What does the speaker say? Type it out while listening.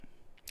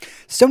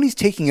Sony's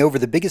taking over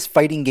the biggest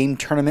fighting game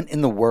tournament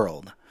in the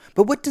world.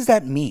 But what does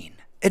that mean?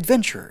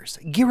 Adventurers,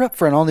 gear up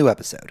for an all-new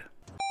episode.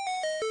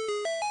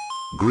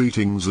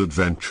 Greetings,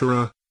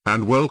 adventurer,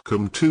 and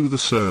welcome to the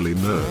Surly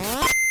Nerd.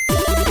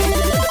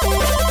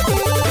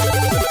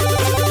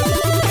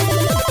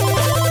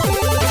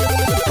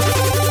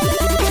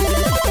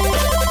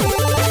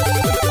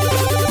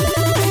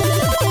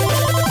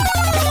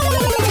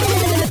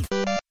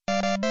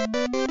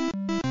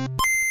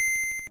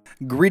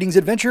 Greetings,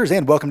 adventurers,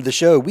 and welcome to the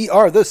show. We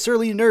are the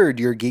Surly Nerd,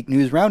 your geek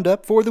news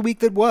roundup for the week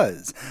that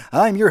was.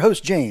 I'm your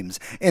host, James,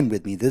 and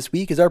with me this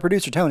week is our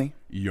producer, Tony.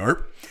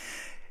 Yarp.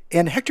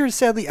 And Hector is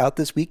sadly out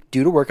this week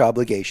due to work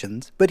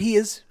obligations, but he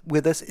is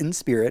with us in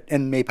spirit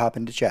and may pop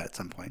into chat at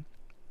some point.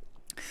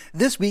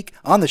 This week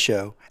on the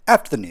show,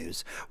 after the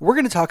news, we're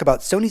going to talk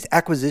about Sony's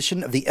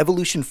acquisition of the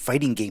Evolution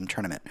fighting game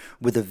tournament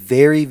with a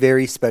very,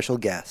 very special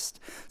guest.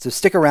 So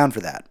stick around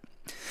for that.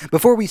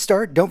 Before we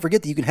start, don't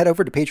forget that you can head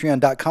over to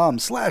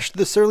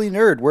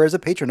patreon.com/thesurlynerd, where as a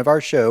patron of our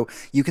show,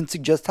 you can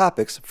suggest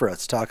topics for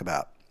us to talk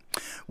about.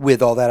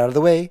 With all that out of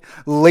the way,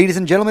 ladies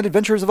and gentlemen,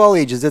 adventurers of all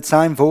ages, it's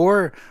time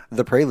for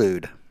The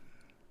Prelude.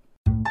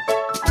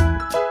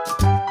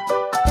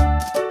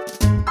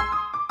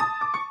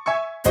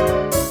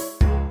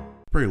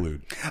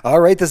 Prelude. All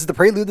right, this is The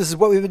Prelude. This is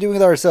what we've been doing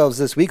with ourselves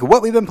this week,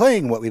 what we've been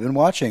playing, what we've been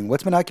watching,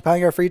 what's been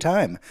occupying our free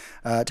time.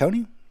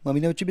 Tony, let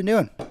me know what you've been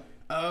doing.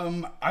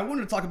 I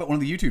wanted to talk about one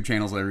of the YouTube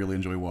channels that I really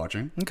enjoy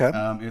watching. Okay.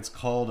 It's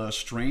called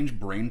Strange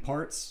Brain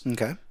Parts.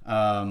 Okay.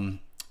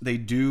 They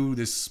do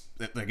this,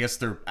 I guess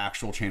their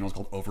actual channel is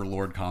called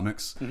Overlord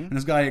Comics. Mm-hmm. And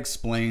this guy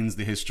explains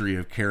the history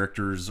of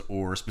characters,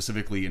 or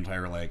specifically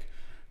entire,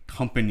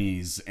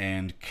 companies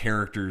and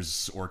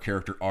characters or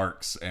character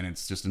arcs, and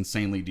it's just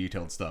insanely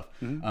detailed stuff.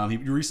 Mm-hmm. He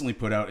recently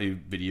put out a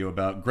video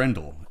about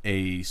Grendel,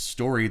 a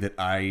story that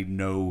I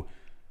know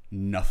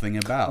nothing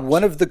about.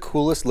 One of the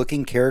coolest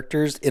looking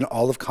characters in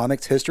all of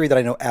comics history that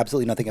I know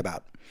absolutely nothing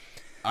about.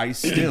 I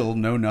still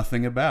know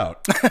nothing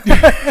about.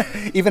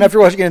 Even after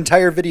watching an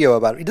entire video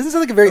about it. It doesn't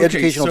sound like a very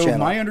educational channel.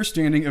 My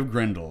understanding of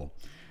Grendel,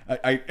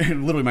 I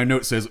literally, my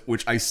note says,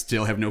 which I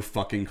still have no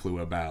fucking clue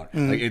about.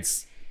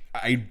 Mm.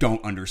 I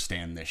don't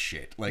understand this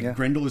shit.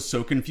 Grendel is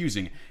so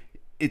confusing.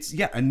 It's,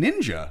 a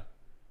ninja,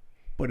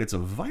 but it's a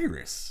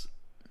virus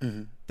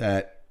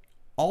that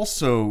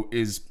also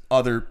is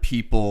other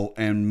people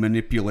and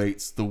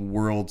manipulates the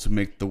world to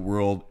make the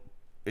world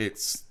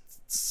its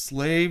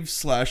slave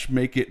 /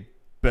 make it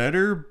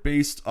better,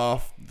 based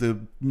off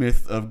the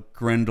myth of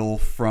Grendel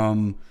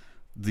from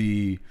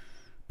the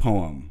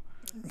poem.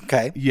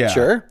 Okay. Yeah.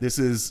 Sure. This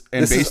is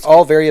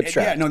all very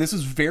abstract. Yeah, no, this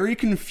is very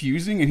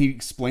confusing, and he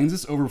explains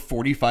this over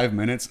 45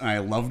 minutes, and I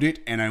loved it,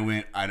 and I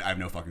went, I have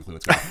no fucking clue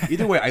what's going on.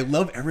 Either way, I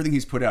love everything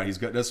he's put out.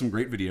 Does some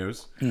great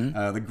videos.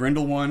 Mm-hmm. The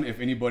Grendel one, if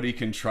anybody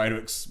can try to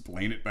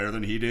explain it better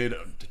than he did,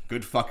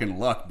 good fucking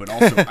luck, but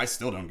also, I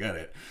still don't get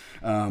it.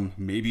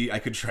 Maybe I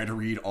could try to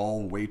read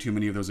way too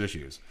many of those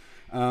issues.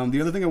 The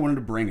other thing I wanted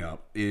to bring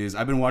up is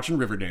I've been watching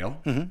Riverdale.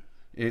 Mm-hmm.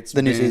 It's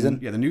new season?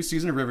 Yeah, the new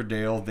season of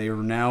Riverdale. They are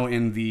now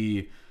in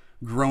the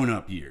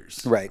grown-up years.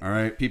 Right. All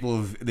right?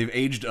 They've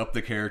aged up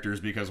the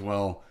characters because,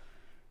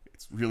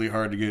 it's really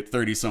hard to get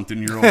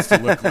 30-something-year-olds to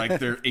look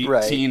like they're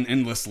 18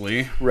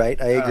 endlessly.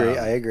 Right, I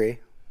agree.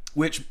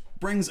 Which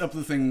brings up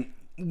the thing,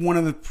 one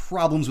of the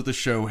problems with the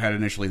show had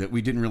initially that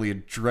we didn't really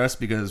address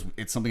because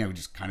it's something I would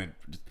just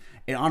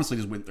it honestly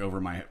just went over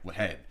my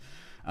head,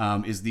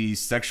 is the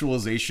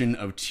sexualization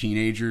of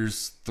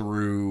teenagers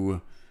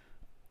through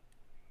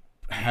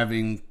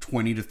having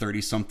 20 to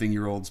 30 something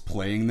year olds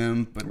playing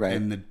them, but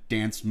and the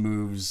dance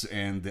moves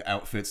and the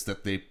outfits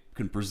that they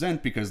can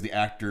present, because the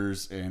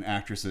actors and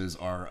actresses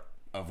are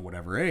of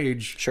whatever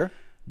age. Sure.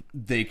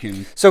 They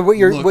can. So what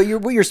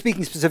you're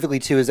speaking specifically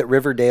to is that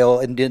Riverdale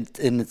in its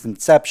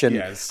inception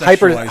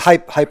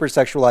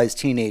hypersexualized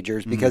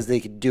teenagers because they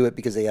could do it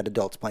because they had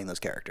adults playing those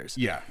characters.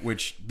 Yeah,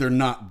 which they're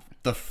not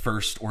the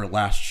first or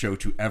last show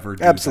to ever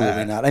do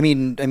Absolutely that. not. I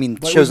mean,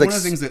 but shows one of the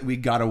things that we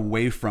got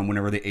away from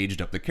whenever they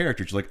aged up the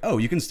characters. You're like,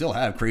 you can still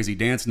have crazy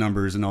dance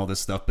numbers and all this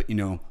stuff, but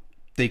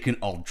they can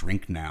all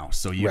drink now,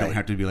 so you don't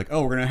have to be like,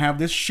 we're gonna have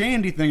this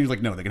shandy thing. You're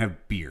like, no, they can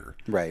have beer.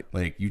 Right.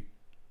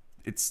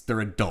 They're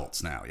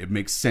adults now. It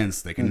makes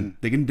sense. They can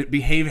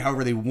behave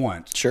however they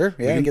want. Sure,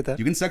 yeah, I get that.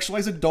 You can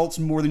sexualize adults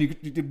more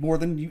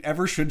than you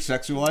ever should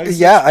sexualize.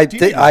 Yeah, I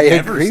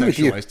agree with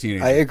you.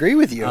 Teenagers. I agree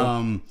with you.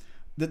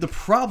 The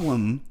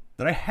problem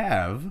that I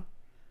have,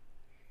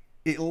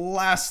 it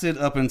lasted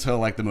up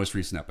until the most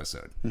recent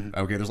episode. Mm-hmm.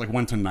 Okay, there's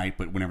one tonight,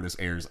 but whenever this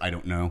airs, I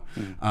don't know.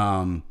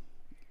 Mm-hmm.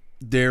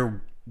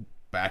 They're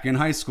back in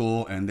high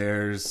school, and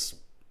there's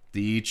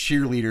the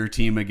cheerleader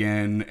team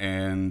again,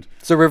 and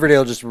so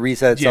Riverdale just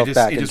reset itself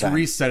back. It just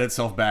reset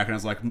itself back, and I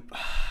was like,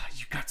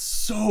 you got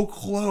so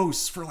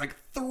close for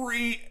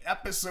 3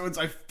 episodes.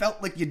 I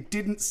felt like you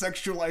didn't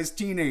sexualize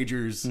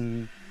teenagers.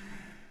 Mm.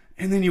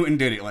 And then you went and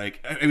did it.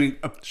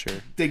 Sure.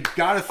 They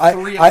got a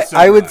 3 episode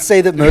I would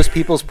say that most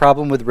people's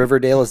problem with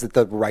Riverdale is that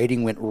the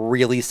writing went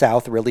really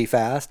south really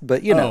fast.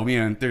 But, Oh,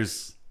 man,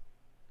 there's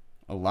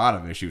a lot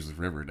of issues with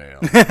Riverdale.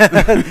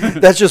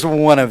 That's just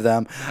one of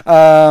them.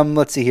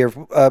 Let's see here.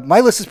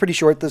 My list is pretty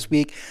short this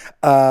week.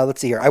 Let's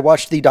see here. I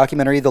watched the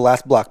documentary The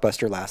Last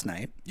Blockbuster last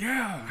night.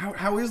 Yeah,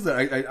 how is that?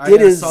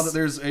 I saw that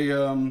there's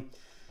an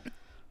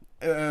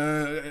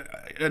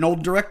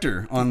old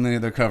director on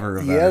the cover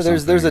of that. Yeah,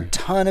 there's a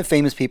ton of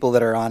famous people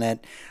that are on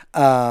it.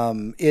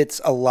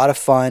 It's a lot of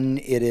fun.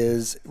 It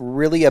is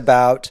really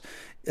about.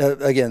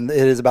 Again,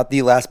 it is about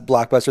the last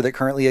blockbuster that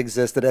currently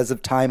exists, that as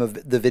of time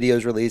of the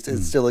video's release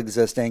is still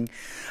existing.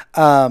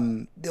 A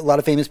lot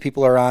of famous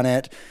people are on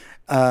it.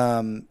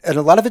 And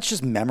a lot of it's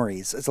just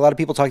memories. It's a lot of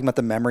people talking about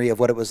the memory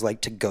of what it was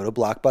like to go to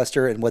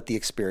Blockbuster and what the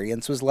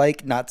experience was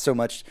like. Not so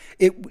much,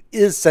 it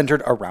is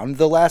centered around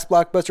the last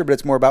Blockbuster, but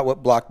it's more about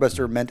what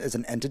Blockbuster meant as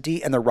an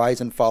entity and the rise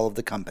and fall of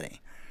the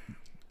company.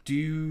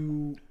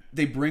 Do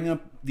they bring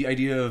up the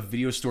idea of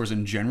video stores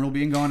in general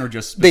being gone, or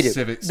just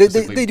specific?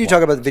 They do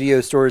talk about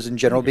video stores in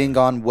general being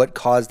gone, what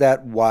caused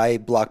that, why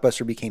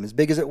Blockbuster became as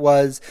big as it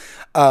was.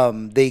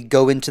 They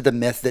go into the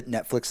myth that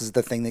Netflix is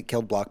the thing that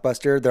killed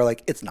Blockbuster. They're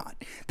like, it's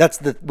not. That's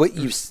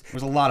There's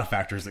a lot of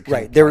factors that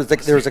killed right. There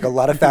was a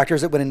lot of factors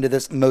that went into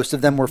this. Most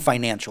of them were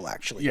financial.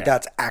 Actually,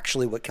 that's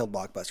actually what killed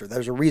Blockbuster.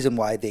 There's a reason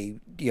why they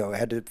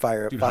had to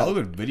fire.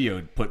 Hollywood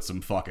Video put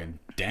some fucking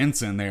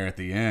dents in there at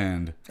the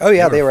end. Oh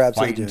yeah, they were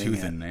absolutely fighting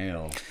tooth and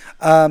nail.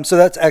 So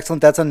that's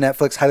excellent. That's on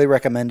Netflix. Highly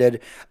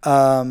recommended.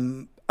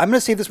 I'm going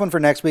to save this one for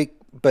next week,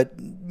 but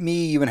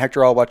me, you, and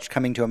Hector all watched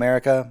Coming to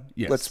America.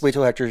 Yes. Let's wait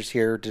till Hector's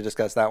here to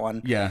discuss that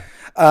one. Yeah.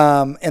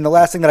 And the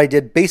last thing that I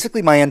did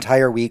basically my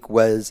entire week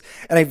was,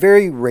 and I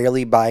very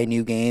rarely buy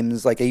new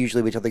games. Like I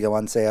usually wait till they go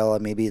on sale,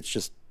 and maybe it's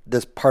just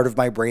this part of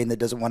my brain that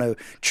doesn't want to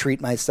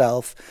treat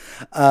myself.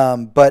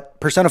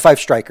 But Persona 5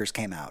 Strikers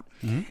came out,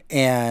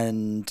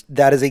 and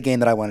that is a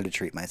game that I wanted to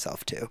treat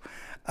myself to.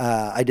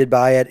 I did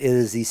buy it. It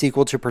is the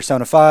sequel to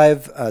Persona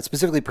 5,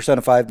 specifically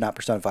Persona 5, not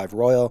Persona 5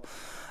 Royal.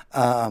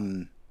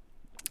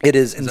 It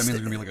is. Does that mean there's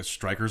going to be like a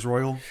Strikers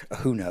Royal?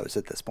 Who knows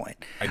at this point?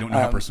 I don't know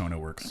how Persona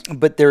works.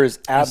 But there is...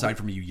 Aside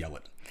from you yell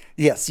it.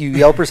 Yes, you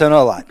yell Persona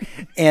a lot.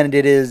 And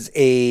it is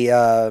a...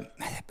 I'm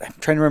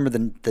trying to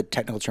remember the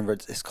technical term for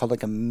it. It's called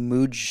like a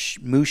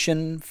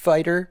Mushin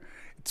fighter.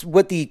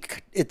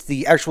 It's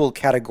the actual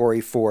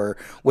category for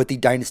what the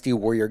Dynasty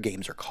Warrior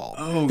games are called.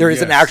 Oh, there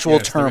is an actual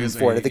term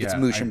for it. I think it's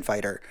Mushin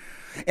fighter.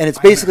 And it's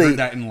basically... I haven't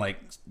heard that in like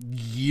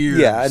years.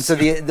 Yeah, and so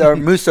the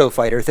Muso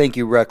fighter, thank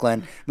you,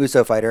 Ruckland,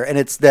 Muso fighter. And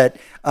it's that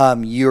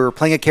you're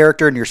playing a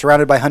character and you're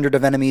surrounded by hundreds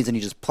of enemies and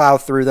you just plow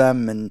through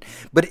them.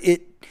 But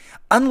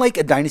unlike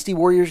a Dynasty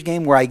Warriors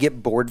game where I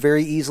get bored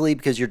very easily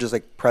because you're just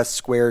like press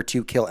square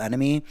to kill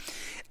enemy,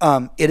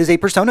 it is a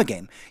Persona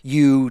game.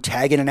 You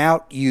tag in and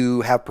out,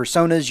 you have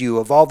personas,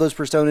 you evolve those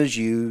personas,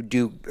 you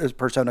do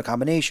persona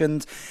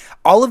combinations.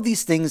 All of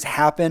these things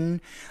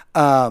happen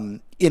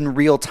in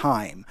real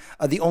time.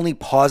 The only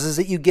pauses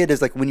that you get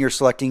is like when you're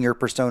selecting your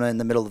persona in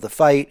the middle of the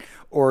fight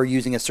or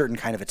using a certain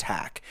kind of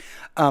attack.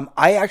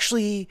 I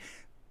actually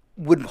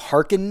would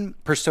hearken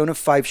Persona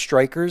 5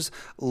 Strikers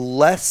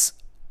less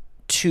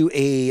to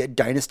a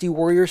Dynasty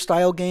Warrior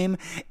style game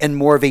and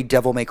more of a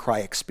Devil May Cry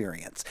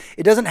experience.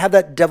 It doesn't have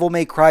that Devil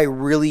May Cry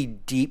really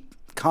deep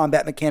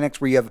combat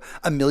mechanics where you have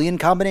a million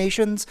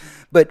combinations,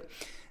 but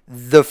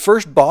the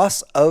first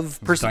boss of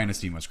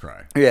Dynasty must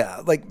cry.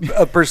 Yeah, like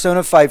a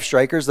Persona 5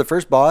 Strikers, the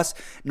first boss,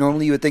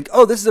 normally you would think,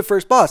 oh, this is the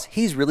first boss.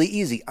 He's really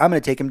easy. I'm going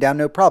to take him down,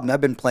 no problem.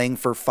 I've been playing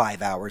for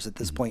 5 hours at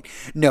this point.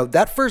 No,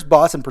 that first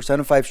boss in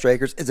Persona 5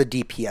 Strikers is a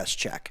DPS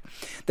check.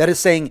 That is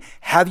saying,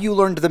 have you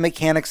learned the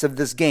mechanics of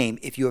this game?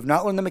 If you have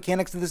not learned the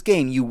mechanics of this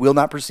game, you will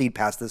not proceed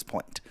past this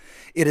point.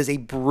 It is a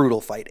brutal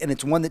fight, and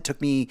it's one that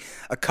took me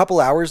a couple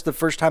hours the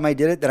first time I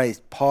did it. Then I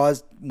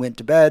paused, went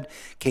to bed,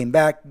 came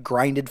back,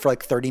 grinded for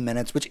like 30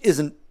 minutes, which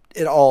isn't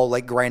at all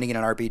like grinding in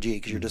an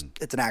RPG because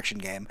it's an action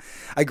game.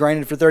 I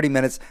grinded for 30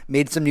 minutes,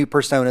 made some new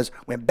personas,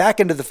 went back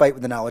into the fight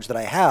with the knowledge that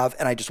I have,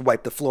 and I just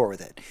wiped the floor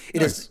with it.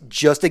 It is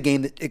just a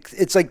game that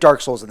it's like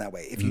Dark Souls in that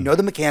way. If you know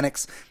the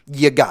mechanics,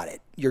 you got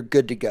it. You're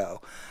good to go.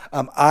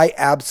 I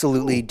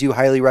absolutely do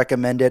highly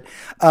recommend it.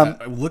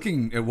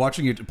 Watching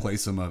it play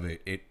some of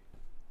it,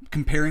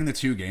 comparing the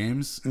two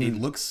games, it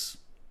looks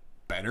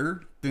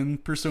better than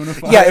Persona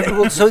 5.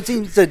 Yeah, so it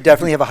seems to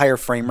definitely have a higher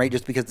frame rate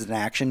just because it's an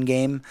action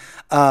game.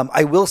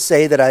 I will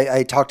say that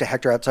I talked to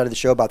Hector outside of the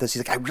show about this.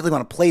 He's like, I really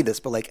want to play this,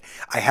 but like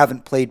I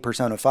haven't played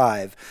Persona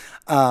 5.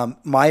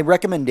 My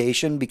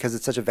recommendation, because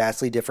it's such a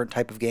vastly different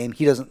type of game,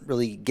 he doesn't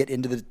really get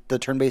into the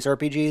turn-based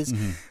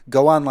RPGs.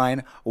 Go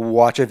online,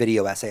 watch a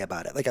video essay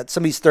about it. Like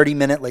somebody's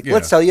 30-minute,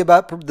 let's tell you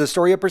about the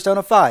story of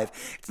Persona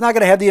 5. It's not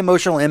going to have the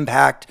emotional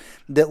impact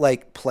that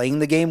like playing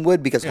the game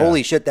would, because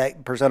holy shit,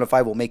 that Persona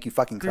 5 will make you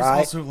fucking cry.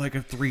 There's also like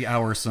a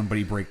 3-hour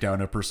somebody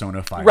breakdown of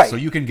Persona 5, right? So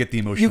you can get the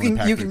emotional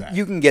impact through that.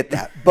 You can get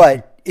that,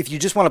 but if you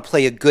just want to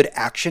play a good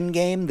action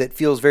game that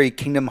feels very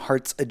Kingdom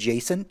Hearts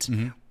adjacent,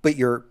 but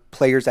your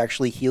players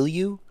actually heal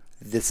you,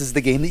 this is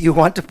the game that you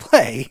want to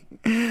play.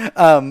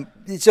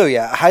 So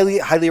yeah,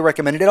 highly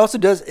recommended. It also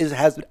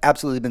has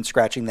absolutely been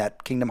scratching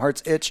that Kingdom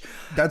Hearts itch.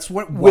 That's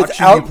what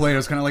watching you play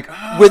is kind of like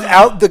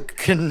without the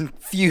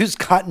confused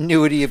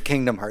continuity of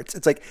Kingdom Hearts.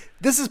 It's like,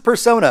 this is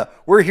Persona.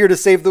 We're here to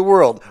save the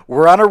world.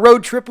 We're on a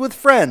road trip with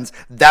friends.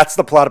 That's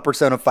the plot of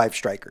Persona 5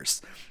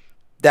 Strikers.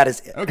 That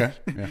is it. Okay.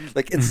 Yeah.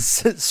 Like,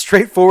 it's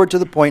straightforward to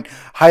the point.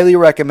 Highly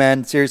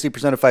recommend. Seriously,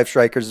 Persona 5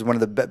 Strikers is one of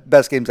the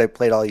best games I've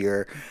played all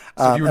year.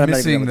 So if you were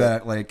missing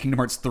that, like, Kingdom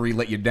Hearts 3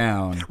 let you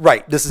down.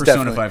 Right. This is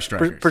Persona definitely 5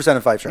 Strikers.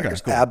 Persona 5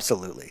 Strikers. Okay, cool.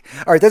 Absolutely.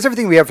 All right. That's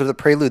everything we have for the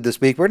prelude this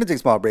week. We're going to take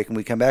a small break. When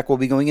we come back, we'll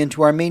be going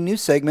into our main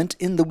news segment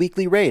in the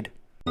Weekly Raid.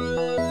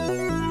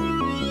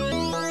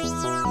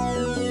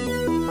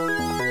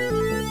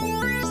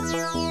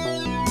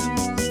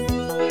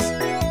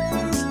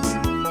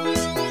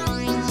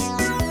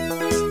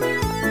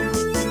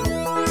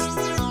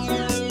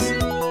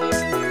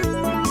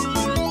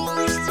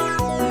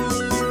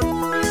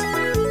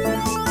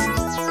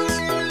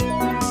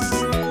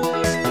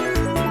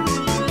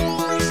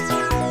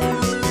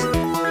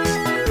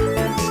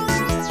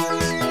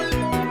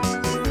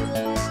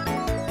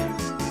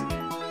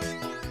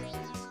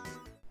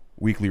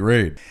 Weekly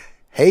Raid.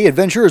 Hey,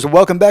 adventurers,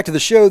 welcome back to the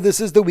show. This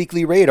is the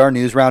Weekly Raid, our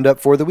news roundup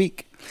for the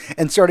week.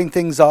 And starting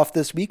things off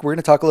this week, we're going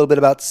to talk a little bit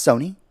about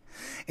Sony.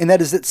 And that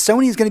is that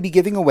Sony is going to be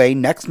giving away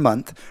next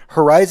month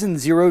Horizon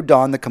Zero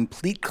Dawn, the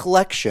complete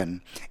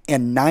collection,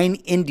 and 9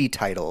 indie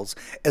titles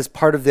as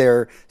part of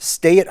their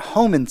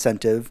stay-at-home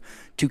incentive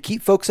to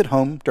keep folks at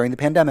home during the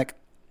pandemic.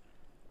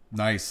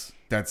 Nice.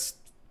 That's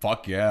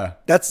fuck yeah.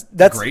 That's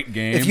great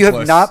game. If you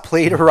have not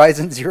played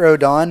Horizon Zero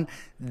Dawn,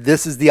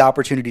 this is the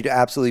opportunity to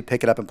absolutely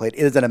pick it up and play it.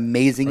 It is an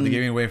amazing. Are they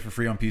giving it away for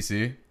free on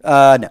PC?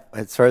 No.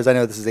 As far as I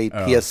know, this is a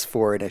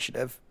PS4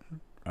 initiative.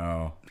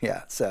 Oh.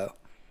 Yeah, so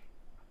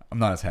I'm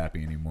not as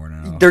happy anymore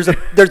now. there's a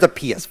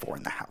PS4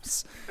 in the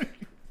house.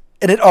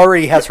 And it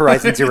already has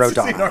Horizon Zero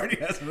Dawn. It already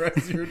has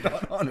Horizon Zero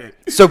Dawn on it.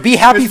 So be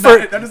happy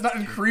that has not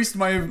increased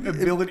my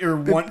ability or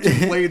want to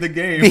play the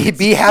game.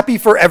 Be happy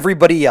for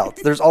everybody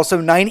else. There's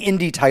also 9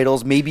 indie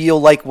titles. Maybe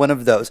you'll like one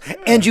of those. Yeah.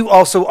 And you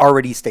also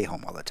already stay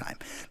home all the time.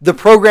 The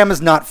program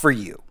is not for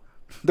you.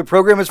 The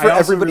program is for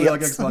everybody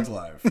else. I also really like Xbox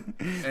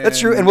Live. That's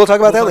true, and we'll talk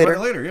about that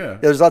later. Yeah.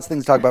 There's lots of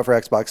things to talk about for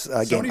Xbox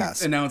Game Sony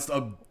Pass. Announced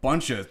a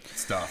bunch of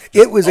stuff.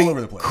 It was all a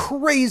over the place.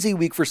 Crazy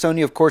week for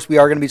Sony. Of course, we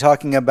are going to be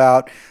talking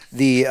about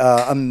the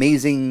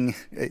amazing,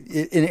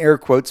 in air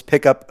quotes,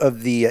 pickup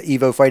of the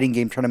Evo fighting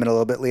game tournament a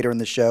little bit later in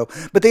the show.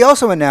 But they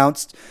also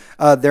announced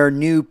their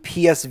new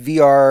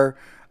PSVR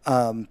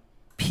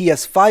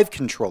PS5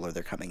 controller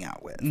they're coming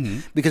out with. Mm-hmm.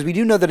 Because we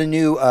do know that a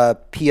new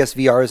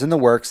PSVR is in the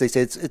works. They say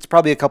it's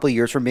probably a couple of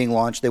years from being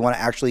launched. They want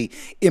to actually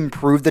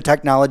improve the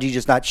technology,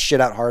 just not shit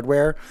out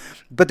hardware.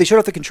 But they showed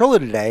off the controller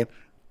today.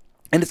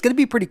 And it's going to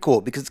be pretty cool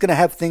because it's going to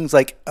have things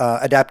like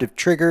adaptive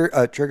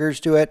triggers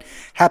to it,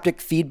 haptic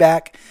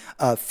feedback,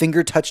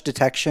 finger touch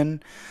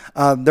detection.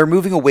 They're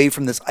moving away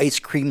from this ice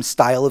cream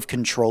style of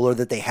controller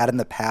that they had in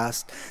the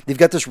past. They've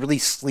got this really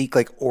sleek,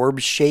 like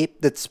orb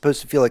shape that's supposed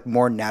to feel like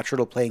more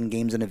natural to playing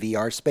games in a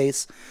VR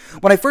space.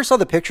 When I first saw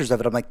the pictures of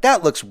it, I'm like,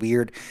 that looks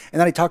weird. And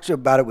then I talked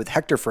about it with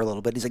Hector for a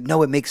little bit. He's like,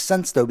 no, it makes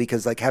sense though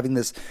because like having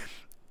this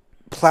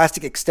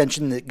plastic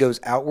extension that goes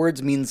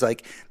outwards means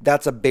like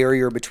that's a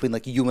barrier between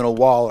like you and a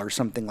wall or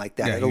something like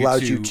that. Yeah, it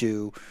allows you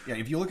to. Yeah,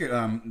 if you look at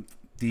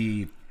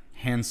the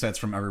handsets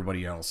from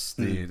everybody else,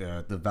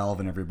 the Valve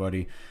and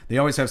everybody, they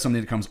always have something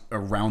that comes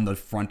around the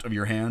front of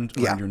your hand,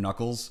 around your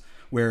knuckles.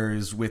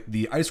 Whereas with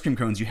the ice cream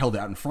cones, you held it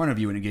out in front of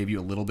you and it gave you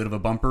a little bit of a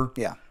bumper.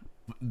 Yeah.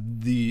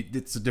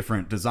 It's a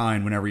different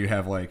design whenever you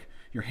have like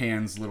your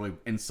hands literally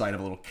inside of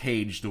a little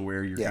cage to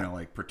where you're gonna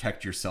like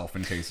protect yourself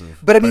in case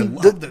of. But I mean,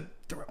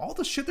 all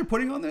the shit they're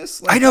putting on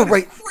this, like, I know,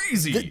 right?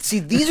 Crazy. See,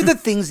 these are the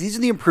things. These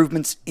are the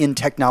improvements in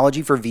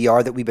technology for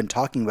VR that we've been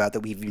talking about, that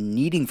we've been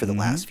needing for the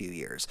last few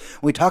years.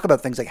 When we talk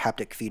about things like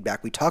haptic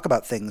feedback, we talk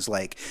about things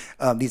like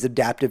these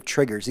adaptive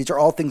triggers. These are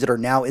all things that are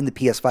now in the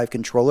PS5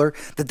 controller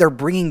that they're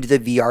bringing to the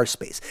VR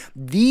space.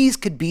 These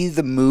could be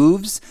the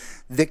moves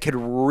that could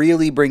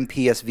really bring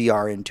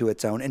PSVR into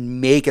its own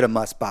and make it a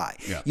must-buy.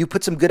 Yeah. You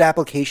put some good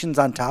applications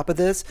on top of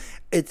this,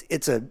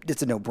 it's a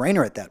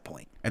no-brainer at that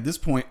point. At this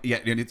point, yeah,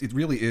 it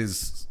really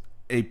is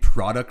a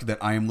product that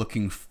I am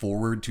looking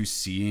forward to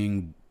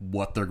seeing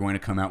what they're going to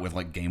come out with,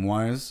 like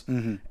game-wise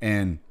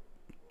and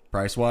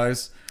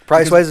price-wise.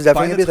 Price-wise is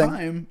definitely going to be a thing. By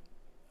the time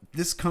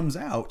this comes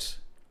out,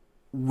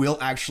 we'll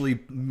actually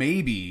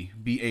maybe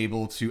be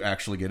able to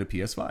actually get a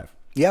PS5.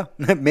 Yeah,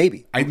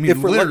 maybe. I mean,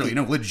 literally,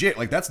 no, legit.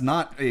 Like, that's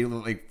not a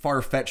like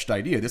far-fetched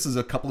idea. This is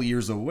a couple of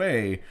years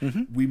away.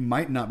 We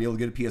might not be able to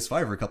get a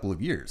PS5 for a couple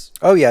of years.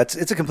 Oh, yeah.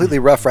 It's a completely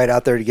rough ride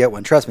out there to get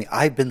one. Trust me,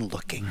 I've been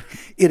looking.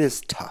 It is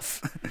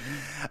tough.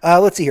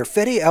 Let's see here.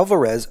 Fede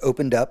Alvarez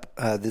opened up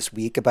this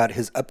week about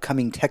his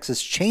upcoming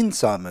Texas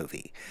Chainsaw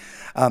movie.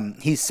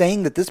 He's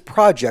saying that this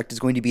project is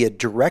going to be a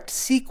direct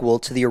sequel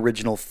to the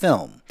original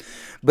film,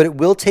 but it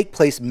will take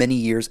place many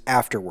years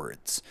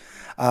afterwards.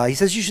 He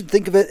says you should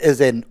think of it as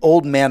an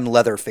old man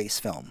Leatherface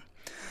film.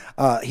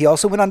 He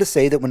also went on to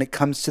say that when it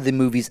comes to the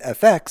movie's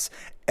FX,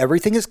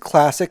 everything is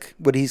classic,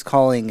 what he's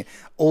calling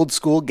old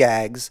school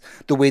gags,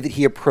 the way that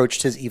he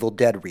approached his Evil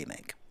Dead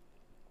remake.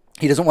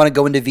 He doesn't want to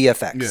go into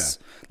VFX.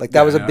 Yeah. Like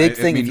that was a big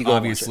thing. I mean, if you go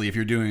obviously, if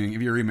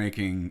you're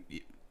remaking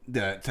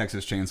the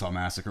Texas Chainsaw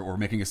Massacre or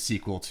making a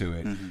sequel to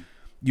it,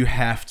 you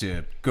have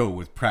to go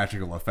with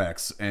practical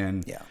effects.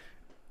 And yeah.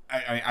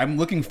 I'm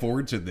looking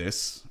forward to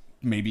this,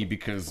 maybe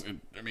because,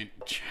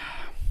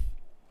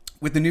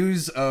 with the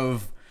news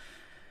of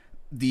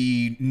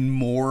the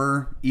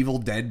more Evil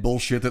Dead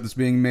bullshit that's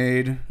being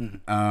made,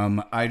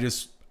 I'm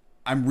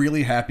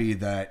really happy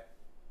that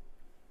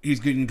he's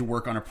getting to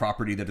work on a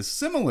property that is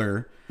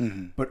similar,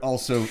 but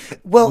also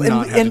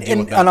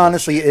and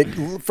honestly,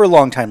 for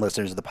long-time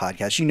listeners of the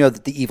podcast, you know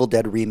that the Evil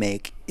Dead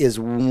remake is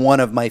one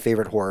of my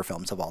favorite horror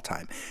films of all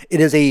time. It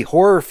is a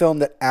horror film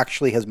that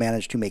actually has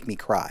managed to make me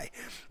cry.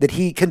 That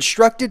he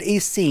constructed a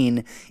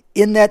scene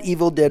in that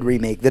Evil Dead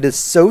remake that is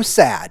so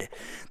sad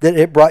that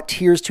it brought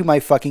tears to my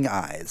fucking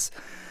eyes.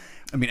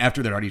 I mean,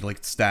 after they'd already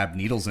stabbed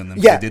needles in them,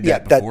 yeah, they did yeah,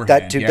 that beforehand.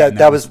 That too. Yeah,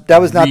 that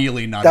was not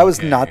really not. That was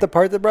okay. not the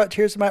part that brought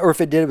tears to my. Or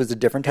if it did, it was a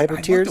different type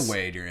of tears. I love the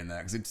way during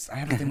that because I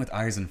have a thing with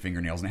eyes and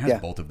fingernails, and it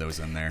has both of those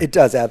in there. It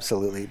does,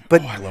 absolutely.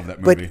 But I love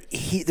that movie.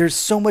 But there's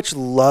so much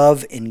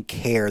love and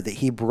care that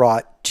he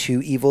brought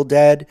to Evil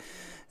Dead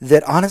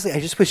that honestly, I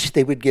just wish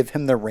they would give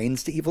him the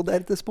reins to Evil Dead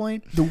at this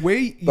point. The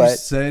way you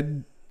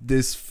said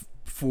this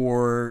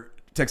for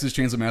Texas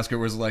Chainsaw Massacre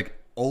was like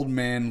old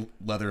man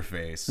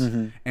Leatherface,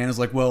 and it's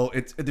like, well,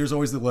 there's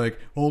always the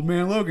old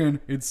man Logan,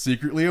 it's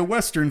secretly a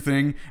Western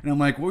thing, and I'm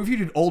like, well, if you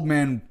did old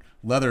man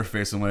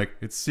Leatherface, I'm like,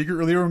 it's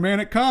secretly a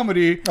romantic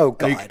comedy. Oh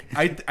God,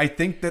 I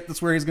think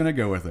that's where he's gonna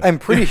go with it. I'm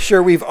pretty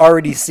sure we've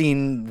already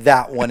seen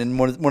that one in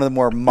one of the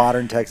more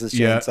modern Texas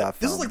Chainsaw films.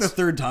 This is like the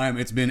third time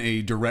it's been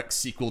a direct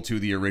sequel to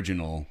the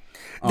original.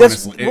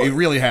 Honestly, it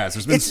really has.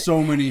 There's been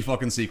so many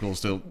fucking sequels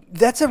to.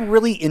 That's a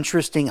really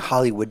interesting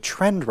Hollywood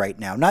trend right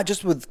now, not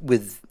just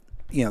with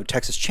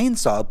Texas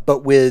Chainsaw, but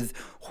with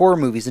horror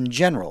movies in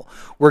general.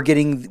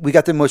 We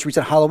got the most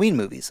recent Halloween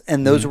movies,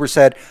 and those were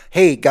said,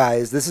 hey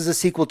guys, this is a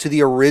sequel to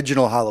the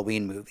original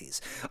Halloween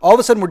movies. All of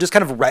a sudden, we're just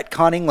kind of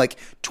retconning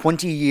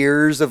 20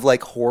 years of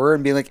horror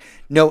and being like,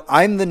 no,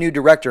 I'm the new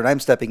director, and I'm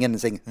stepping in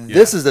and saying,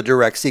 this is the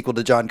direct sequel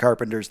to John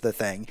Carpenter's The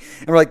Thing.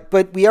 And we're like,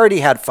 but we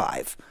already had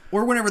 5.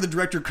 Or whenever the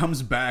director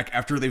comes back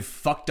after they've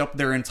fucked up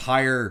their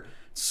entire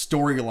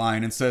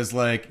storyline and says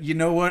you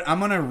know what, I'm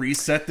gonna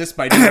reset this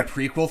by doing a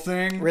prequel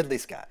thing. Ridley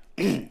Scott.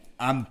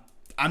 I'm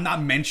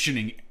not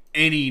mentioning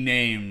any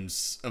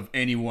names of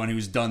anyone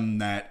who's done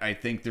that. I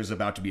think there's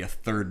about to be a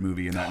third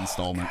movie in that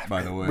installment,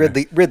 by the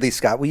way. Ridley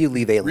Scott, will you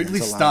leave aliens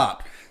Ridley alone?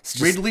 Stop.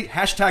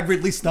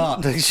 Ridley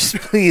stop. Just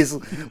please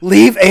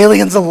leave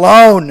aliens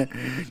alone.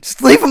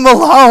 Just leave them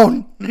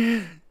alone.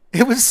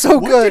 It was so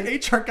good. What did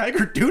H.R.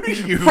 Geiger do to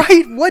you?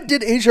 Right, what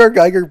did H.R.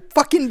 Geiger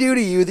fucking do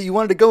to you that you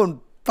wanted to go and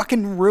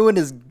fucking ruin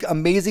his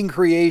amazing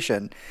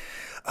creation?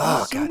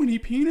 Oh, so many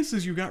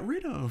penises you got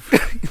rid of.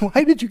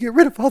 Why did you get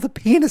rid of all the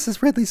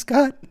penises, Ridley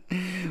Scott?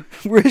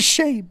 We're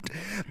ashamed.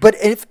 But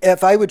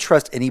if I would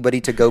trust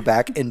anybody to go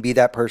back and be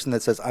that person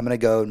that says, I'm going to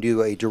go and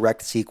do a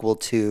direct sequel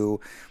to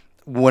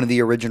one of the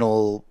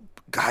original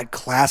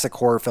classic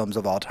horror films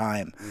of all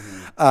time.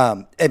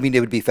 It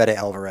would be Fede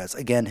Alvarez.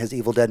 Again, his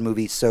Evil Dead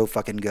movie, so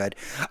fucking good.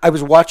 I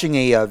was watching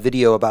a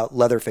video about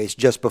Leatherface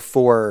just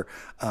before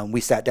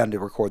we sat down to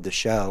record the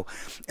show.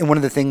 And one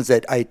of the things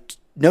that I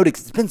noted,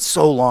 'cause it's been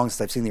so long since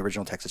I've seen the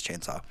original Texas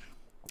Chainsaw,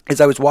 is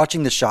I was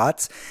watching the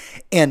shots.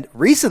 And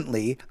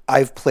recently,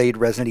 I've played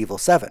Resident Evil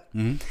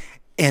 7.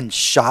 And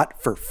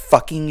shot for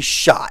fucking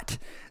shot,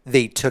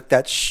 they took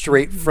that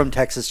straight from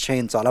Texas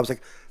Chainsaw. And I was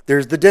like,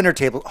 there's the dinner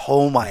table.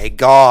 Oh my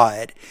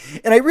God.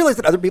 And I realized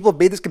that other people have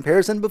made this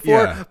comparison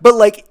before, but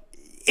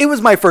it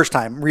was my first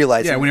time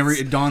realizing. Yeah, whenever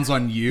it dawns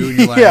on you, and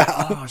you're like,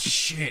 oh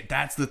shit,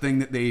 that's the thing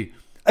that they.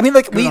 I mean,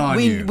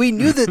 we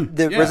knew that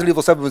the Resident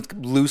Evil 7 was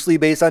loosely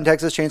based on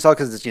Texas Chainsaw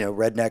because it's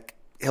redneck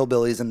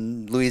hillbillies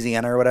in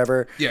Louisiana or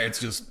whatever. Yeah, it's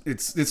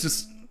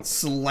just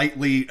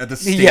slightly the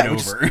state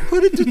over.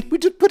 We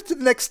just put it to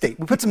the next state.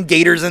 We put some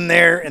gators in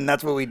there, and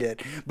that's what we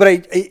did.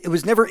 But it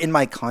was never in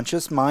my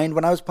conscious mind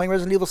when I was playing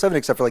Resident Evil 7,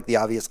 except for the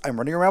obvious, I'm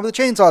running around with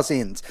the chainsaw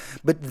scenes.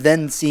 But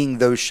then seeing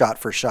those shot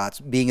for shots,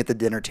 being at the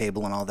dinner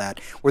table and all that,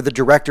 where the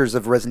directors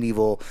of Resident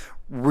Evil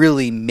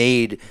really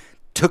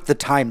took the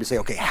time to say,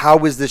 okay, how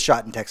was this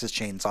shot in Texas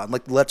Chainsaw?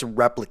 And let's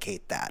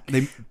replicate that.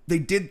 They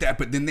did that,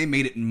 but then they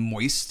made it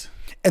moist.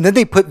 And then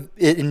they put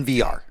it in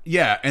VR.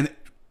 Yeah, and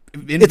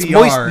it's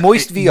VR,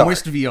 moist VR.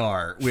 Moist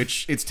VR,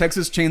 which it's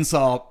Texas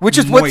Chainsaw. Which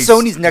is what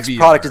Sony's next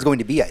product is going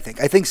to be, I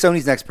think. I think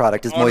Sony's next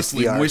product is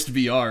Honestly, moist VR. Moist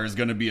VR is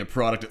going to be a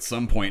product at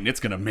some point, and it's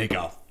going to make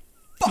a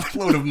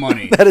fuckload of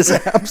money. That is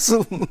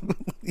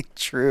absolutely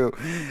true.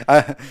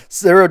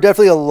 So there are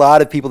definitely a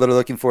lot of people that are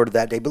looking forward to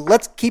that day. But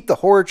let's keep the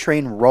horror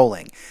train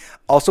rolling.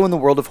 Also in the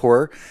world of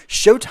horror,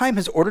 Showtime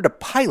has ordered a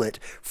pilot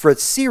for a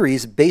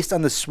series based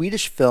on the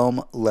Swedish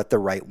film Let the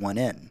Right One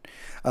In.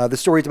 The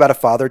story is about a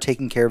father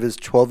taking care of his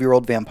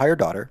 12-year-old vampire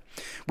daughter,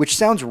 which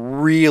sounds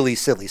really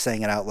silly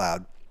saying it out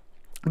loud.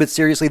 But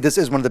seriously, this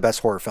is one of the best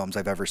horror films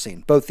I've ever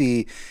seen. Both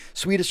the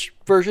Swedish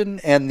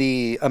version and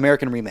the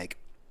American remake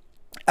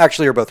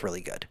actually are both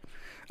really good.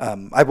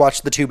 I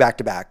watched the two back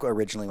to back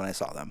originally when I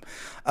saw them.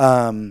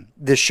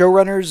 The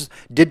showrunners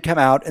did come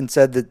out and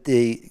said that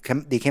they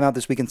came out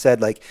this week and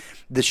said, like,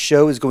 the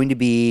show is going to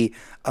be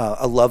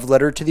a love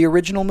letter to the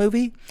original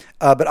movie.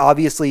 But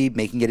obviously,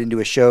 making it into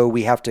a show,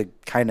 we have to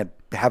kind of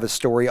have a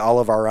story all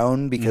of our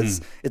own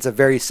because it's a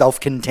very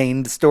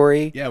self-contained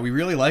story. Yeah, we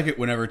really like it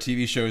whenever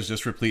TV shows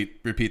just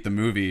repeat the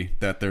movie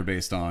that they're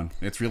based on.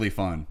 It's really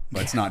fun.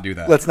 Let's not do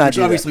that. Let's not do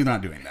that. Obviously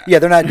not doing that. Yeah,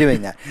 they're not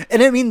doing that.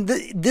 And I mean,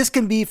 this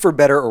can be for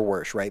better or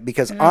worse, right?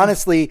 Because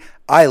honestly,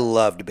 I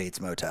loved Bates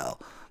Motel.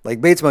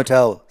 Like, Bates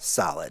Motel,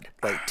 solid.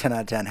 Like, 10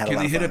 out of 10. Had a lot of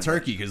fun. Can they hit a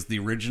turkey? Because the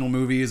original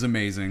movie is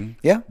amazing.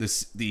 Yeah.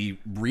 The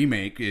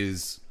remake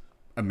is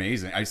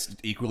amazing.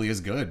 Equally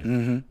as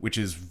good, which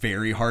is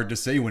very hard to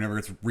say whenever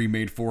it's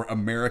remade for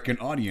American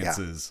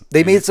audiences. Yeah.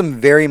 They made some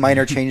very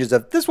minor changes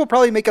of, this will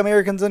probably make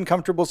Americans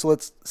uncomfortable, so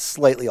let's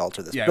slightly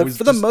alter this. Yeah, but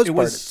for the most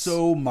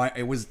part,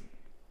 it was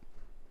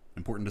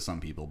important to some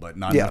people, but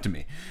not enough to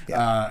me.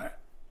 Yeah.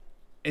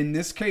 In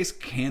this case,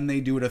 can they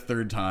do it a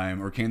third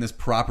time, or can this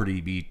property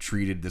be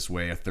treated this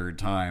way a third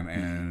time?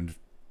 And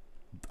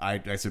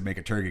I said make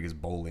a turkey because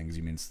bowling's,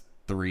 you mean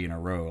 3 in a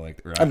row. Like,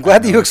 I'm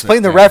glad that you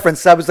explained the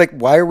reference. I was like,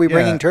 why are we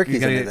bringing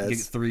turkeys into this?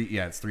 It's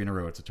 3 in a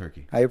row. It's a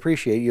turkey. I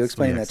apprate you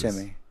explaining that to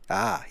me.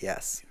 Ah,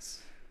 yes.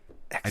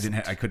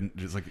 I couldn't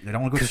just like. I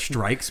don't want to go to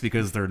strikes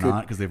because they're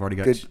not, because they've already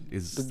got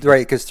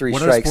right, because 3 what strikes.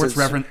 What are sports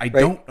reference? I right?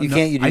 don't. You know,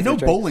 can't. You do I know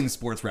 3 bowling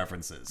sports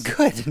references.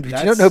 Good, but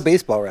you don't know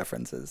baseball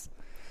references.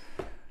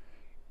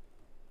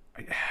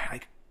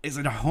 Is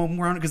it a home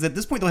run? Because at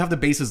this point they'll have the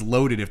bases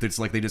loaded if it's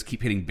like they just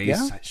keep hitting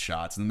base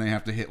shots, and then they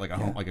have to hit like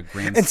a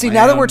grand. And see, slam.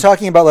 now that we're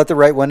talking about Let the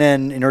Right One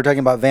In, and we're talking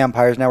about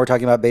vampires, now we're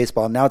talking about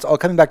baseball. Now it's all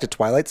coming back to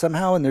Twilight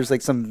somehow, and there's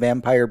like some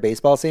vampire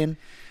baseball scene,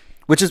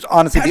 which is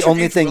honestly the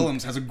only thing.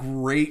 Willems has a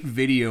great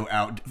video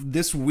out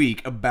this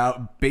week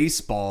about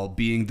baseball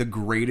being the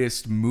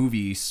greatest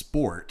movie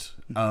sport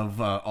of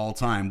all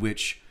time,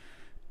 which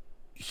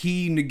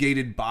he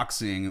negated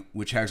boxing,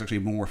 which has actually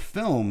more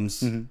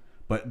films.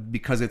 But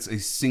because it's a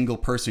single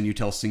person, you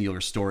tell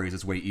singular stories,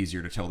 it's way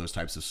easier to tell those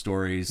types of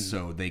stories.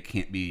 So they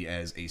can't be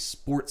as a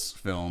sports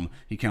film.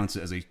 He counts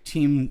it as a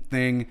team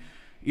thing.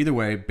 Either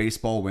way,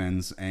 baseball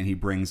wins, and he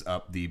brings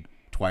up the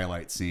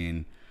Twilight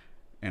scene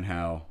and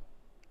how...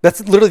 That's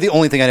literally the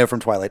only thing I know from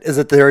Twilight, is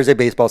that there is a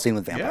baseball scene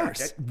with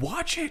vampires. Yeah,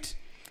 watch it.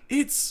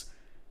 It's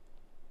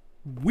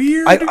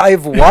weird.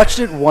 I've watched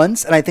it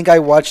once, and I think I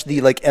watched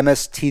the like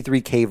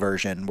MST3K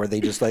version where they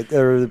just like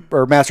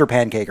or Master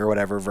Pancake or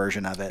whatever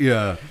version of it.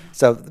 Yeah.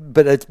 So,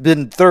 but it's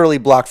been thoroughly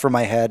blocked from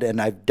my head, and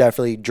I've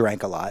definitely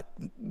drank a lot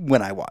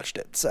when I watched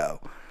it. So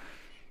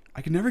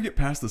I can never get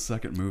past the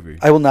second movie.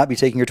 I will not be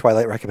taking your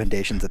Twilight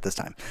recommendations at this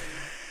time.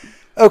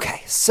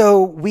 Okay,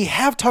 so we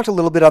have talked a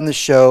little bit on this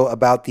show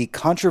about the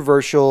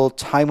controversial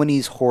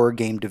Taiwanese horror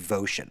game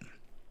Devotion.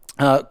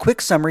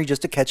 Quick summary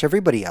just to catch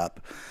everybody up.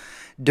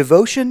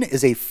 Devotion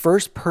is a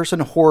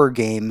first-person horror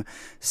game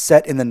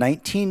set in the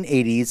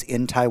 1980s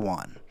in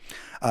Taiwan.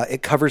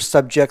 It covers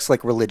subjects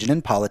like religion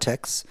and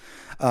politics,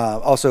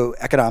 also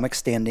economic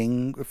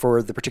standing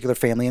for the particular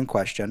family in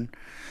question.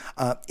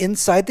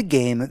 Inside the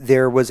game,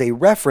 there was a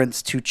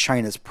reference to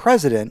China's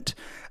president,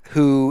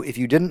 who, if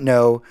you didn't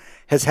know,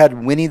 has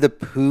had Winnie the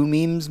Pooh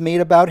memes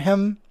made about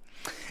him.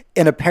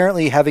 And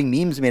apparently having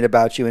memes made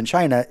about you in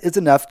China is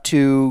enough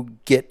to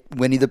get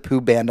Winnie the Pooh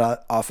banned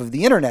off of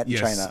the internet in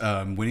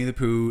China. Winnie the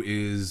Pooh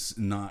is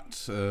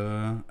not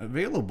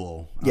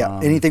available. Yeah,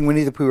 anything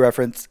Winnie the Pooh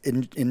reference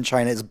in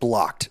China is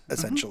blocked,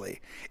 essentially.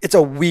 It's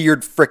a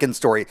weird frickin'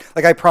 story.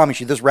 Like, I promise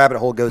you, this rabbit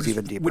hole goes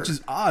even deeper. Which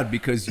is odd,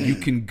 because you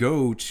can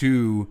go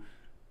to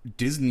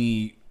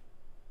Disney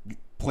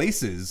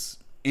places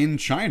in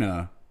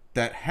China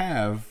that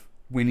have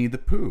Winnie the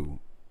Pooh.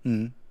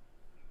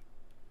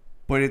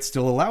 But it's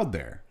still allowed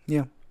there.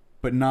 Yeah.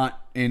 But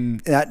not in...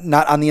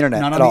 Not on the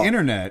internet. Not on the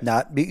internet.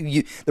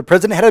 The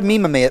president had a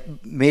meme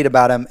made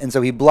about him, and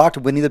so he blocked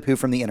Winnie the Pooh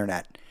from the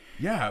internet.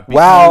 Yeah.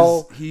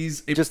 Wow.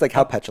 He's... Just like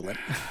how petulant.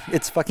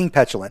 It's fucking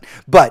petulant.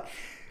 But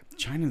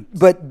China...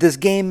 But this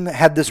game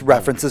had this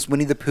reference, this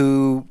Winnie the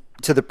Pooh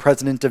to the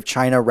president of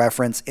China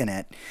reference in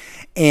it.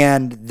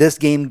 And this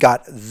game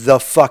got the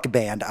fuck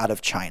banned out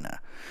of China.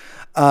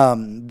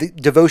 The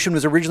Devotion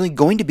was originally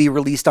going to be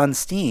released on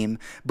Steam,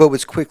 but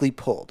was quickly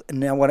pulled. And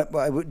now what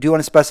I do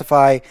want to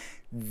specify,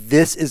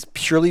 this is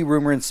purely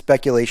rumor and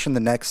speculation, the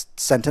next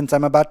sentence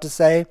I'm about to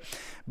say,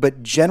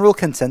 but general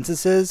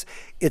consensus is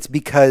it's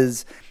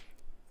because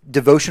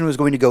Devotion was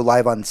going to go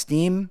live on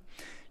Steam.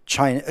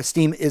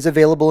 Steam is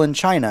available in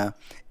China,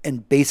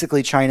 and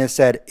basically China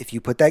said, if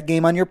you put that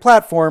game on your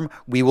platform,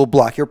 we will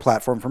block your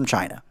platform from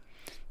China.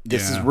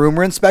 This is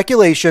rumor and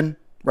speculation.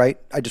 Right?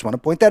 I just want to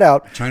point that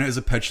out. China is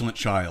a petulant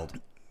child.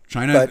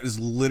 China is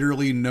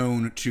literally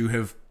known to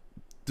have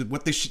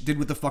what they did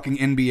with the fucking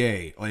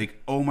NBA.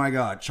 Like, oh my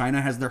god,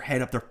 China has their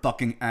head up their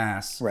fucking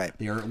ass. Right.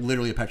 They are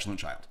literally a petulant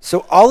child.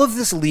 So all of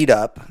this lead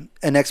up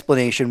and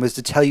explanation was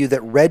to tell you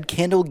that Red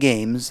Candle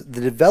Games,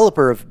 the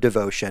developer of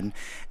Devotion,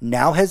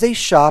 now has a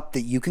shop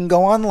that you can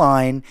go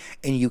online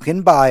and you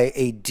can buy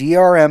a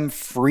DRM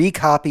free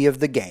copy of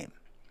the game.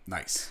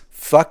 Nice.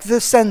 Fuck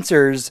the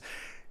censors.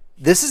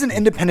 This is an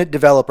independent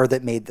developer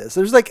that made this.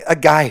 There's like a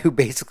guy who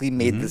basically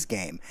made this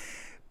game.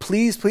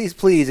 Please, please,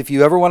 please, if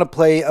you ever want to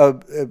play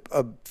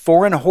a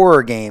foreign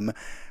horror game,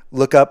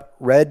 look up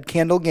Red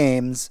Candle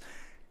Games.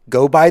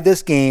 Go buy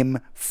this game.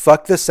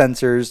 Fuck the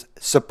censors.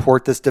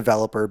 Support this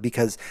developer,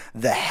 because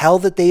the hell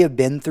that they have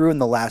been through in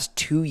the last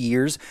 2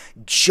 years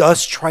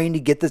just trying to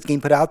get this game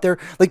put out there.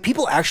 Like,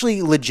 people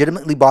actually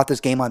legitimately bought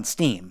this game on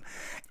Steam.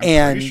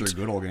 I'm pretty sure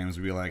Good Old Games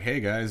would be like, hey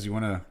guys, you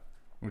want to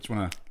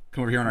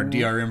come over here on our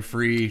DRM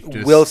free?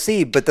 We'll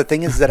see. But the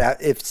thing is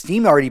that if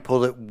Steam already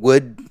pulled it,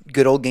 would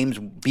Good Old Games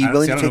be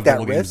willing to take that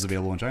risk? Games is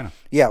available in China.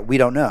 Yeah, we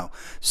don't know.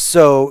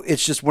 So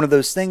it's just one of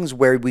those things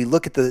where we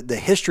look at the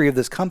history of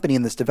this company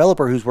and this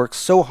developer who's worked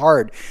so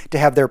hard to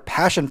have their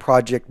passion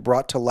project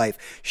brought to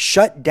life,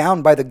 shut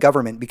down by the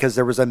government because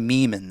there was a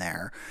meme in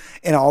there.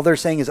 And all they're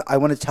saying is, I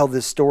want to tell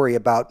this story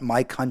about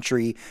my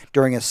country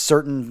during a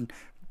certain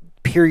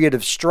period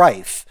of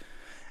strife.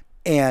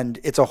 And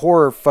it's a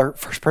horror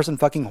first-person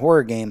fucking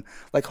horror game.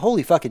 Like,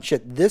 holy fucking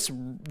shit! This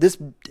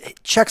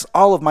checks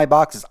all of my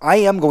boxes. I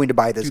am going to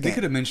buy this game. They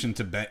could have mentioned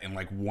Tibet in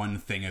like one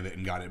thing of it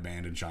and got it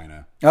banned in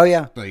China. Oh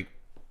yeah, like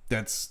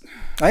that's.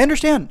 I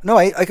understand. No,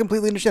 I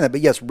completely understand that.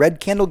 But yes,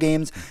 Red Candle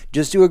Games.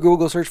 Just do a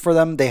Google search for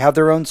them. They have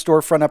their own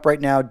storefront up right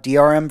now,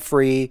 DRM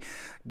free.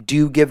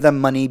 Do give them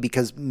money,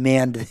 because,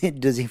 man,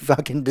 does he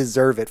fucking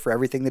deserve it for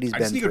everything that he's been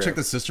through. I just need to go check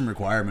the system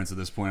requirements at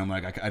this point. I'm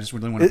like, I just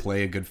really want to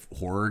play a good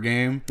horror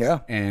game. Yeah.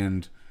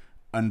 And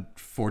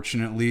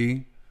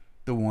unfortunately,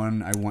 the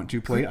one I want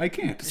to play, I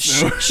can't.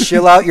 So.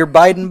 Shill out your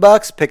Biden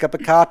bucks. Pick up a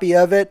copy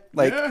of it.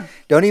 Like,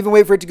 Don't even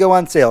wait for it to go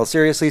on sale.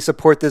 Seriously,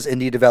 support this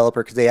indie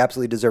developer, because they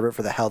absolutely deserve it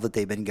for the hell that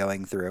they've been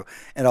going through.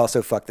 And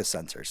also, fuck the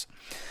censors.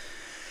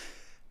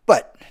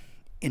 But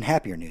in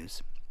happier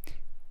news,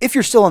 if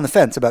you're still on the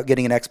fence about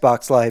getting an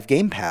Xbox Live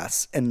Game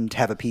Pass and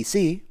have a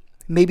PC,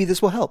 maybe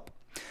this will help.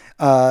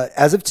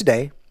 As of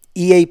today,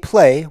 EA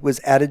Play was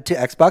added to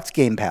Xbox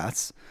Game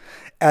Pass,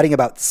 adding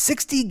about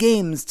 60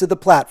 games to the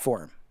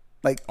platform.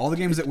 Like all the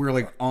games that were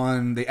like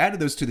on, they added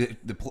those to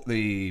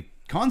the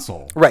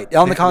console. Right,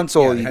 on the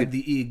console. You had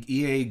the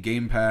EA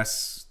Game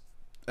Pass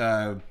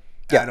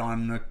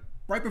add-on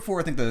right before,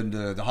 I think,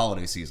 the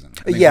holiday season.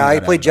 I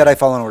played Jedi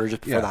Fallen Order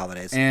just before the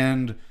holidays.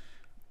 And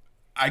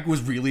I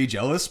was really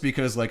jealous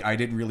because like I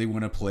didn't really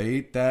want to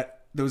play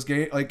those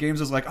games. I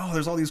was like, oh,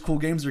 there's all these cool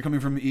games that are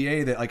coming from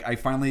EA that like I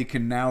finally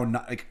can now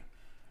not like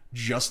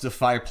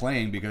justify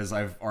playing, because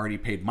I've already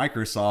paid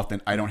Microsoft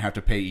and I don't have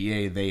to pay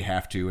EA, they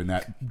have to, and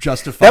that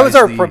justifies. That was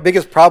our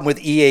biggest problem with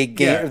EA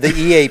game. The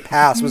EA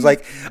Pass was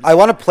like, I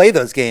want to play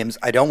those games,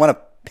 I don't want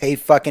to pay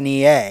fucking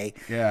EA.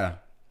 Yeah,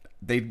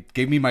 they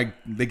gave me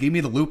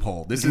the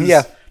loophole. This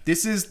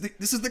is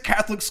the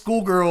Catholic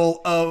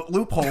schoolgirl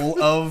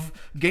loophole of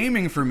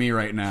gaming for me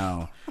right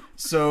now.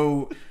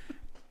 So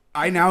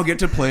I now get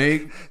to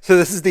play. So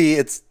this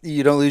is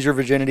you don't lose your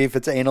virginity if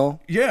it's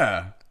anal.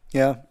 Yeah.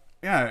 Yeah.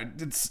 Yeah.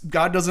 It's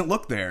God doesn't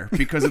look there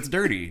because it's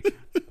dirty.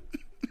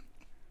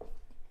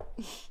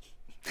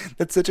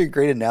 That's such a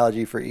great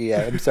analogy for EA.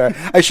 I'm sorry.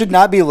 I should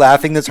not be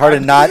laughing this hard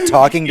and not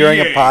talking during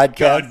a podcast.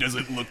 God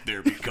doesn't look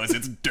there because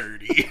it's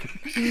dirty.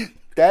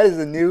 That is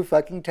a new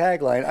fucking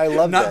tagline. I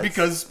love that. Not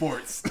because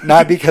sports.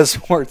 Not because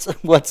sports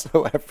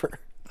whatsoever.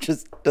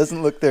 Just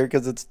doesn't look there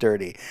because it's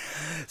dirty.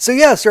 So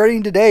yeah,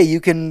 starting today, you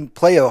can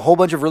play a whole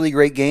bunch of really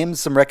great games.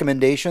 Some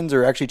recommendations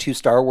are actually 2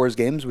 Star Wars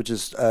games, which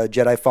is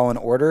Jedi Fallen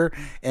Order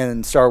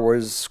and Star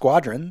Wars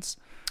Squadrons.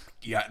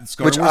 Yeah,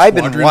 I've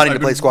been wanting to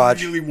play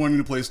Squadrons. Really wanting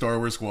to play Star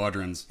Wars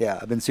Squadrons. Yeah,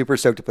 I've been super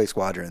stoked to play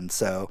Squadrons.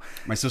 So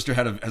my sister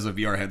has a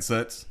VR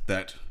headset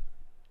that,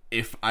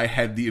 if I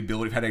had the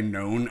ability, had I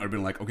known, I'd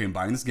been like, okay, I'm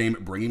buying this game,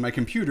 bringing my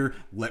computer,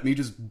 let me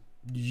just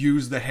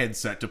use the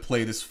headset to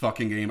play this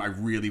fucking game. I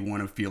really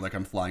want to feel like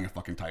I'm flying a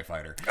fucking TIE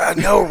fighter.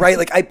 No, right?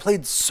 Like, I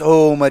played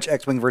so much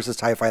X-Wing versus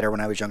TIE Fighter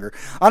when I was younger.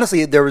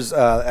 Honestly, there was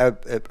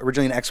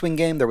originally an X-Wing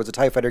game, there was a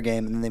TIE Fighter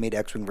game, and then they made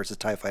X-Wing versus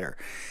TIE Fighter.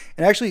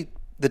 And actually,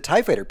 the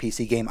TIE Fighter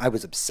PC game I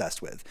was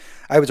obsessed with.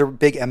 I was a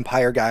big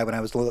Empire guy when I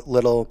was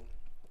little.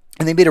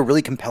 And they made a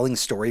really compelling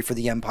story for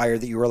the Empire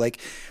that you were like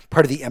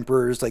part of the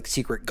Emperor's like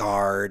secret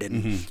guard,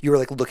 and you were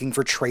like looking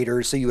for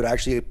traitors, so you would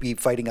actually be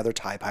fighting other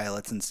TIE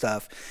pilots and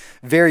stuff.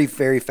 Very,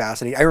 very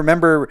fascinating. I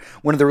remember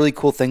one of the really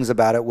cool things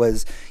about it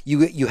was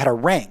you had a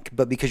rank,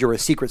 but because you were a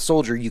secret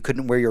soldier, you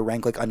couldn't wear your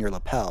rank like on your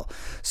lapel.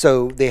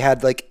 So they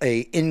had like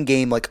a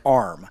in-game like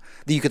arm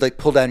that you could like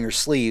pull down your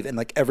sleeve, and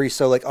like every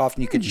so like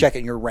often you could check it,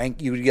 and your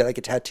rank, you would get like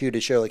a tattoo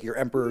to show like your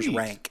Emperor's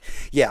rank.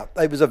 Yeah,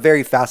 it was a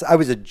very fast. I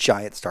was a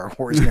giant Star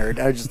Wars nerd.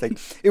 I was just like,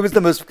 it was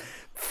the most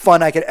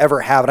fun I could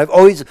ever have, and I've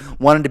always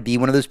wanted to be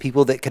one of those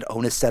people that could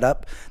own a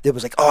setup that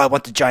was like, oh, I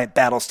want the giant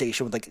battle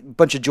station with like a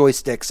bunch of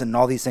joysticks and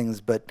all these things,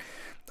 but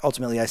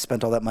ultimately I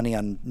spent all that money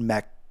on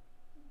mech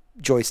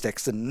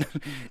joysticks and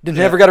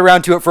never got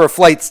around to it for a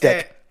flight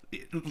stick.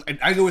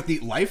 I go with the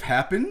life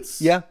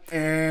happens. Yeah.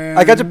 And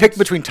I got to pick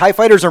between TIE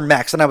fighters or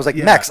mechs, and I was like,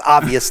 mechs,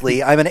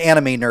 obviously. I'm an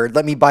anime nerd.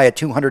 Let me buy a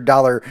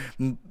 $200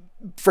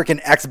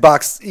 freaking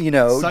Xbox,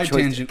 Side joystick.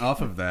 tangent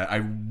off of that,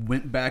 I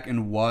went back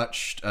and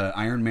watched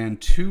Iron Man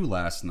 2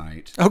 last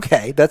night.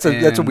 Okay, that's a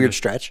And- weird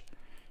stretch.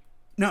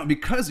 No,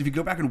 because if you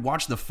go back and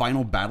watch the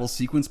final battle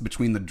sequence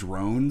between the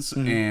drones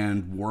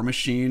and War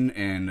Machine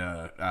and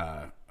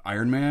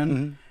Iron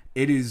Man,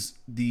 it is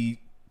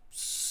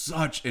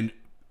such an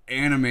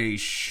anime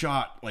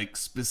shot, like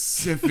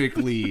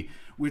specifically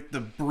with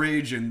the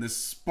bridge and the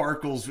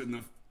sparkles and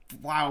the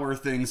flower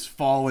things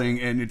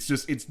falling, and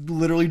it's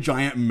literally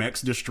giant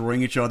mechs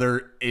destroying each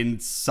other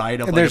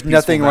inside of. And like, there's a peaceful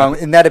nothing wrong,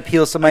 battle. and that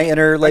appeals to my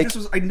inner, I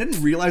didn't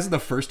realize it the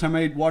first time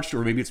I watched it,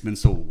 or maybe it's been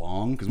so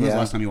long. Because when was the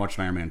last time you watched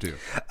Iron Man 2?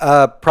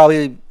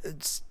 probably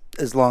it's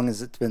as long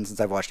as it's been since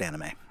I've watched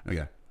anime.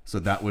 Okay. So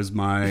that was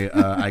my,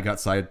 I got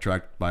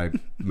sidetracked by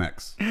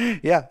mechs.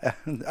 Yeah.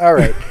 All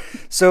right.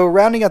 So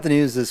rounding out the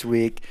news this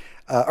week,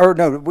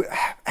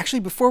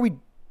 actually, before we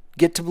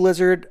get to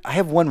Blizzard, I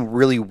have one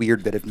really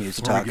weird bit of news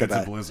to talk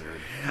about. Blizzard.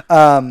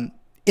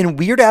 In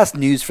weird ass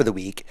news for the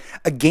week,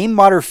 a game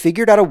modder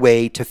figured out a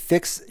way to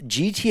fix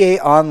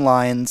GTA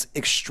Online's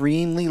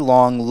extremely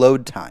long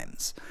load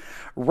times.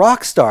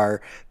 Rockstar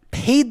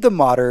paid the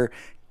modder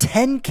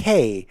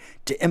 $10K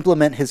to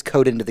implement his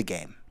code into the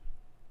game.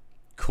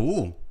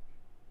 Cool.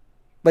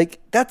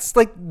 Like, that's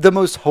like the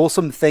most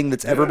wholesome thing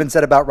that's ever been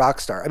said about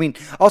Rockstar. I mean,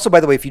 also,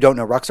 by the way, if you don't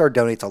know, Rockstar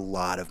donates a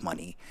lot of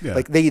money. Yeah.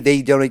 Like,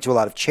 they donate to a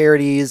lot of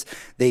charities.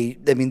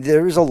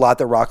 There's a lot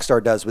that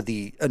Rockstar does with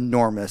the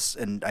enormous,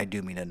 and I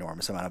do mean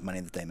enormous amount of money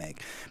that they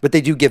make. But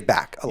they do give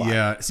back a lot.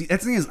 Yeah. See,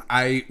 that's the thing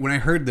is, when I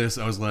heard this,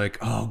 I was like,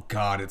 oh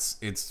god, it's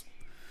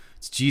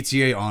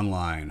GTA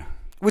Online,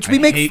 Which I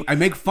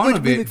make fun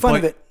of we it, make fun but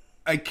of it.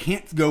 I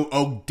can't go,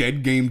 oh,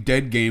 dead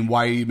game.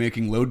 Why are you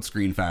making load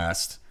screen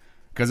fast?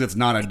 Because it's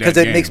not a dead game. Because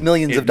it makes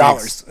millions of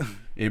dollars.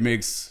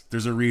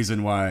 There's a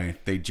reason why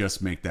they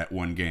just make that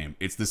one game.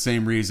 It's the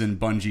same reason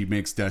Bungie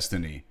makes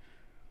Destiny.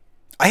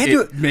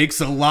 It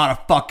makes a lot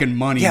of fucking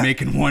money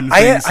making one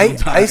thing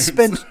sometimes. I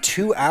spent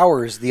 2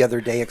 hours the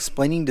other day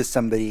explaining to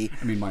somebody.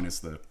 I mean, minus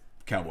the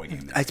cowboy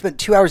game. There. I spent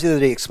 2 hours the other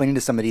day explaining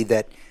to somebody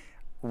that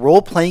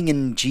role-playing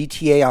in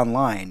GTA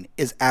Online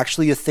is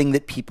actually a thing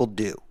that people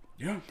do.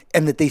 Yeah.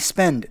 And that they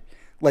spend...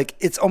 Like,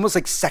 it's almost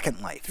like Second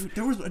Life. Dude,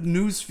 there was a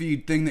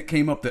newsfeed thing that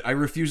came up that I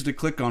refused to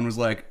click on. Was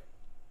like,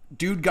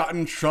 dude got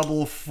in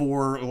trouble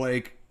for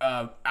like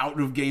out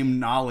of game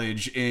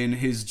knowledge in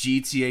his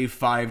GTA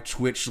 5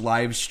 Twitch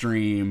live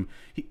stream.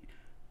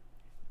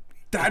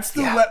 That's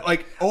the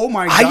like, oh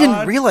my god! I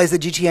didn't realize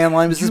that GTA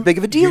Online was this big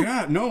of a deal.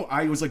 Yeah, no,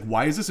 I was like,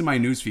 why is this in my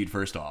newsfeed?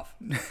 First off,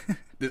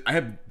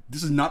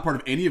 this is not part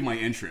of any of my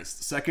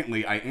interests.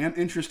 Secondly, I am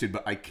interested,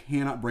 but I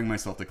cannot bring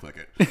myself to click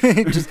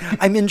it.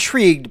 I'm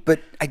intrigued, but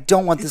I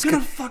don't want It's this.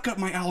 gonna fuck up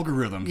my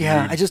algorithm.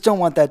 Yeah, dude. I just don't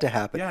want that to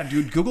happen. Yeah,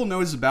 dude, Google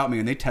knows about me,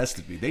 and they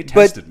tested me. They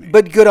tested me.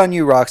 But good on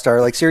you,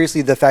 Rockstar. Like,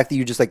 seriously, the fact that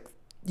you just like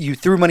you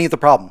threw money at the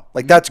problem,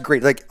 like that's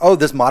great. Like, oh,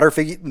 this modder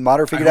figured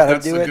out how to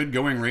do that's it. a good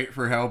going rate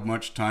for how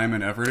much time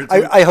and effort it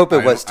took. I hope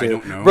it was too. I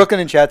don't know. Brooklyn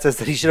in chat says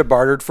that he should have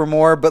bartered for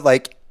more, but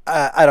like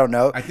I don't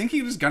know. I think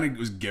he was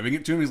was giving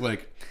it to him. He's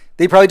like,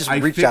 They probably just I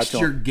reached out fixed to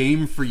your him.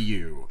 game for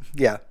you.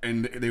 Yeah.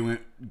 And they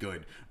went,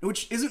 good.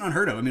 Which isn't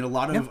unheard of. I mean, a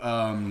lot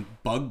of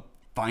bug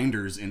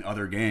finders in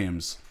other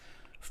games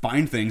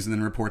find things and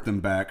then report them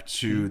back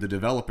to the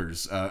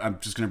developers. I'm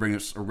just going to bring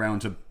us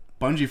around to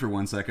Bungie for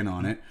 1 second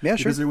on it. Yeah,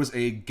 sure. Because there was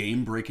a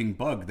game-breaking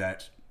bug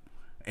that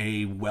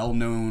a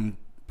well-known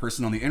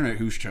person on the internet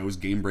who shows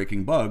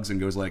game-breaking bugs and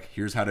goes like,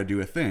 here's how to do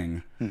a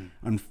thing.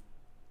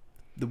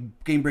 The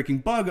game-breaking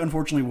bug,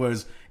 unfortunately,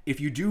 was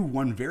if you do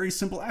one very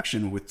simple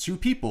action with two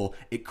people,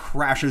 it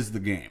crashes the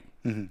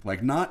game.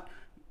 Like, not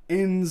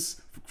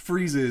ends,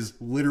 freezes,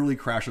 literally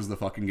crashes the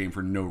fucking game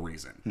for no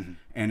reason.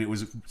 And it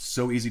was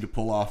so easy to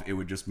pull off, it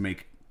would just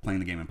make playing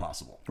the game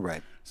impossible.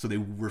 Right. So they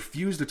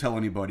refused to tell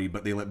anybody,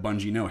 but they let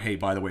Bungie know, hey,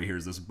 by the way,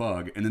 here's this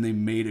bug. And then they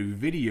made a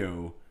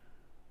video,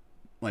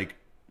 like,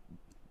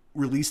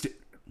 released it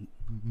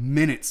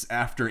minutes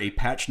after a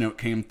patch note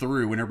came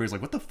through, when everybody's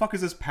like, what the fuck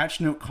is this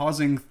patch note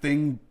causing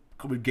thing,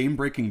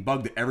 game-breaking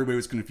bug that everybody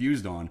was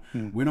confused on?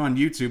 Went on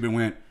YouTube and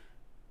went,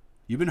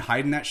 you've been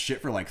hiding that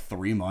shit for like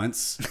 3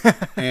 months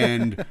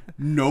and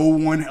no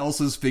one else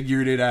has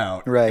figured it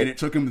out. Right. And it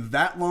took them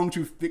that long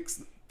to fix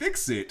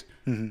it.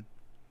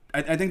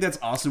 I think that's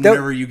awesome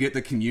whenever you get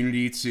the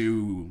community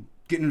to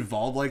get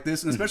involved like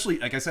this. And especially,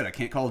 like I said, I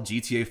can't call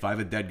GTA 5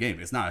 a dead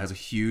game. It's not. It has a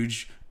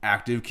huge,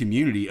 active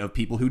community of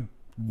people who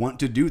want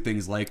to do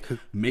things like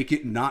make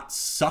it not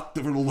suck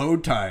the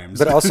load times.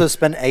 But also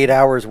spend 8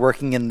 hours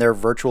working in their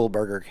virtual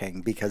Burger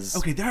King because...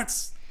 Okay,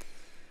 that's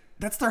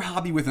their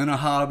hobby within a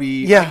hobby.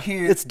 Yeah,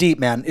 it's deep,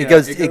 man. It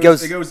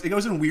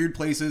goes in weird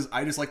places.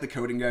 I just like the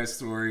coding guy's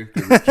story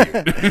 'cause it's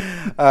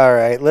cute. All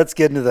right, let's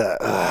get into the...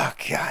 Oh,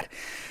 God.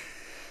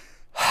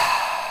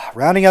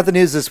 Rounding out the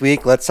news this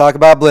week, let's talk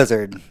about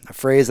Blizzard, a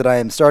phrase that I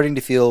am starting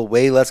to feel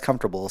way less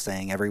comfortable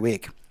saying every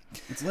week.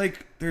 It's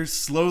like they're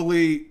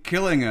slowly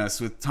killing us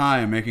with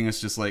time, making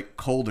us just like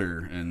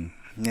colder and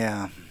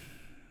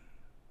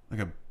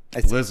like a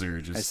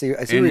blizzard. I see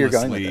where you're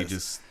going with this.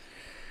 Just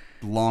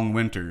long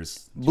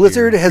winters.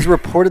 Blizzard has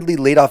reportedly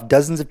laid off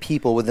dozens of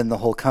people within the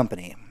whole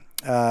company.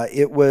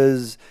 It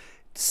was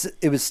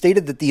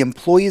stated that the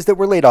employees that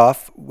were laid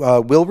off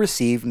will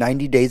receive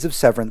 90 days of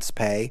severance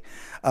pay,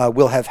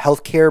 will have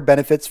health care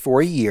benefits for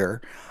a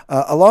year,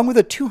 along with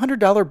a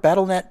 $200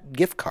 Battle.net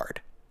gift card.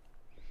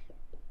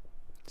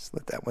 Just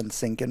let that one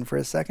sink in for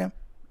a second.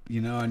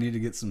 I need to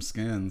get some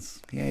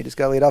skins. Yeah, you just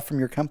got laid off from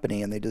your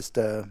company, and they just,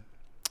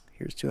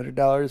 here's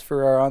 $200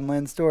 for our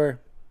online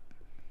store.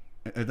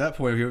 At that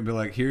point, he would be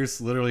like,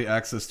 here's literally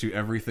access to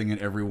everything in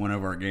every one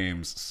of our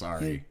games.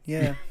 Sorry.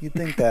 Yeah, you'd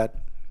think that.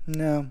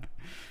 No.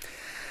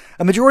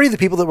 A majority of the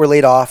people that were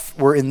laid off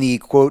were in the,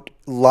 quote,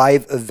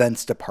 live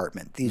events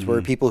department. These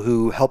were people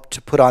who helped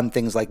to put on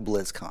things like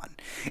BlizzCon.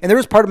 And there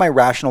was part of my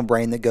rational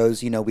brain that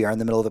goes, we are in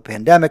the middle of a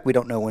pandemic. We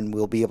don't know when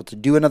we'll be able to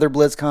do another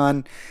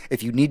BlizzCon.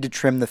 If you need to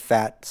trim the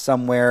fat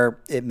somewhere,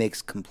 it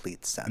makes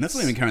complete sense. And that's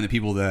not even counting the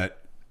people that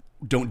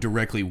don't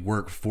directly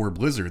work for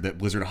Blizzard, that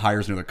Blizzard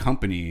hires another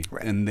company,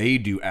 and they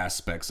do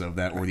aspects of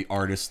that, or the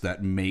artists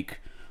that make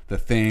the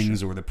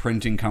things, or the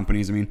printing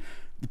companies. I mean,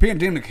 the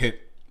pandemic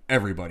hit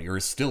everybody, or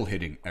is still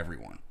hitting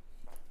everyone.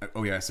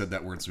 Oh yeah, I said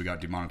that word, so we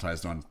got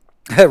demonetized on.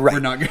 Right.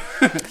 We're not good.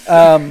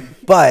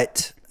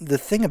 But the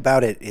thing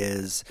about it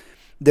is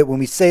that when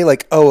we say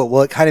like, oh,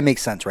 well, it kind of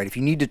makes sense, right? If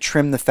you need to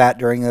trim the fat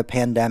during the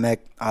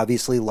pandemic,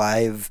 obviously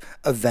live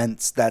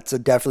events, that's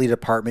definitely a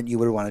department you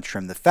would want to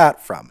trim the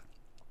fat from.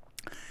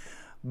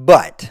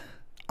 But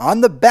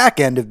on the back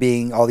end of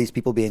being all these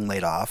people being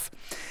laid off,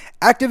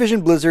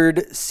 Activision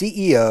Blizzard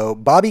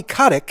CEO Bobby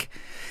Kotick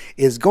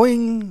is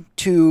going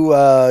to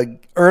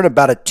earn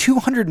about a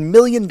 $200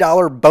 million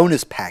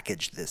bonus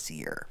package this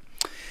year.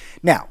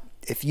 Now,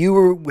 if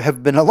you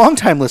have been a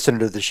long-time listener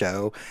to the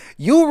show,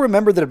 you'll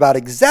remember that about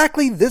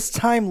exactly this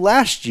time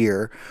last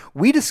year,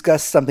 we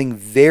discussed something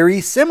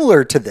very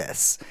similar to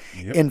this.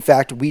 Yep. In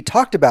fact, we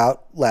talked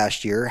about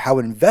last year how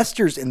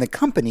investors in the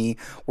company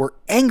were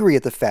angry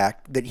at the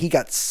fact that he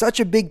got such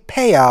a big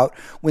payout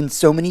when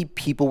so many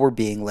people were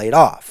being laid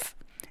off.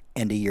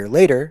 And a year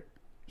later,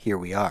 here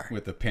we are.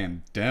 With the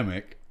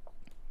pandemic.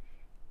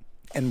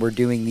 And we're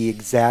doing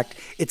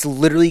it's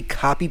literally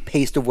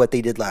copy-paste of what they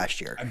did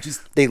last year.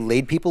 They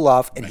laid people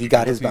off, and he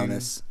got his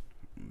bonus.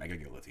 Mega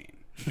guillotine.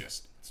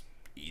 It's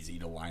easy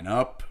to line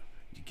up.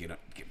 You get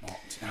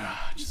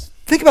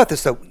Think about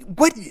this, though.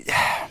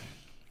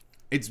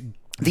 It's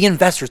the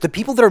investors, the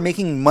people that are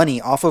making money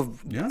off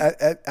of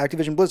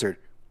Activision Blizzard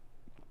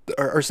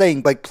are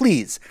saying, like,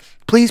 please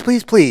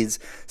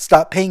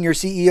stop paying your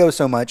CEO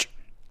so much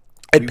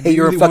and pay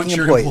your fucking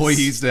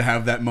employees to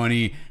have that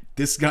money.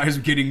 This guy's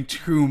getting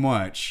too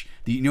much.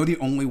 The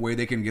only way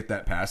they can get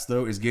that passed,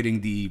 though, is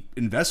getting the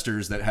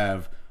investors that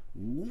have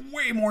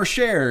way more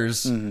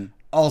shares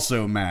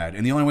also mad.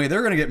 And the only way they're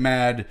going to get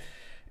mad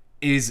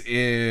is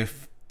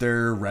if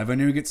their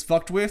revenue gets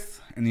fucked with.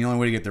 And the only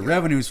way to get their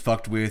revenues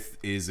fucked with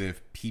is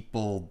if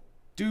people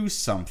do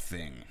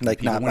something.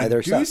 Like not buy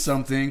their stuff. Do stuff.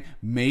 something,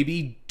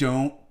 maybe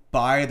don't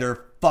buy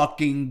their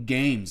fucking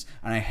games.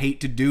 And I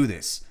hate to do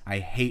this. I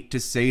hate to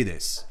say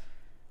this.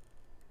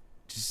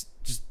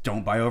 Just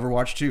don't buy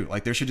Overwatch 2.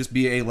 Like, there should just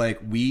be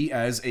we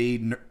as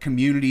a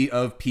community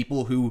of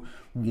people who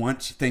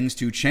want things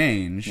to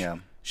change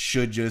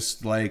should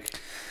just the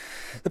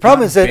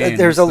problem is that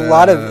there's a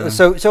lot of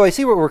so I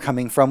see where we're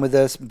coming from with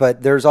this,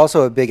 but there's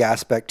also a big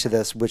aspect to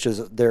this, which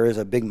is there is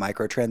a big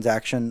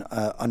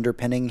microtransaction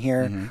underpinning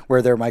here,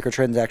 where their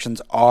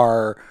microtransactions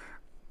are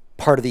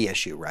part of the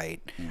issue, right?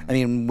 I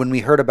mean, when we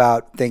heard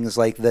about things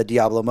like the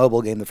Diablo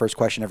mobile game, the first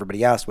question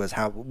everybody asked was,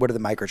 what are the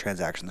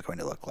microtransactions going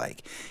to look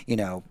like?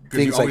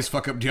 Because you always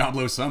fuck up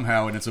Diablo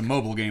somehow, and it's a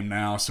mobile game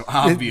now, so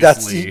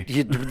obviously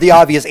the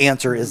obvious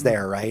answer is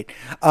there, right?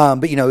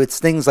 But it's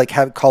things like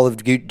Call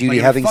of Duty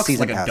having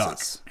season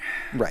passes,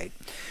 right?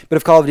 But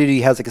if Call of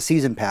Duty has a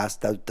season pass,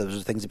 those are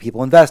things that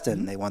people invest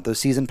in. They want those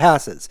season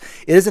passes.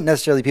 It isn't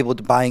necessarily people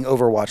buying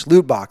Overwatch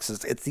loot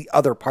boxes. It's the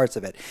other parts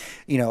of it.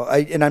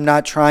 I'm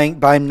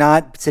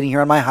not sitting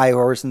here on my high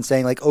horse and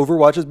saying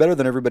Overwatch is better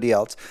than everybody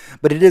else.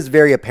 But it is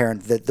very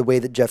apparent that the way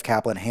that Jeff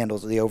Kaplan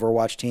handles the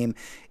Overwatch team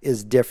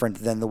is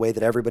different than the way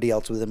that everybody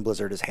else within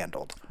Blizzard is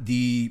handled.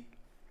 The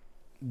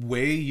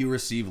way you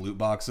receive loot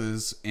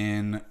boxes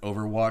in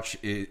Overwatch,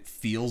 it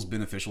feels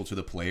beneficial to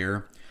the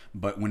player.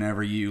 But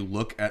whenever you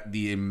look at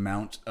the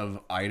amount of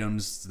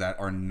items that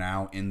are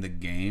now in the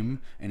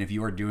game, and if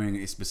you are doing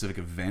a specific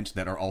event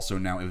that are also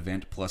now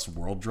event plus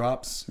world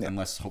drops,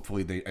 unless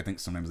hopefully I think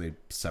sometimes they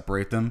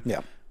separate them,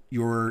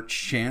 your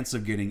chance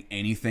of getting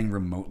anything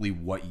remotely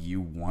what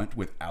you want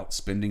without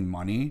spending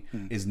money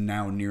is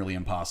now nearly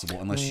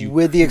impossible unless you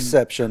with the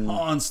exception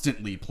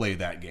constantly play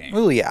that game.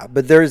 Well, yeah,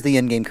 but there is the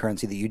in-game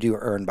currency that you do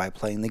earn by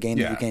playing the game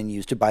that you can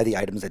use to buy the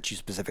items that you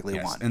specifically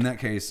want. In that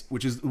case,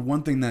 which is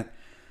one thing that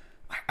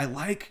I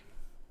like,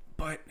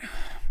 but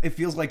it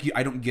feels like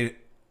I don't get it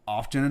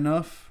often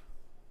enough.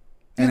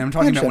 And I'm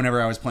talking about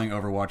whenever I was playing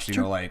Overwatch,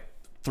 you know, like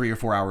 3 or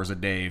 4 hours a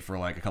day for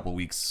like a couple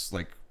weeks,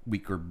 like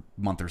week or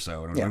month or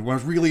so. And I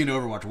was really into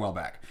Overwatch a while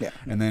back. Yeah.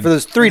 And then for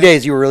those 3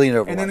 days, you were really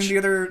into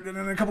Overwatch. And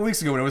then a couple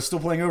weeks ago when I was still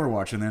playing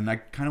Overwatch, and then I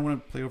kind of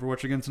want to play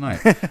Overwatch again tonight.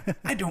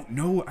 I don't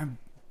know.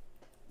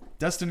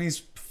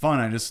 Destiny's fun.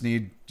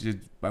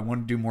 I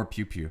want to do more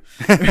pew pew.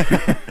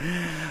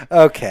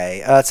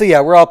 Okay. So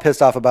yeah, we're all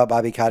pissed off about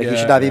Bobby Kotick. He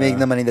should not be making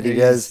the money that he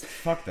does.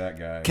 Fuck that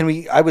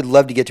guy. I would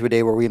love to get to a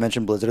day where we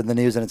mention Blizzard in the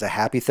news and it's a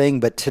happy thing,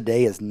 but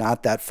today is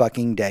not that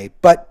fucking day.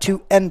 But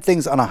to end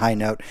things on a high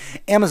note,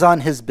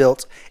 Amazon has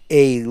built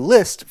a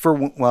list for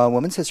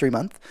Women's History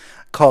Month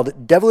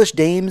called Devilish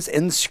Dames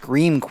and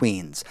Scream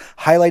Queens,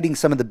 highlighting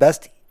some of the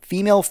best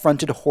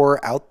female-fronted horror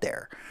out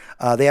there.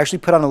 They actually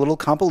put on a little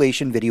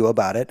compilation video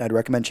about it. I'd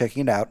recommend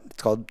checking it out.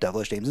 It's called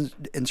Devilish Dames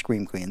and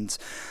Scream Queens.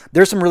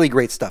 There's some really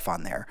great stuff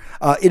on there.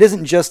 It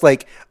isn't just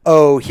like,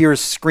 oh,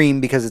 here's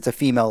Scream because it's a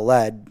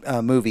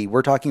female-led movie.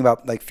 We're talking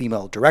about like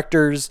female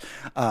directors,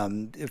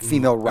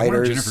 female writers. I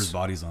wonder if Jennifer's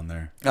Body's on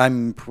there.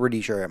 I'm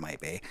pretty sure it might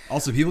be.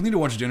 Also, people need to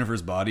watch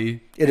Jennifer's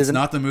Body. It's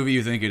not the movie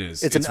you think it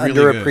is. It's an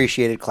really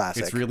underappreciated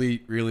classic. It's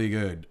really, really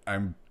good.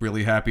 I'm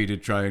really happy to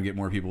try and get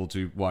more people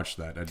to watch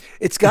that.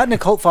 It's gotten a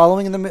cult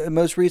following in the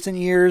most recent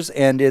years,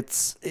 and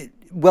it's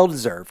well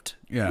deserved.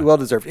 Yeah, well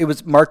deserved. It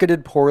was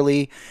marketed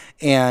poorly,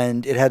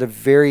 and it had a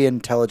very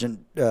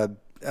intelligent,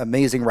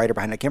 amazing writer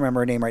behind it. I can't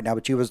remember her name right now,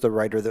 but she was the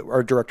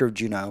director of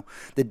Juno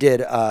that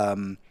did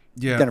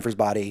Jennifer's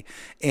Body,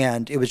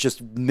 and it was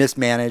just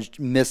mismanaged,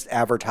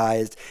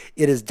 misadvertised.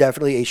 It is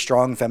definitely a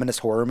strong feminist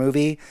horror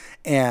movie,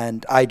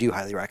 and I do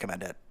highly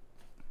recommend it.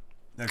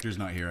 Hector's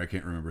not here. I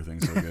can't remember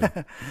things so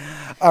good.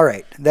 All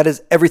right. That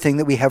is everything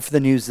that we have for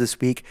the news this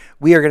week.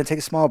 We are going to take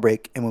a small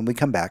break, and when we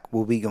come back,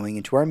 we'll be going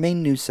into our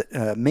main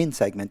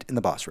segment in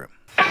the Boss Room.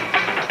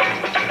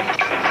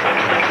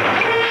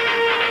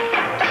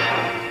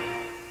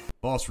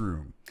 Boss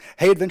Room.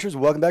 Hey, adventurers,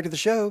 welcome back to the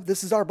show.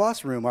 This is our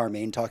Boss Room, our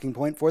main talking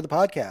point for the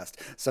podcast.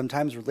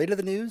 Sometimes related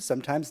to the news,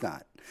 sometimes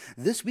not.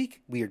 This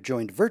week, we are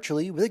joined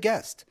virtually with a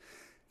guest.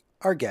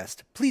 Our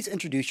guest, please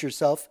introduce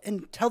yourself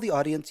and tell the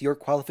audience your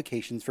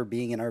qualifications for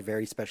being in our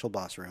very special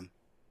Boss Room.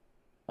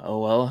 Oh,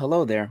 well,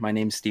 hello there. My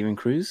name's Steven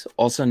Cruz,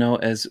 also known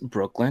as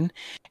Brooklyn,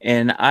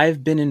 and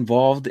I've been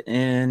involved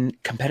in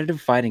competitive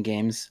fighting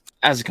games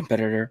as a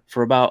competitor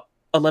for about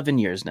 11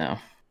 years now.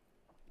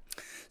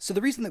 So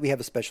the reason that we have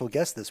a special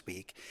guest this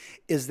week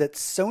is that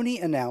Sony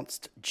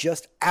announced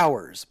just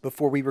hours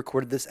before we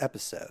recorded this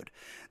episode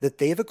that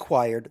they've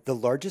acquired the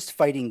largest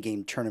fighting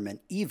game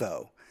tournament,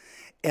 EVO,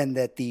 and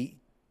that the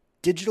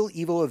Digital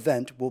EVO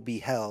event will be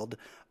held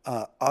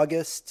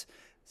August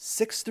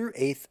 6th through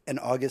 8th and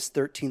August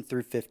 13th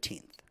through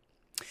 15th.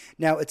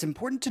 Now, it's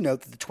important to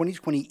note that the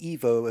 2020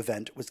 EVO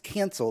event was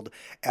canceled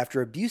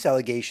after abuse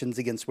allegations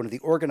against one of the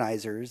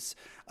organizers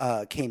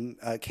came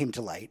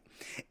to light,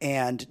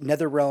 and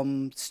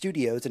NetherRealm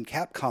Studios and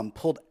Capcom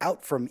pulled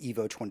out from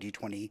EVO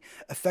 2020,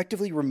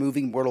 effectively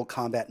removing Mortal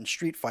Kombat and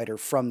Street Fighter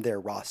from their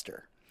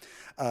roster.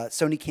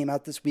 Sony came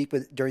out this week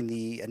during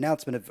the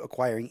announcement of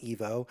acquiring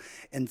EVO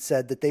and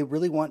said that they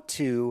really want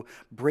to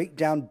break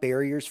down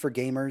barriers for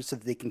gamers so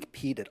that they can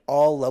compete at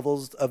all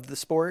levels of the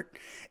sport.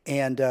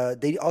 And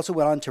they also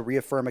went on to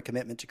reaffirm a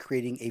commitment to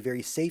creating a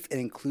very safe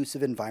and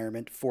inclusive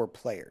environment for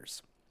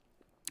players.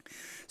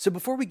 So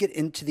before we get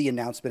into the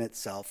announcement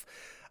itself,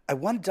 I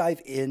want to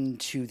dive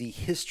into the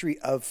history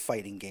of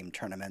fighting game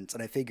tournaments.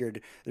 And I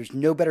figured there's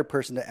no better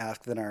person to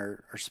ask than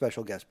our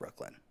special guest,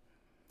 Brooklyn.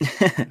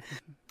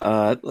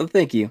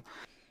 Thank you.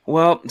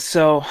 Well,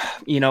 so,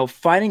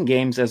 fighting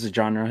games as a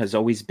genre has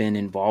always been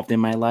involved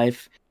in my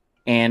life.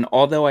 And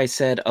although I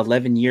said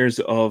 11 years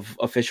of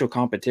official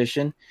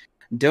competition,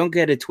 don't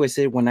get it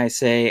twisted when I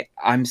say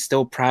I'm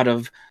still proud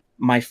of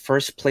my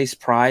first place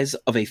prize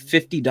of a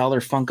 $50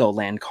 Funko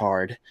Land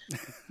card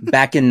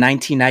back in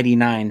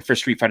 1999 for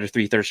Street Fighter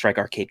 3 Third Strike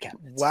arcade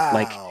cabinets. Wow.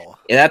 Like,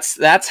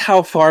 that's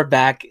how far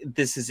back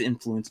this has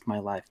influenced my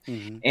life.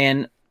 Mm-hmm.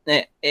 And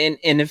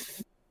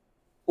if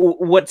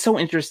what's so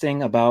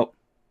interesting about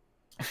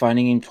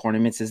fighting game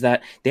tournaments is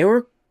that they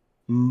were,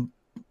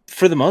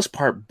 for the most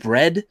part,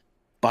 bred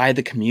by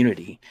the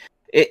community.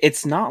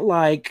 It's not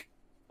like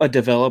a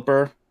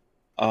developer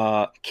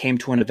came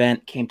to an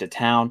event, came to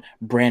town,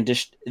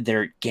 brandished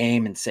their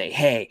game and say,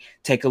 hey,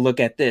 take a look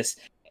at this.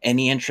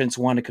 Any entrants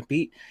want to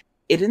compete?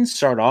 It didn't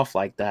start off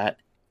like that.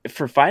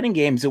 For fighting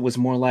games, it was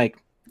more like,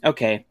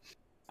 okay,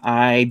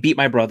 I beat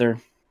my brother.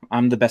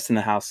 I'm the best in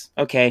the house.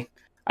 Okay,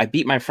 I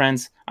beat my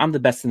friends. I'm the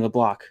best in the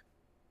block.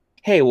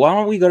 Hey, why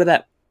don't we go to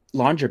that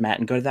laundromat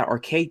and go to that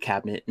arcade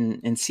cabinet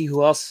and see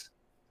who else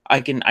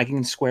I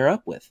can square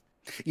up with?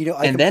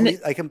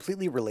 I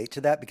completely relate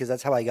to that because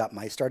that's how I got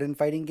my start in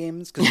fighting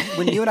games. Because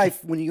when you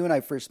and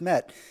I first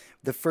met,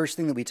 the first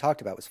thing that we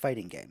talked about was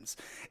fighting games.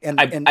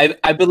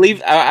 I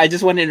believe I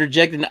just want to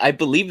interject, and I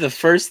believe the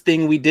first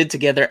thing we did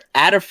together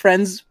at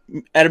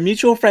a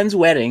mutual friend's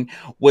wedding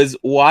was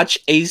watch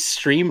a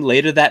stream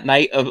later that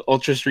night of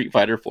Ultra Street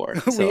Fighter 4.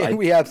 So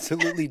we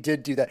absolutely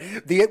did do that.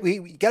 We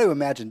got to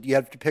imagine, you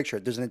have to picture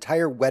it. There's an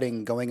entire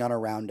wedding going on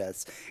around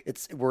us.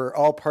 We're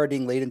all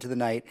partying late into the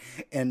night,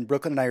 and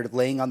Brooklyn and I are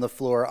laying on the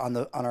floor on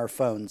our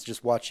phones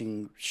just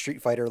watching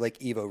Street Fighter like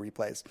Evo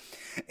replays.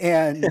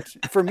 And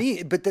for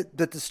me, but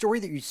the story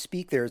that you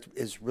speak there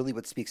is really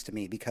what speaks to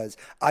me, because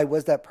I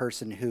was that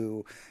person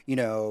who,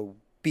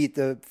 beat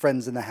the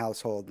friends in the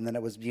household, and then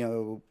it was,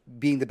 being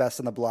the best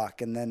on the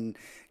block, and then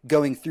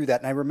going through that.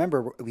 And I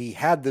remember we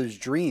had those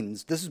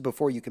dreams. This is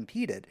before you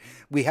competed.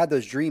 We had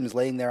those dreams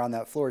laying there on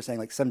that floor saying,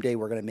 like, someday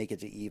we're going to make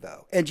it to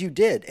Evo. And you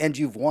did, and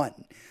you've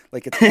won.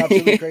 Like, it's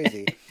absolutely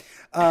crazy.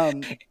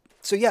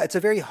 So yeah, it's a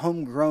very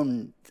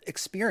homegrown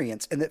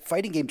experience. And that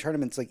fighting game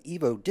tournaments like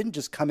Evo didn't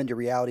just come into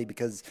reality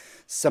because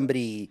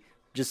somebody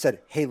just said,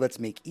 hey, let's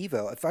make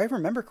Evo. If I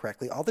remember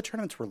correctly, all the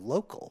tournaments were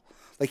local.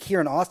 Like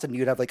here in Austin,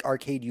 you'd have like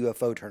arcade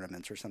UFO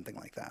tournaments or something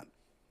like that.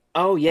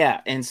 Oh,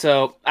 yeah. And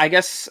so I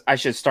guess I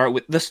should start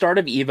with the start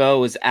of Evo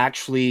was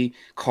actually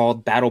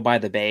called Battle by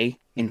the Bay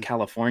in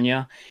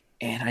California.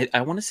 And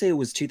I want to say it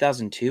was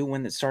 2002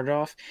 when it started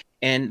off.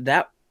 And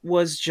that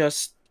was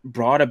just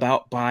brought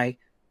about by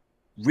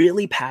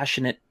really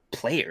passionate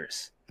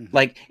players. Mm-hmm.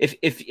 Like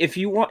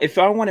if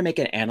I want to make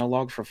an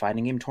analog for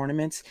fighting game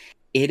tournaments,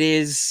 it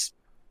is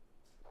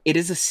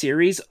a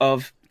series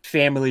of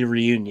family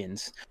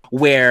reunions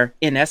where,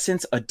 in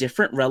essence, a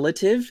different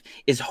relative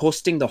is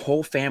hosting the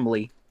whole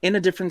family in a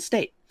different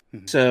state.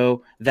 Mm-hmm.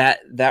 So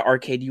that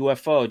arcade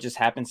UFO just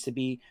happens to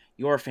be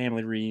your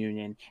family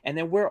reunion. And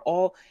then we're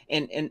all,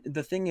 and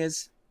the thing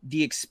is,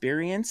 the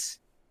experience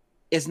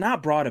is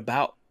not brought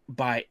about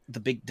by the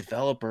big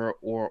developer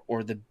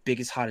or the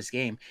biggest, hottest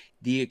game.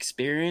 The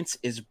experience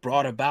is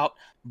brought about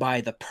by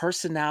the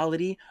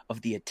personality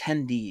of the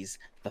attendees,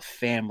 the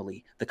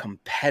family, the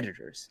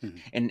competitors,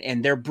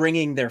 and they're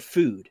bringing their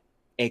food,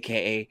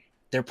 aka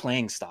their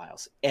playing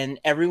styles, and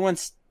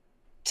everyone's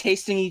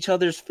tasting each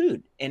other's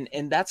food,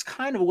 and that's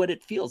kind of what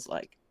it feels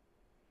like.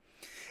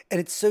 And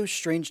it's so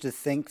strange to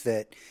think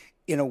that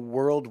in a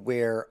world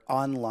where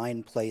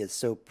online play is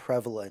so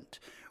prevalent,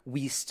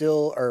 we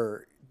still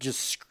are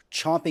just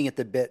chomping at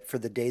the bit for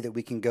the day that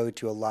we can go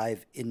to a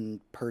live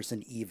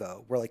in-person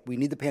Evo. We're like, we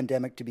need the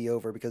pandemic to be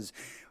over, because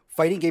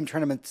fighting game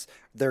tournaments,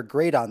 they're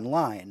great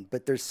online,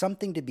 but there's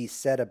something to be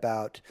said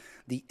about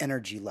the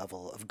energy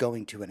level of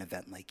going to an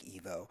event like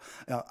Evo.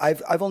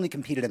 I've only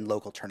competed in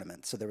local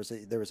tournaments. So there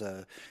was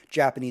a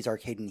Japanese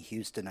arcade in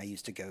Houston I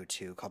used to go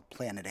to called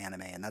Planet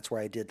Anime, and that's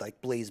where I did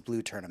like Blaze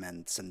Blue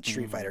tournaments and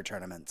Street Fighter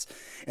tournaments.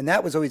 And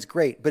that was always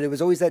great, but it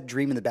was always that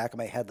dream in the back of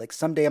my head, like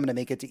someday I'm going to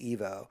make it to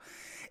Evo.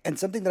 And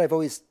something that I've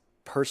always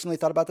personally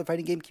thought about the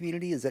fighting game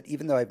community is that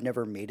even though I've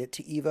never made it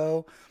to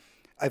Evo,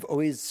 I've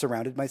always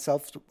surrounded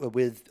myself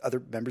with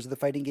other members of the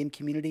fighting game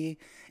community.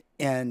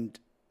 And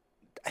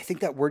I think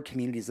that word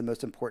community is the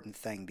most important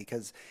thing,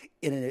 because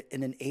in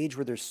an age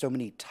where there's so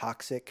many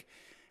toxic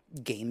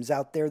games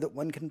out there that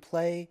one can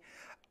play,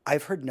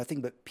 I've heard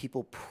nothing but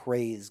people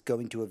praise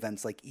going to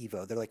events like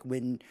Evo. They're like,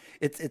 when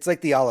it's like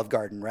the Olive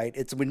Garden, right?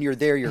 It's when you're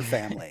there, you're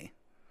family.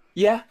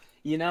 Yeah.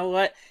 You know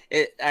what?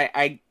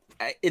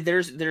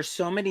 There's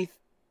so many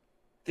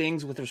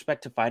things with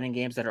respect to fighting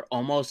games that are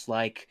almost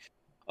like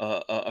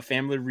a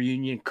family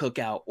reunion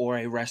cookout or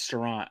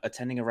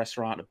attending a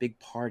restaurant, a big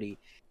party.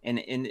 And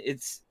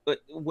it's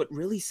what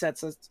really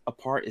sets us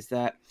apart is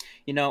that,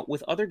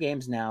 with other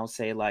games now,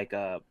 say like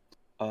a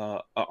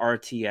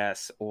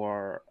RTS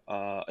or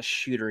a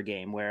shooter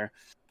game, where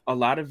a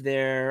lot of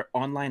their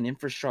online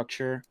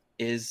infrastructure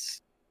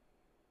is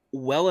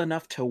well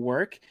enough to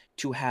work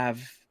to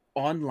have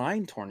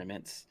online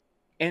tournaments.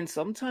 And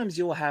sometimes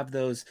you'll have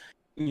those,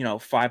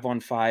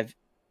 5-on-5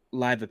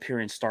 live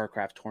appearance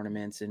StarCraft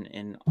tournaments,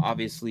 and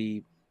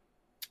obviously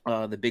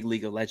the big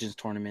League of Legends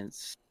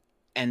tournaments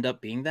end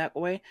up being that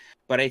way.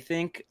 But I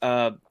think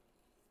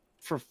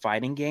for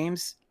fighting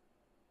games,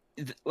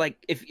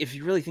 like if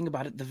you really think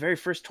about it, the very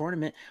first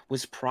tournament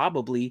was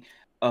probably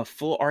a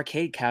full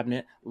arcade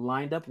cabinet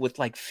lined up with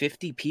like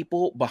 50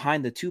 people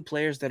behind the two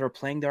players that are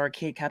playing the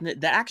arcade cabinet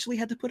that actually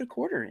had to put a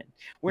quarter in.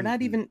 We're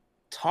not even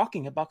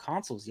talking about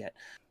consoles yet,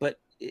 but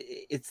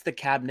it's the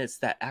cabinets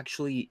that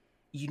actually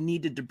you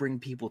needed to bring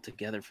people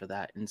together for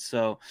that. And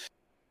so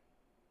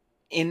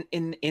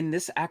in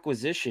this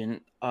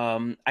acquisition,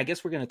 I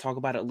guess we're going to talk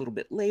about it a little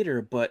bit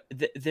later, but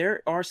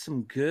there are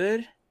some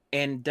good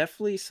and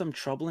definitely some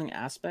troubling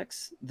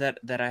aspects that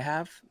I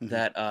have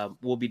that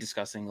we'll be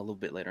discussing a little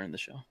bit later in the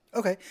show.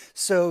 Okay,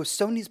 so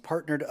Sony's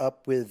partnered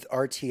up with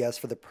RTS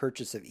for the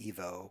purchase of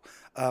Evo.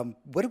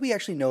 What do we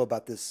actually know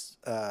about this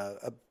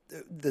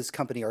this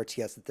company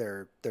RTS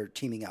that they're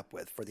teaming up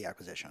with for the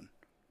acquisition?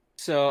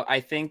 So I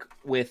think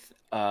with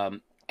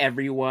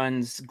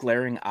everyone's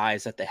glaring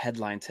eyes at the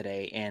headline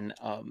today, and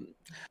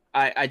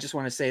I just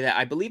want to say that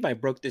I believe I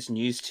broke this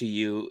news to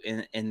you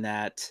in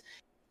that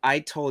I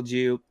told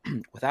you,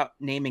 without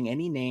naming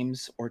any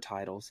names or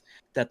titles,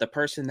 that the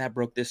person that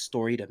broke this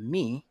story to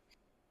me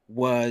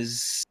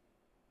was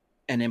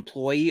an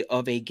employee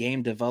of a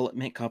game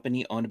development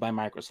company owned by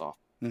Microsoft.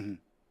 Mm-hmm.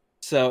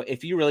 So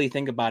if you really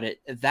think about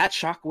it, that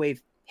shockwave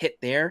hit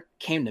there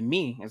came to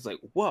me. It's like,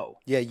 whoa.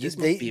 Yeah,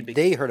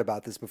 they heard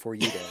about this before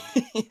you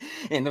did.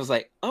 And it was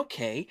like,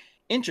 okay,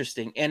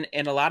 interesting. And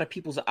a lot of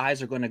people's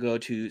eyes are going to go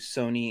to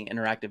Sony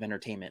Interactive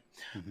Entertainment.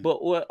 Mm-hmm.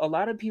 But what a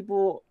lot of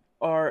people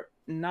are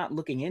not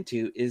looking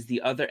into is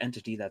the other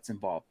entity that's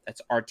involved.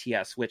 That's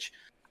RTS, which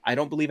I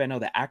don't believe I know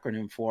the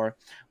acronym for,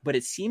 but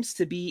it seems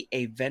to be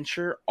a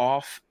venture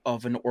off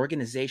of an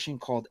organization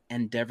called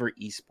Endeavor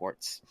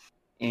Esports.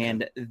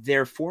 And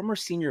their former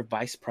senior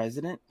vice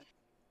president,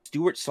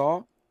 Stuart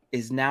Saul,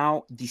 is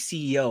now the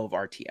CEO of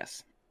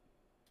RTS.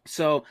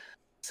 So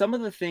some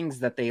of the things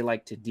that they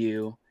like to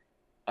do,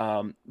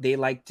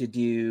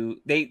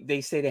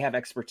 they say they have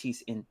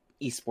expertise in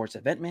esports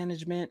event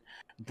management,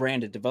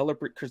 brand and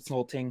developer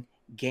consulting,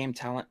 game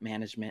talent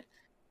management.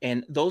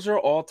 And those are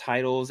all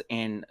titles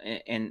and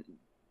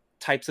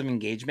types of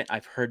engagement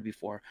I've heard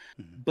before.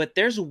 Mm-hmm. But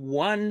there's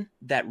one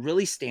that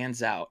really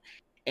stands out.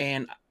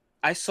 And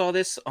I saw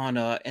this on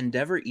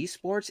Endeavor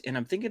Esports, and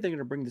I'm thinking they're going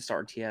to bring this to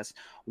RTS.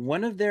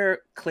 One of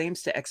their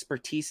claims to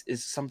expertise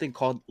is something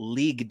called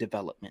league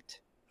development.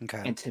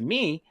 Okay. And to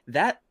me,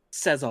 that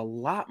says a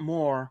lot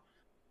more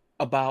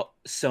about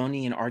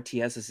Sony and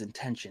RTS's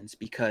intentions,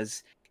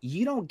 because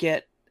you don't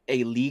get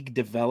a league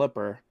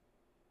developer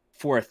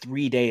for a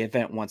 3-day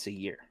event once a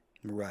year.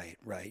 Right.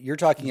 You're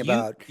talking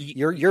about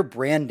you're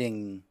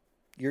branding.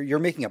 You're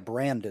making a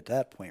brand at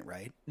that point,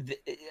 right?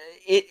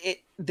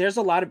 There's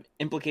a lot of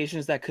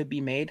implications that could be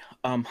made.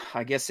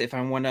 I guess if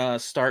I want to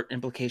start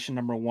implication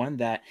number one,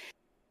 that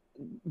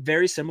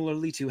very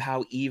similarly to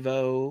how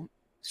Evo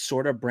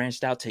sort of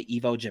branched out to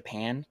Evo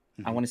Japan,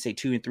 mm-hmm. I want to say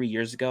 2 and 3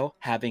 years ago,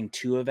 having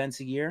 2 events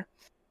a year,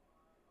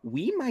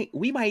 we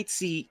might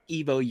see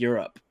Evo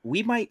Europe.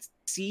 We might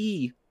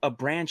see a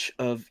branch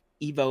of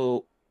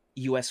Evo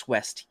US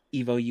West,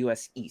 Evo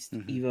US East,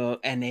 mm-hmm. Evo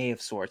NA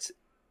of sorts.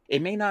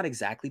 It may not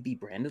exactly be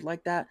branded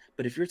like that,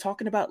 but if you're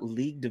talking about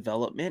league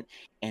development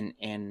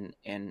and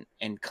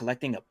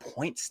collecting a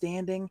point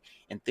standing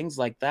and things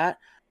like that,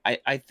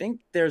 I think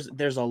there's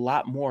a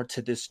lot more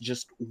to this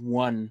just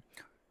one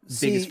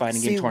biggest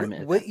fighting game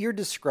tournament. What you're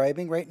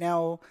describing right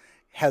now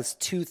has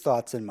 2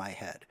 thoughts in my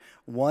head.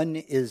 One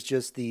is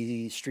just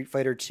the Street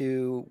Fighter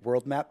 2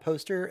 world map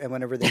poster, and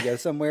whenever they go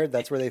somewhere,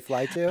 that's where they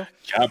fly to.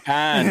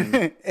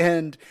 Japan.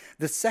 And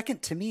the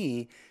second to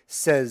me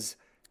says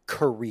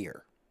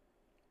career.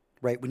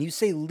 Right? When you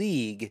say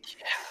league,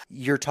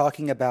 you're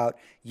talking about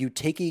you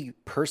take a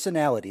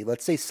personality,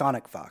 let's say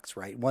Sonic Fox,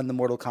 right? Won the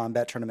Mortal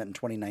Kombat tournament in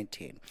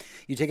 2019.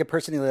 You take a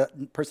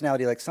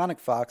personality like Sonic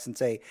Fox and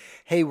say,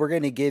 hey, we're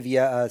going to give you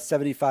a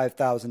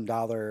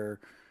 $75,000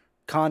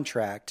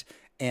 contract,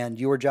 and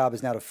your job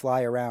is now to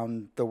fly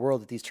around the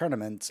world at these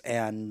tournaments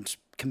and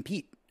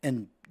compete,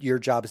 and your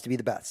job is to be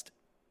the best.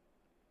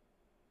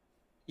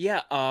 Yeah,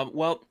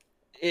 well,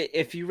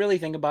 if you really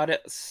think about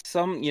it,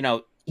 some,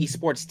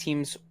 esports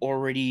teams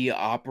already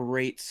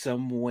operate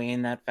some way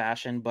in that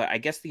fashion, but I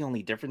guess the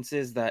only difference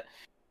is that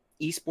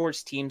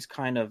esports teams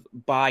kind of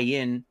buy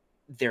in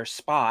their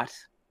spot.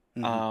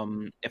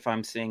 Mm-hmm. If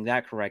I'm saying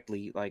that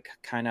correctly, like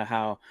kind of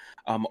how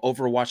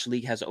Overwatch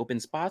League has open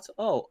spots.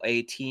 Oh,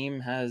 a team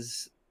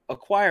has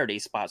acquired a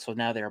spot, so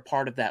now they're a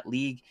part of that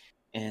league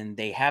and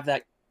they have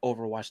that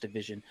Overwatch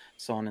division,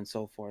 so on and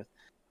so forth.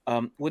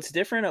 What's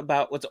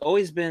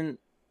always been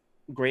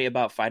great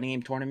about fighting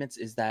game tournaments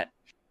is that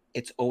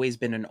it's always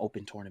been an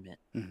open tournament.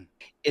 Mm-hmm.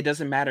 It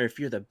doesn't matter if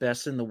you're the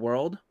best in the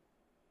world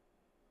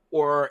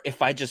or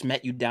if I just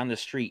met you down the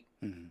street.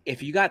 Mm-hmm.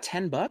 If you got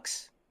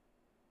 $10,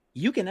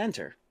 you can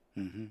enter.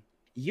 Mm-hmm.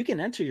 You can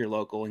enter your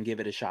local and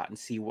give it a shot and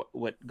see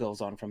what goes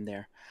on from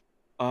there.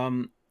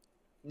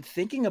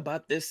 Thinking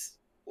about this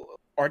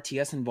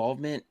RTS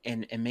involvement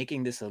and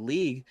making this a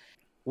league,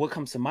 what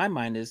comes to my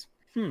mind is,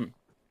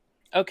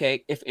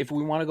 okay, if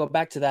we want to go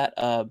back to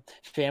that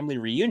family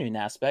reunion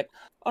aspect,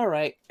 all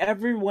right,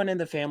 everyone in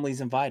the family is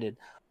invited.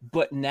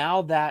 But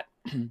now that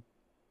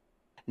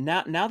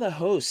now the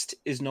host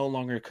is no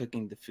longer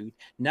cooking the food.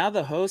 Now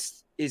the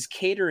host is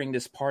catering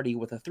this party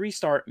with a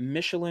 3-star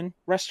Michelin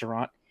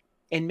restaurant,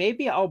 and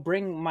maybe I'll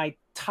bring my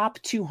top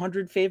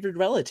 200 favorite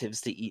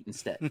relatives to eat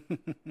instead.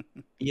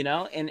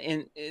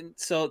 And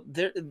so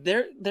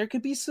there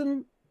could be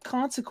some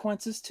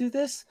consequences to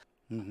this.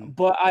 Mm-hmm.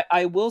 But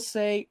I will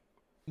say,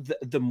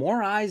 the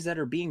more eyes that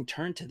are being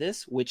turned to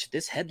this, which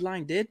this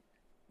headline did,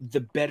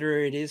 the better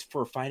it is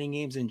for fighting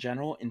games in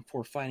general and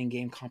for fighting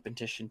game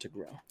competition to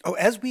grow. Oh,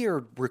 as we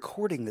are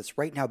recording this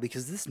right now,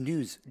 because this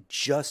news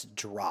just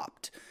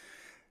dropped,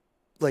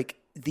 like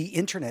the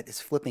internet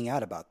is flipping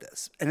out about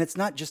this. And it's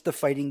not just the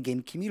fighting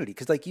game community.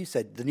 Because like you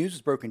said, the news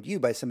was broken to you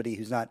by somebody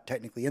who's not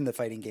technically in the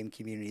fighting game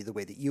community the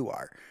way that you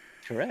are.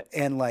 Correct.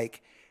 And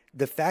like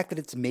the fact that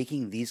it's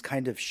making these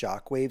kind of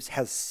shockwaves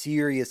has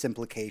serious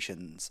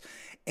implications.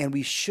 And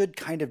we should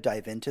kind of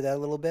dive into that a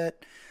little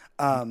bit.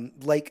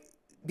 Like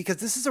because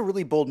this is a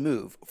really bold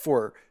move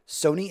for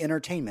Sony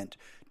Entertainment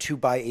to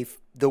buy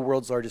the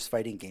world's largest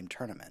fighting game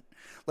tournament.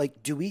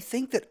 Like, do we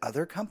think that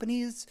other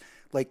companies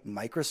like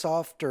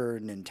Microsoft or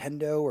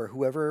Nintendo or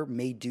whoever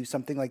may do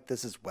something like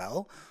this as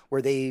well,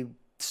 where they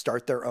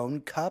start their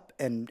own cup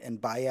and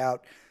buy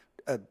out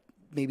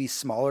maybe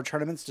smaller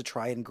tournaments to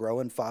try and grow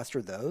and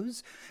foster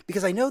those?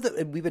 Because I know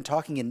that we've been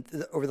talking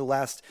over the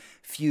last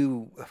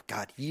few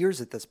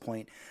years at this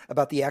point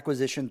about the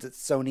acquisitions that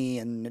Sony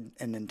and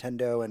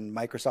Nintendo and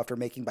Microsoft are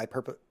making by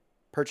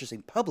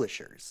purchasing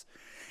publishers,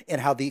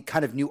 and how the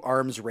kind of new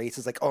arms race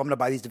is like, oh, I'm going to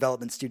buy these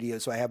development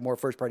studios so I have more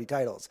first party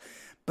titles.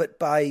 But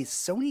by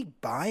Sony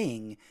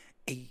buying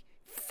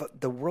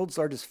the world's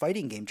largest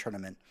fighting game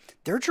tournament,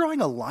 they're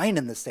drawing a line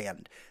in the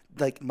sand.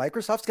 Like,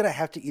 Microsoft's going to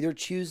have to either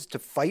choose to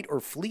fight or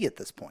flee at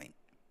this point.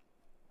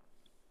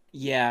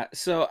 Yeah.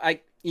 So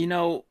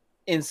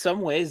in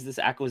some ways, this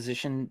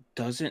acquisition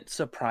doesn't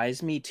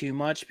surprise me too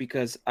much,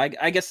 because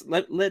I guess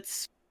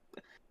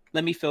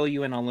let me fill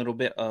you in a little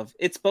bit of,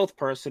 it's both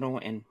personal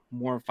and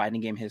more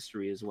fighting game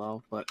history as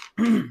well. But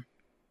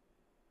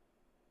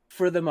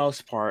for the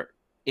most part,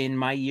 in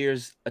my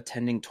years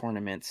attending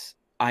tournaments,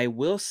 I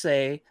will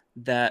say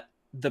that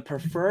the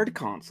preferred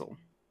console,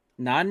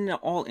 not in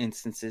all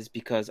instances,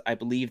 because I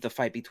believe the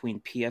fight between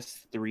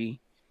PS3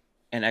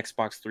 and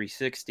Xbox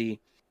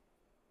 360,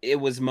 it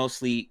was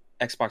mostly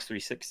Xbox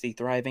 360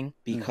 thriving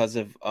because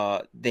of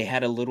they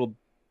had a little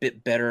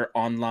bit better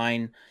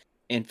online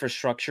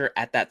infrastructure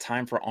at that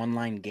time for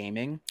online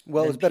gaming.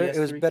 Well, it was better. PS3. It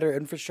was better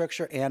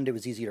infrastructure, and it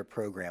was easier to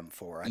program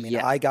for. I mean,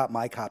 I got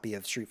my copy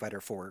of Street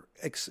Fighter 4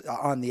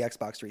 on the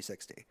Xbox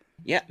 360.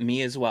 Yeah,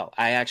 me as well.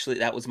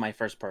 That was my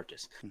first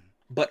purchase. Mm-hmm.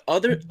 But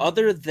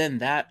other than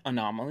that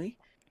anomaly,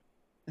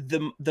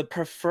 the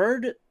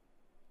preferred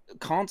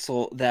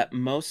console that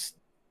most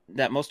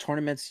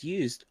tournaments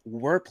used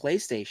were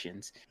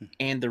PlayStations. Mm-hmm.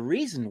 And the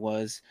reason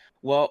was,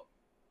 well,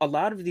 a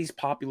lot of these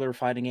popular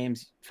fighting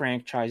games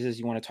franchises,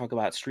 you want to talk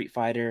about Street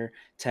Fighter,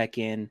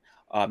 Tekken,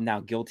 now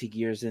Guilty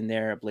Gear's in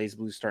there,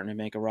 BlazBlue's starting to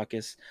make a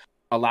ruckus.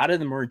 A lot of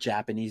them were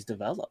Japanese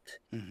developed.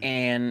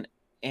 Mm-hmm.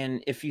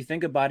 And if you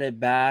think about it,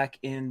 back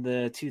in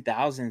the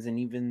 2000s and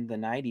even the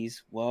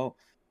 90s, well,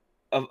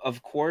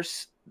 of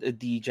course,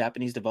 the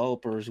Japanese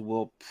developers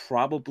will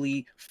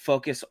probably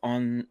focus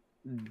on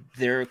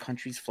their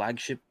country's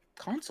flagship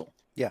console.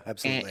 Yeah,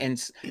 absolutely.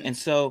 And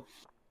so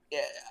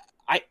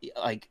I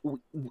like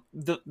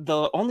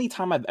the only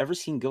time I've ever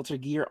seen Guilty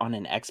Gear on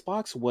an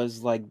Xbox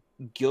was like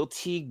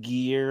Guilty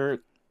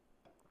Gear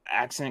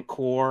Accent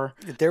Core.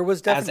 There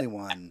was definitely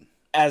one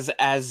as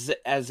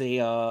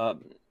a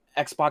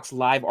Xbox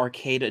Live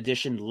Arcade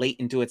Edition late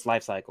into its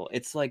life cycle.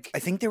 It's like, I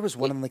think there was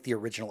one on like the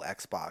original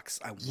Xbox,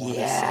 I want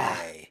to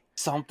say.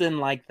 Something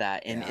like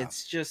that. And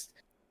it's just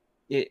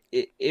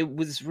it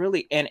was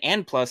really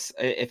and plus,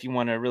 if you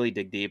want to really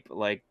dig deep,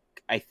 like,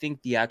 I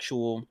think the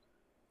actual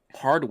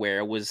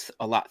hardware was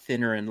a lot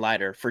thinner and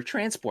lighter for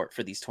transport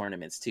for these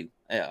tournaments too.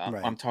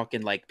 Right. I'm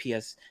talking like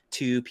PS2,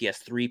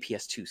 PS3,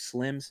 PS2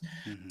 Slims.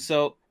 Mm-hmm.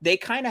 So they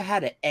kind of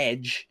had an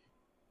edge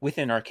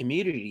within our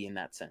community in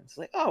that sense.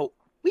 Like, oh,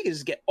 we can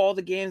just get all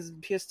the games in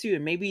PS2,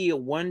 and maybe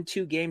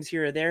 1-2 games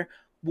here or there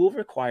will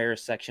require a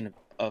section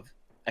of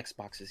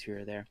Xboxes here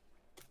or there.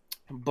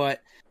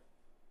 But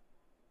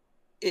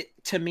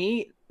to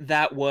me,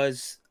 that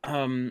was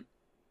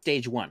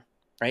stage one,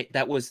 right?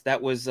 That was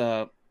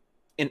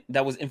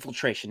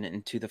infiltration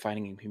into the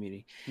fighting game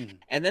community. Mm-hmm.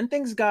 And then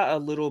things got a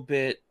little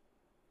bit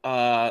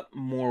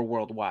more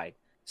worldwide.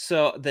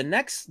 So the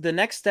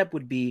next step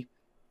would be,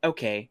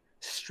 okay,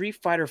 Street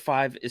Fighter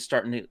V is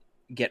starting to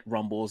get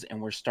rumbles,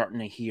 and we're starting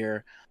to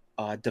hear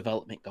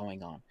development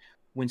going on.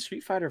 When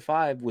Street Fighter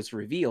V was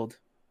revealed,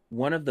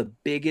 one of the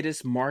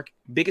biggest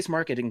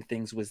marketing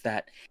things was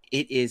that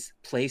it is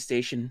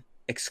PlayStation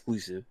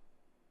exclusive.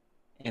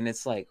 And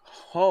it's like,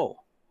 oh,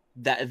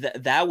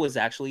 that was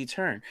actually a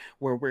turn,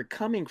 where we're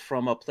coming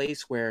from a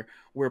place where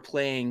we're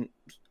playing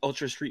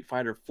Ultra Street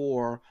Fighter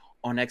 4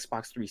 on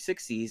Xbox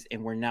 360s,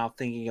 and we're now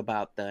thinking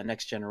about the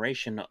next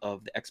generation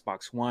of the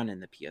Xbox One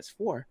and the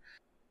PS4.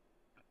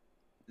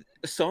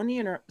 Sony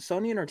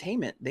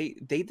Entertainment,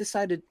 they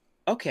decided,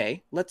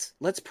 okay, let's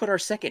put our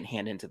second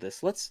hand into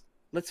this. Let's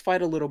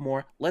fight a little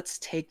more. Let's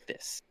take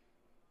this.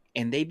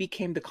 And they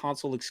became the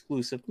console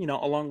exclusive,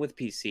 along with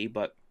PC,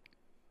 but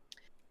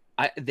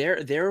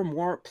there are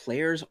more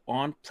players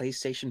on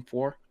PlayStation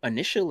 4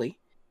 initially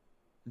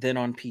than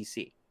on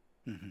PC.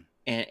 Mm-hmm.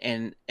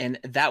 And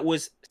that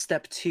was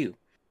step 2.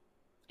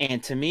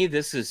 And to me,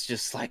 this is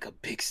just like a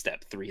big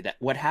step 3. That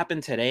what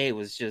happened today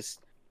was just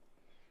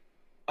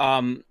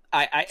again,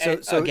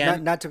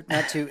 not to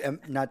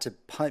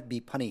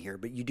be punny here,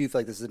 but you do feel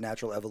like this is a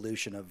natural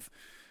evolution of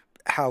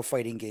how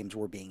fighting games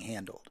were being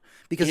handled,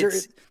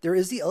 because there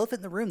is the elephant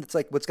in the room that's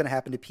like, what's going to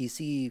happen to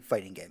PC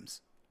fighting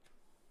games?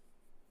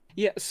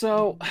 Yeah,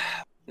 so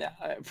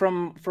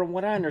from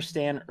what I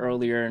understand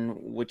earlier, in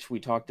which we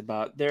talked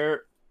about,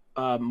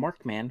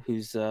 Markman,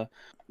 who's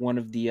one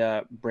of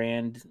the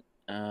brand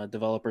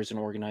developers and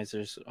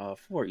organizers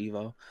for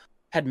EVO,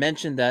 had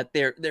mentioned that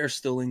they're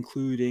still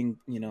including,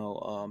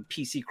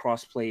 PC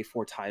crossplay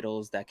for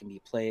titles that can be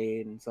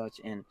played and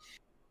such, and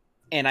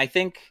I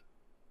think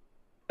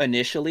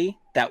initially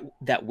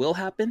that will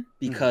happen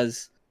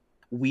because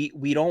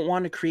we don't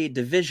want to create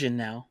division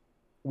now.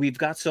 We've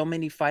got so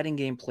many fighting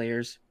game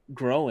players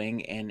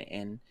growing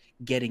and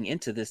getting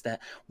into this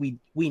that we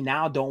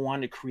now don't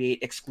want to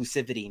create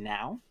exclusivity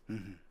now.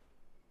 Mm-hmm.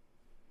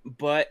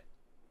 But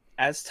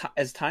as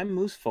time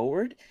moves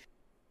forward,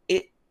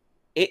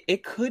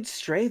 it could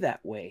stray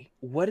that way.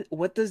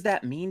 What does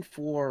that mean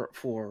for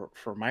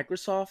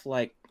Microsoft?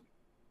 Like,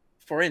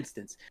 for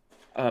instance,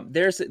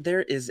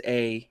 there is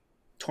a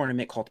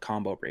tournament called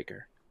Combo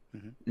Breaker.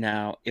 Mm-hmm.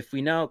 Now, if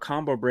we know,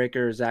 Combo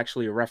Breaker is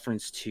actually a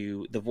reference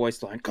to the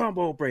voice line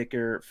Combo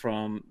Breaker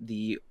from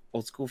the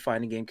old school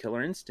fighting game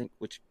Killer Instinct,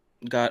 which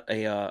got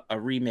a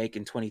remake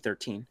in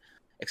 2013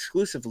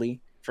 exclusively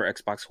for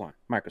Xbox One,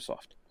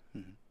 Microsoft.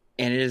 Mm-hmm.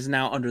 And it is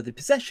now under the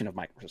possession of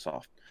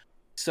Microsoft.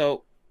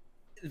 So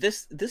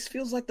this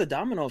feels like the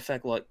domino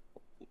effect. Like,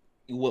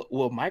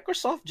 will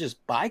Microsoft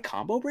just buy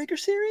Combo Breaker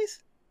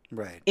series?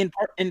 Right.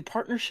 In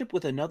partnership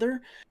with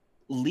another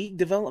League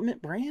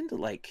development brand?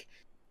 Like,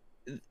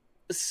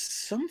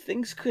 some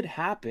things could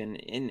happen,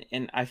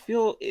 and I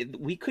feel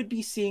we could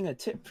be seeing a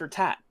tit for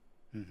tat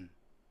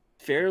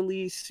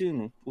fairly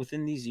soon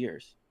within these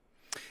years.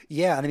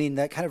 Yeah, and I mean,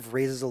 that kind of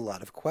raises a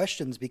lot of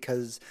questions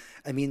because,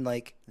 I mean,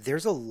 like,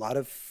 there's a lot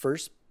of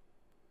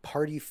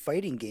first-party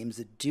fighting games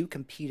that do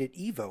compete at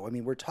EVO. I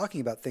mean, we're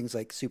talking about things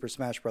like Super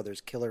Smash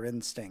Bros., Killer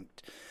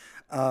Instinct.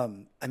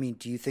 I mean,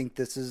 do you think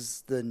this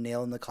is the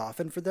nail in the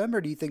coffin for them,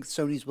 or do you think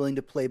Sony's willing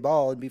to play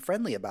ball and be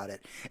friendly about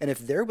it? And if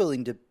they're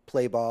willing to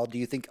play ball, do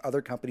you think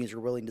other companies are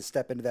willing to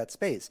step into that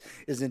space?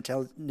 Is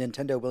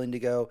Nintendo willing to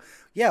go,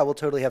 yeah, we'll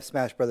totally have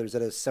Smash Brothers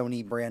at a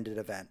Sony-branded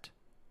event?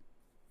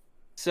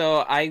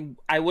 So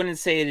I wouldn't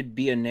say it'd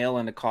be a nail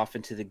in the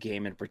coffin to the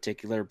game in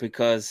particular,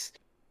 because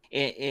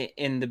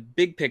in the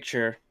big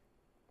picture,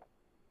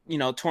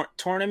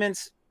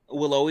 tournaments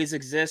will always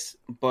exist,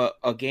 but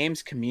a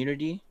game's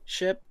community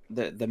ship,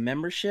 the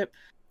membership,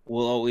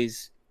 will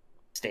always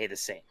stay the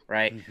same,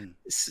 right? Mm-hmm.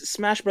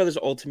 Smash Brothers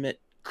Ultimate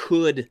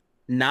could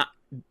not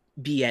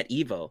be at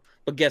EVO,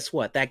 but guess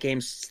what? That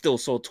game still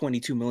sold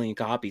 22 million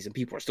copies and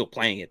people are still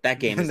playing it. That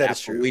game is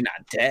absolutely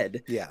not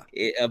dead. Yeah,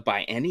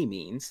 by any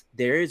means.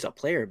 There is a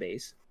player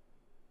base.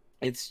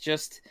 It's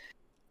just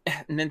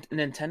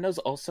Nintendo's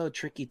also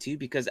tricky too,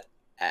 because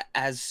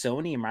as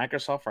Sony and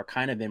Microsoft are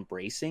kind of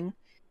embracing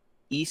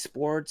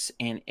esports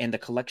and the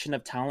collection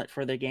of talent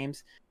for their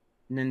games,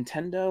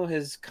 Nintendo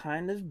has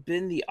kind of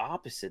been the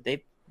opposite.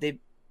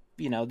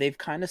 They've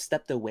kind of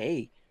stepped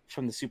away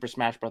from the Super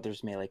Smash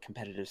Brothers Melee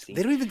competitive scene.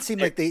 They don't even seem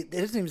like it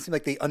doesn't even seem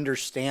like they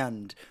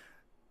understand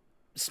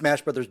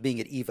Smash Brothers being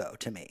at EVO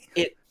to me.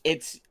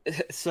 It's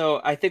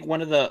so I think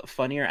one of the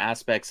funnier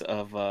aspects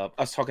of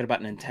us talking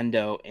about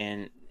Nintendo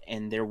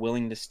and their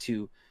willingness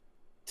to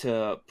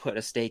put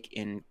a stake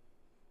in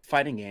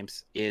fighting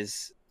games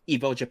is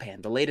EVO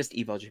Japan, the latest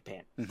EVO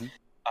Japan.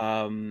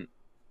 Mm-hmm.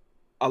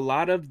 A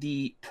lot of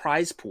the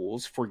prize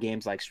pools for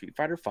games like Street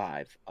Fighter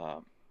V,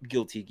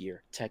 Guilty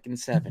Gear, Tekken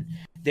 7,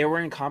 they were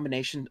in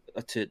combination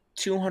to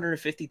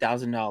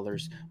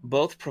 $250,000,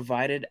 both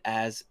provided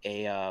as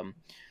a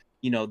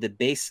the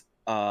base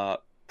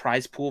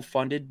prize pool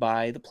funded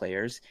by the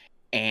players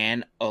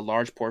and a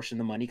large portion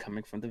of the money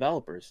coming from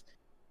developers.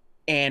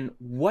 And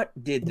what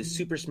did the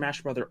Super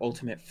Smash Bros.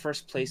 Ultimate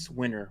first place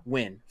winner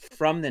win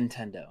from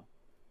Nintendo?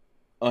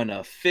 An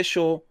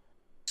official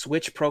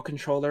Switch Pro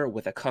controller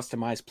with a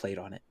customized plate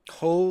on it.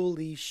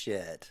 Holy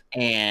shit.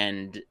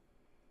 And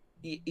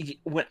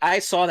when I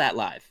saw that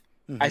live,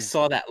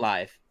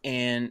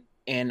 and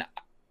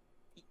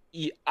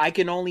I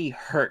can only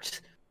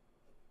hurt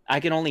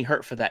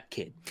for that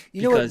kid.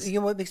 You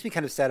know what makes me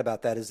kind of sad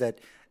about that is that,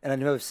 and I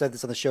know I've said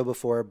this on the show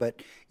before,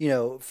 but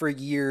for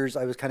years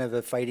I was kind of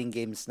a fighting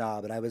game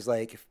snob, and I was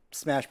like,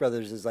 Smash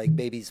Brothers is like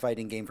baby's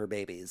fighting game for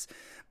babies.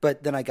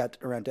 But then I got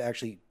around to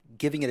actually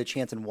giving it a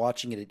chance and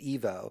watching it at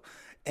EVO.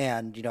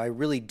 And, I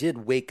really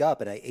did wake up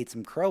and I ate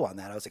some crow on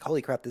that. I was like,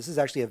 holy crap, this is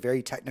actually a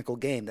very technical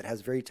game that has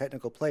very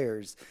technical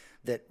players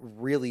that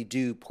really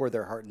do pour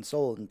their heart and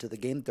soul into the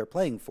game that they're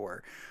playing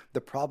for.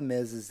 The problem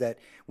is that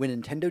when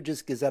Nintendo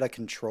just gives out a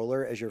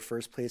controller as your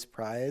first place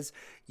prize,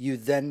 you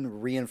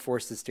then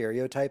reinforce the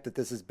stereotype that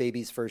this is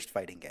baby's first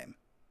fighting game.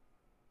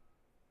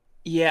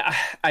 Yeah,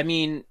 I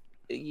mean,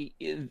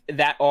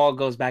 that all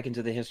goes back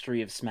into the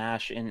history of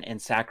Smash and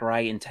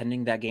Sakurai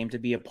intending that game to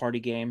be a party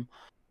game.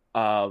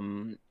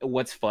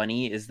 What's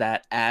funny is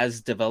that as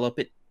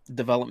development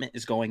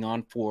is going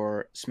on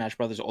for Smash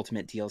Brothers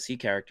Ultimate DLC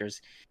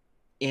characters,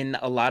 in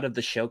a lot of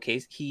the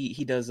showcase,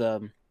 he does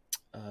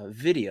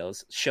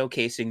videos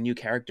showcasing new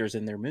characters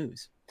and their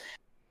moves.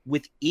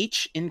 With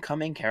each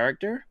incoming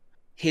character,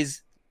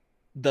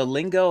 the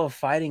lingo of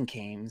fighting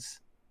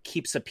games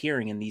keeps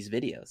appearing in these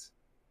videos.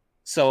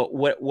 So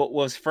what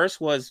was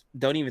first was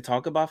don't even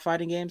talk about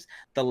fighting games.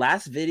 The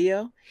last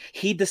video,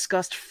 he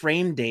discussed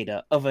frame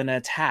data of an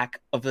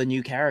attack of a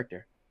new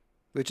character,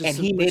 which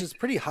is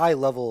pretty high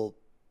level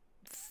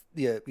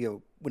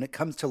when it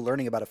comes to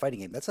learning about a fighting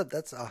game, that's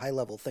a high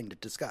level thing to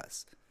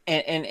discuss.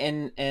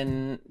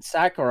 And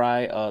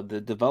Sakurai,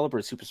 the developer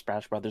of Super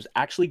Smash Brothers,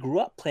 actually grew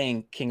up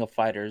playing King of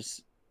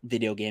Fighters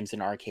video games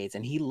in arcades,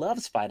 and he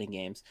loves fighting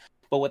games.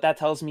 But what that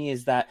tells me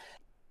is that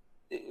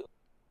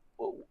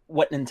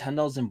what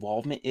Nintendo's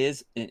involvement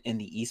is in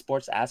the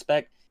esports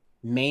aspect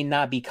may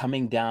not be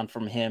coming down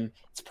from him.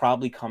 It's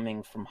probably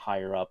coming from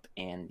higher up,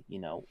 and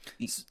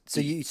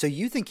So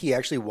you think he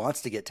actually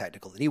wants to get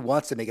technical? That he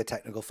wants to make a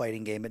technical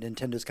fighting game, and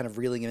Nintendo's kind of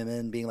reeling him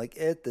in, being like,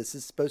 this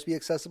is supposed to be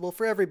accessible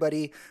for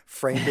everybody.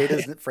 Frame data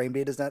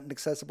is not an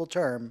accessible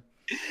term.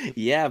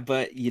 Yeah,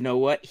 but you know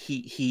what?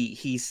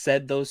 He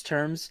said those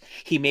terms.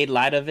 He made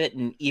light of it,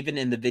 and even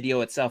in the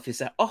video itself, he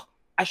said, "Oh,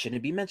 I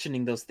shouldn't be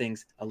mentioning those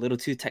things. A little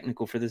too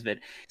technical for this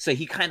vid." So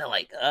he kind of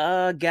like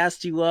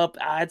gassed you up.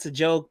 It's a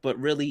joke, but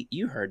really,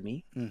 you heard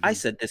me. Mm-hmm. I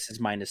said this is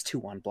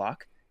 -2 on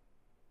block.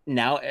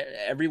 Now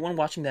everyone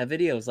watching that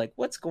video is like,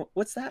 what's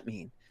that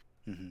mean?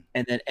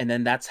 Mm-hmm. And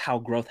then that's how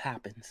growth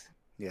happens.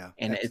 Yeah,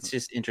 and excellent. It's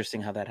just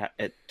interesting how that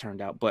it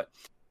turned out. But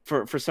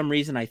for some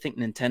reason, I think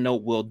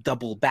Nintendo will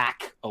double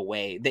back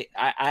away.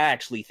 I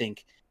actually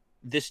think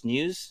this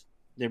news,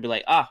 they'll be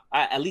like,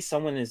 at least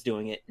someone is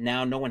doing it.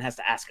 Now no one has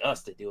to ask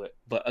us to do it.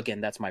 But again,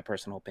 that's my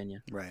personal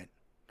opinion. Right.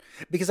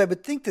 Because I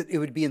would think that it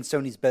would be in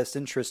Sony's best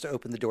interest to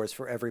open the doors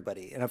for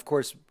everybody. And of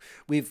course,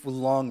 we've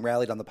long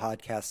rallied on the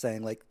podcast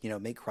saying, like,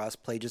 make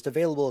cross-play just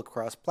available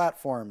across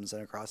platforms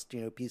and across,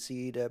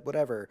 PC to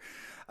whatever.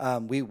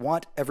 We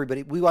want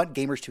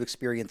gamers to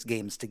experience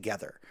games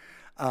together.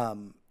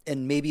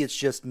 And maybe it's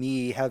just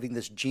me having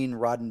this Gene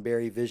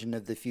Roddenberry vision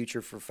of the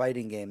future for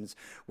fighting games,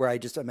 where I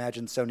just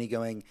imagine Sony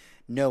going,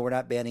 no, we're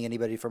not banning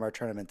anybody from our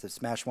tournament. If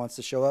Smash wants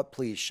to show up,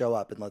 please show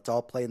up, and let's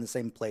all play in the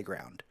same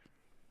playground.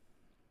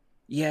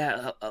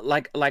 Yeah,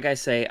 like I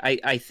say,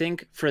 I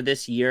think for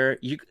this year,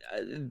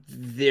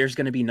 there's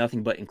going to be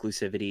nothing but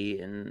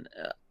inclusivity. And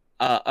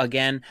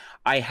again,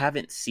 I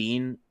haven't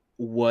seen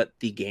what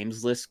the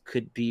games list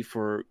could be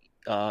for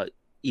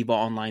EVO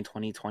Online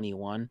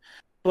 2021.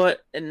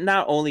 But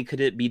not only could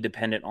it be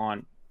dependent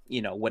on,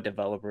 what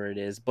developer it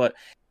is, but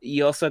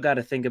you also got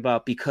to think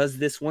about, because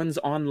this one's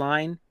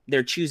online,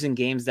 they're choosing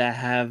games that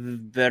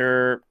have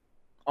better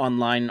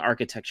online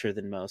architecture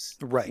than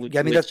most. Right.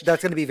 That's going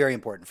to be very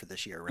important for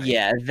this year, right?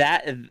 Yeah,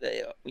 that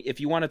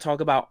if you want to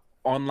talk about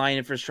online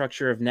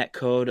infrastructure of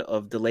netcode,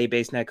 of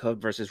delay-based netcode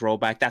versus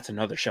rollback, that's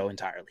another show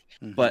entirely.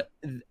 Mm-hmm. But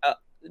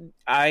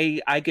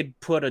I could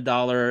put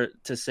 $1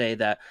 to say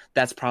that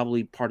that's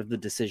probably part of the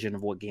decision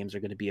of what games are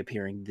going to be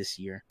appearing this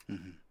year.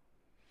 Mm-hmm.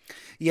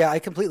 Yeah, I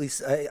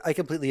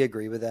completely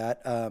agree with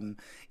that.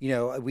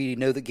 We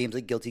know that games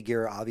like Guilty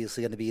Gear are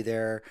obviously going to be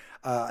there.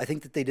 I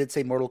think that they did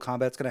say Mortal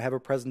Kombat's going to have a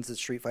presence, that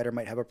Street Fighter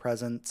might have a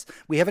presence.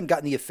 We haven't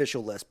gotten the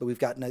official list, but we've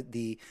gotten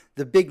the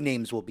big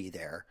names will be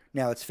there.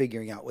 Now it's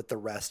figuring out what the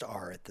rest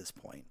are at this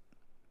point.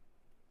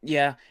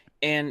 Yeah,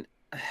 and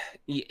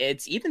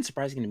it's even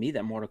surprising to me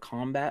that Mortal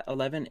Kombat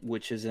 11,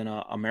 which is an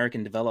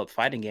American developed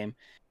fighting game,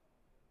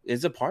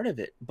 is a part of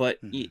it, but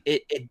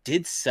it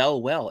did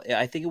sell well.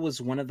 I think it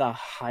was one of the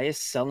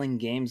highest selling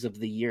games of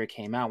the year it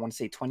came out. I want to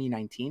say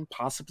 2019,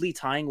 possibly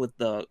tying with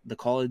the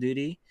Call of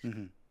Duty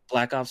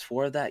Black Ops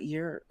 4 that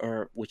year,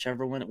 or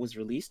whichever one it was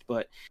released,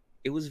 but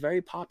it was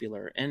very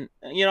popular. And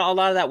a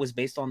lot of that was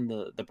based on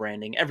the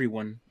branding.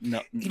 Everyone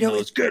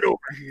knows, get over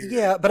here.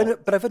 Yeah,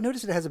 but I've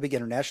noticed it has a big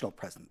international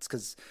presence,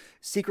 because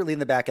secretly in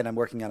the back end I'm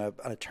working on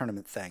a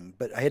tournament thing,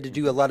 but I had to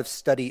do a lot of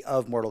study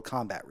of Mortal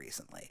Kombat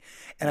recently.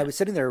 And I was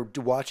sitting there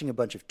watching a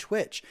bunch of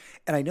Twitch,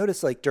 and I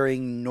noticed, like,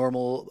 during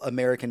normal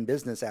American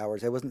business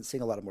hours, I wasn't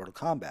seeing a lot of Mortal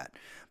Kombat.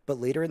 But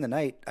later in the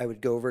night, I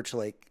would go over to,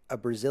 like, a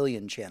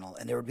Brazilian channel,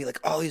 and there would be, like,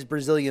 all these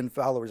Brazilian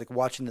followers, like,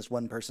 watching this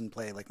one person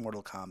play, like,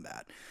 Mortal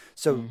Kombat.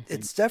 So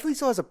it definitely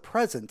still has a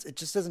presence. It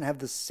just doesn't have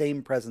the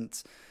same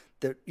presence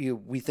that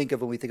we think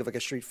of when we think of, like,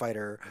 a Street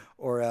Fighter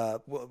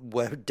or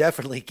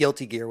definitely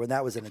Guilty Gear when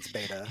that was in its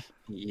beta.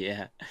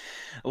 Yeah.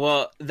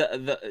 Well,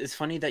 it's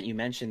funny that you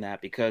mentioned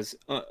that, because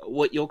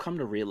what you'll come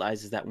to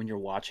realize is that when you're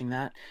watching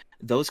that,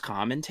 those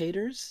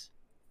commentators,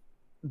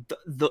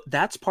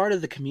 that's part of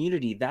the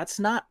community. That's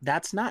not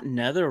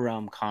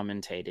NetherRealm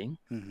commentating.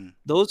 Mm-hmm.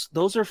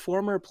 Those are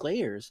former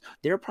players.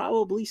 They're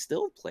probably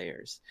still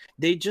players.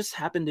 They just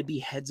happen to be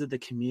heads of the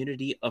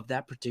community of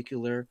that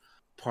particular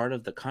part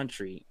of the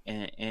country,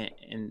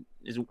 and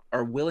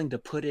are willing to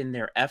put in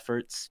their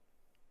efforts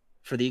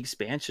for the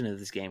expansion of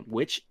this game,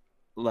 which,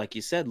 like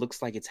you said,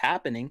 looks like it's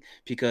happening,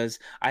 because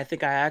I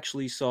think I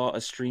actually saw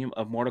a stream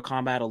of Mortal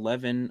Kombat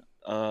 11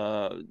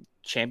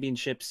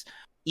 championships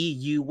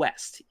EU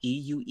West,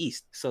 EU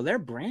East. So they're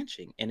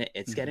branching, and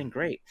it's getting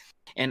great.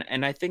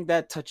 And I think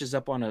that touches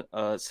up on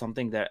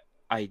something that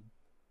I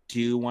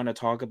do want to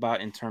talk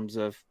about in terms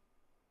of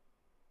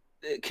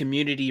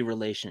community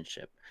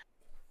relationship.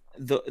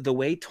 The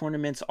way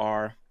tournaments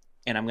are,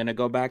 and I'm going to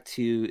go back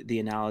to the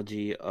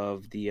analogy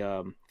of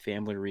the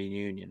family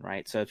reunion,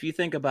 right? So if you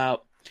think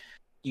about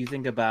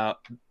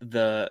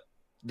the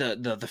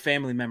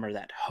family member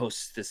that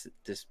hosts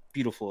this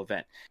beautiful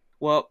event.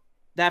 Well,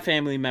 that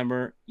family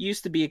member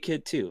used to be a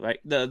kid too. Right,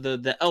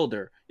 the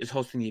elder is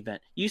hosting the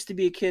event. Used to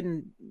be a kid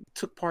and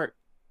took part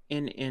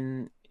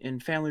in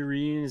family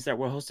reunions that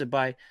were hosted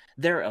by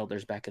their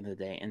elders back in the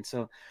day, and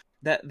so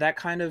that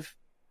kind of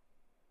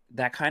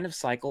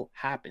cycle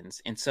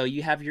happens. And so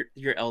you have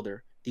your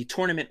elder, the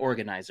tournament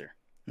organizer,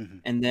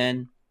 and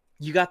then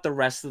you got the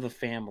rest of the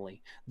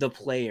family, the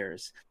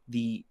players,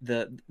 the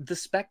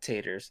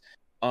spectators.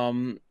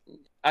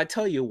 I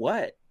tell you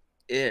what,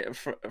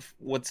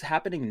 what's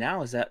happening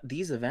now is that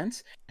these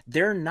events,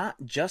 they're not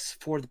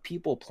just for the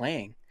people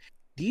playing.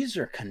 These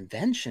are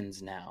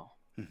conventions now.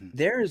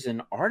 There is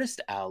an artist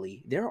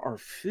alley. There are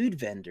food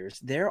vendors.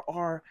 There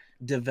are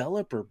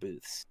developer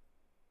booths.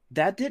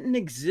 That didn't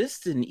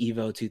exist in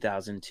EVO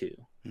 2002.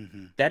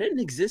 That didn't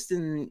exist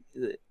in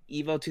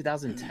EVO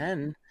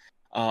 2010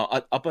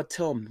 up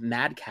until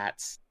Mad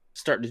Catz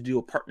started to do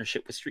a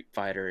partnership with Street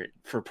Fighter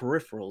for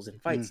peripherals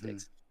and fight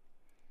sticks.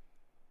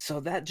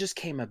 So that just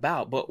came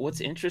about. But what's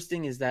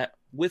interesting is that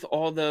with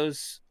all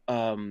those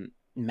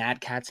Mad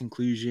Catz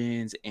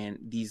inclusions and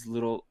these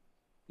little,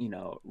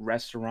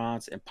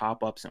 restaurants and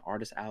pop-ups and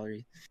artist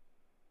alley,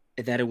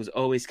 that it was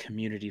always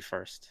community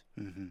first.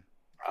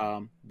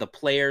 The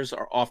players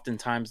are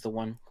oftentimes the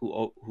one who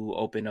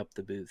open up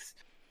the booths.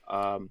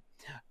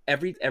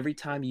 Every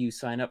time you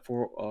sign up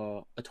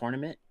for a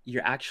tournament,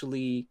 you're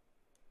actually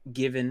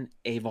given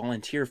a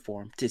volunteer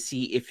form to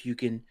see if you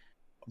can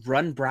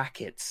run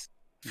brackets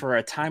for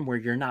a time where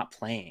you're not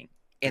playing.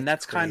 And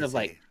that's kind of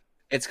like,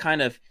 it's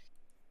kind of,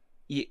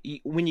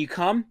 when you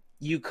come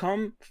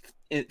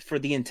for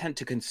the intent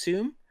to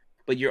consume,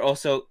 but you're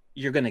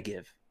going to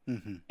give.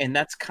 And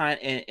that's kind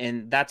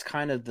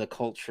of the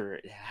culture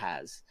it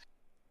has.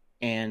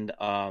 And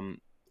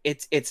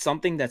it's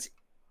something that's,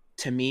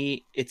 to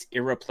me, it's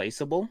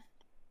irreplaceable.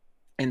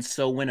 And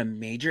so when a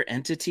major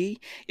entity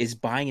is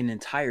buying an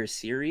entire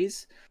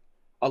series,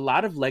 a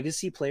lot of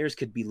legacy players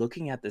could be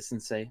looking at this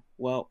and say,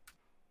 well,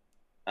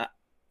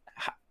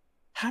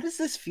 how does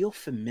this feel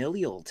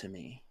familial to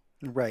me?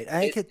 Right.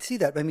 I could see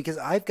that. I mean, because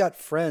I've got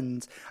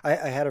friends. I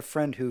had a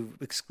friend who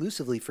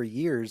exclusively for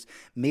years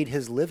made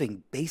his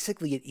living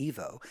basically at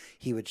EVO.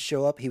 He would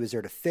show up. He was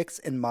there to fix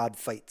and mod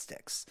fight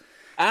sticks.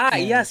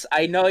 Yes.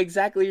 I know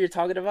exactly what you're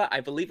talking about.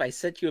 I believe I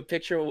sent you a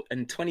picture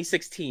in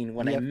 2016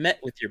 when I met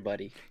with your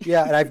buddy.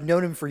 Yeah. And I've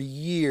known him for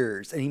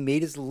years, and he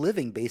made his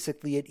living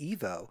basically at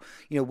EVO.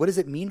 What does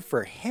it mean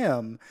for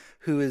him,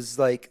 who is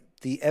like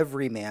the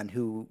everyman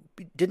who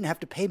didn't have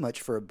to pay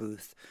much for a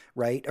booth,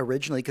 right?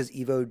 Originally, because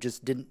EVO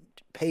just didn't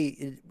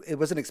pay. It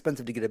wasn't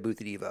expensive to get a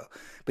booth at EVO,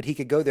 but he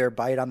could go there,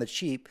 buy it on the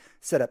cheap,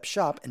 set up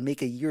shop, and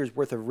make a year's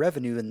worth of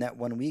revenue in that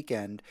one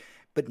weekend.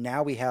 But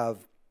now we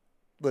have,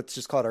 let's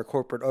just call it our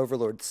corporate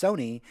overlord,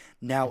 Sony,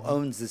 now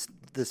owns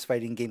this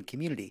fighting game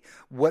community.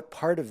 What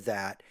part of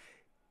that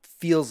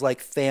feels like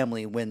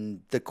family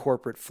when the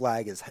corporate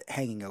flag is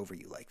hanging over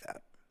you like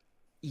that?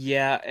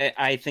 Yeah,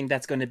 I think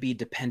that's going to be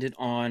dependent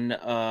on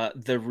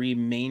the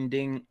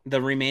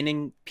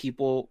remaining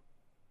people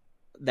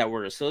that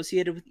were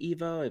associated with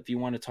EVO. If you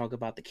want to talk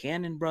about the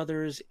Cannon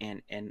brothers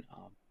and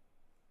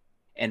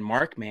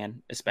Markman,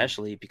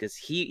 especially, because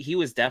he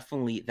was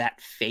definitely that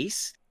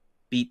face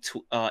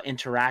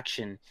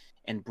interaction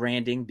and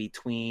branding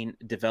between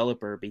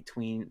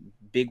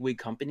bigwig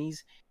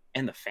companies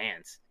and the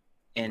fans.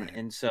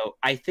 And so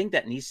I think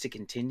that needs to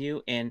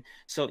continue. And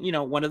so,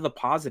 one of the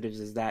positives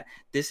is that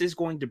this is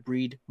going to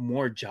breed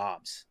more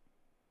jobs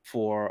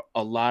for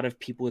a lot of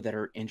people that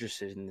are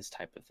interested in this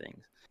type of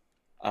things.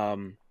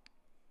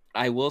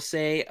 I will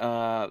say,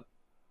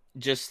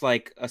 just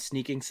like a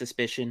sneaking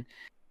suspicion,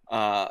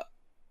 I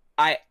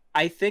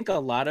think a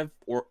lot of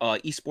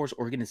esports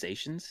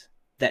organizations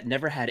that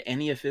never had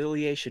any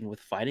affiliation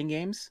with fighting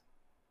games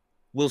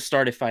will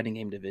start a fighting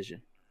game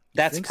division.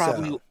 That's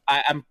probably so.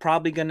 I'm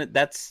probably gonna.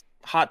 That's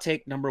hot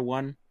take number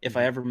one, if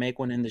I ever make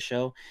one in the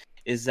show,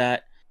 is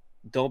that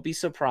don't be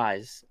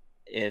surprised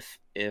if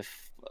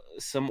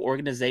some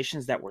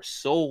organizations that were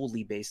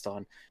solely based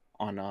on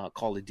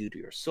Call of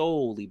Duty or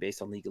solely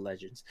based on League of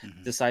Legends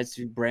decides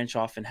to branch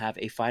off and have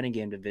a fighting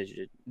game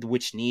division,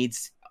 which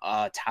needs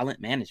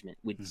talent management,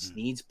 which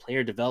needs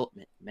player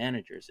development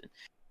managers.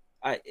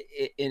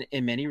 And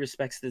in many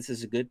respects, this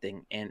is a good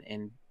thing,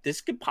 and this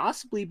could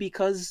possibly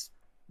because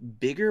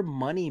bigger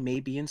money may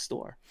be in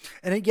store.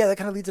 And that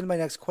kind of leads into my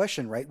next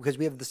question, right? Because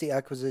we have the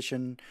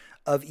acquisition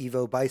of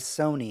EVO by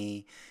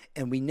Sony,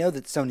 and we know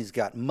that Sony's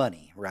got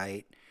money,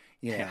 right?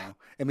 I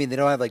mean, they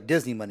don't have like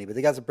Disney money, but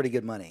they got some pretty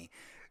good money.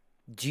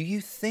 Do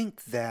you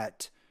think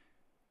that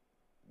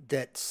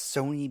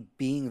Sony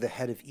being the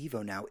head of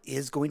EVO now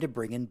is going to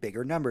bring in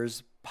bigger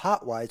numbers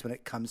pot-wise when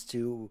it comes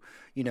to,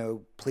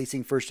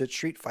 placing first at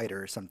Street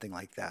Fighter or something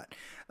like that?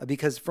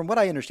 Because from what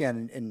I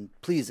understand, and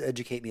please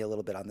educate me a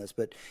little bit on this,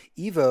 but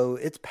EVO,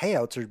 its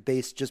payouts are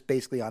based just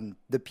basically on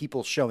the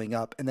people showing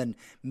up. And then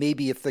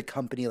maybe if the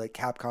company like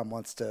Capcom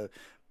wants to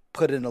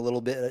put in a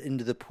little bit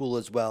into the pool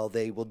as well,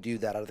 they will do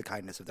that out of the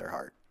kindness of their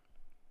heart.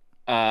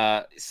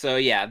 So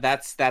yeah,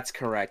 that's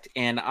correct.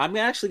 And I'm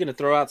actually going to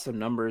throw out some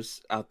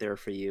numbers out there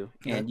for you,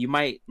 Okay. and you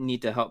might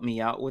need to help me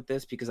out with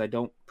this because I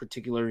don't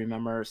particularly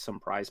remember some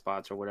prize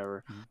spots or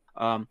whatever.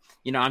 I'm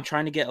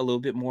trying to get a little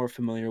bit more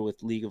familiar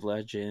with League of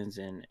Legends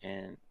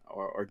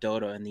or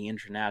Dota and the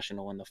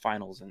international and the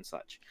finals and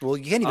such. Well,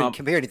 you can't even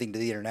compare anything to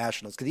the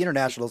internationals because the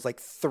international is like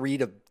 $3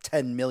 to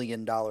 $10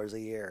 million a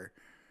year.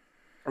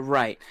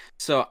 Right.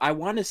 So I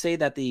want to say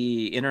that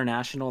the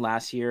international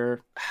last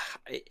year,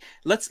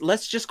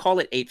 let's just call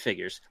it 8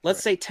 figures.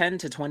 Let's say 10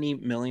 to 20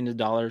 million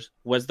dollars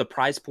was the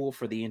prize pool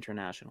for the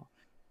international.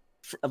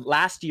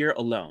 Last year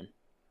alone,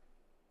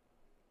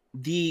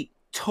 the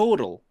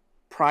total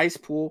prize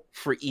pool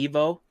for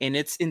Evo in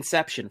its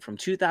inception from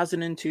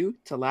 2002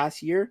 to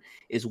last year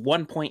is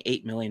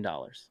 $1.8 million.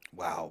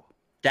 Wow.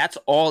 That's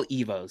all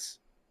Evos,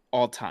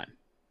 all time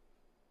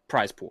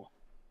prize pool.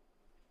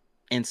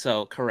 And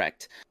so,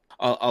 correct.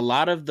 A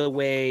lot of the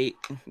way,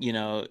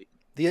 the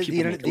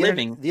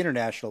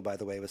international, by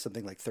the way, was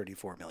something like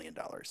 $34 million.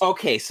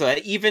 Okay, so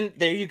even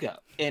there you go.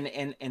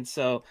 And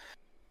so,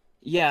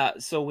 yeah.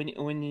 So when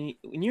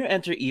you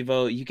enter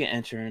Evo, you can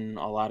enter in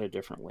a lot of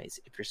different ways.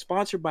 If you're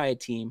sponsored by a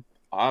team,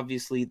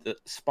 obviously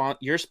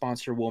your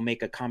sponsor will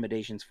make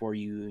accommodations for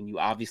you, and you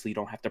obviously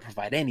don't have to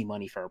provide any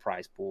money for a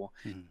prize pool.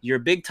 Your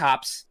big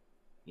tops,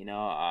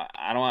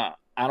 I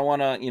don't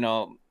want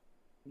to,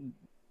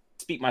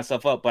 speak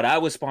myself up, but I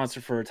was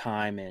sponsored for a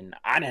time and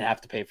I didn't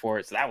have to pay for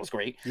it, so that was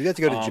great. You got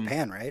to go to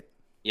Japan, right?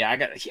 Yeah, I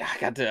got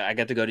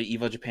to go to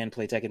Evo Japan,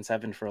 play Tekken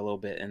 7 for a little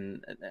bit,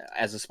 and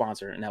as a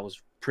sponsor, and that was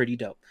pretty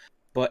dope.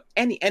 But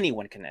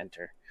anyone can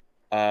enter.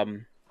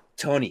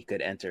 Tony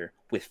could enter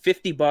with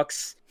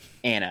 $50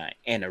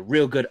 and a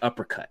real good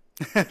uppercut.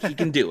 He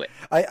can do it.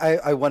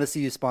 I want to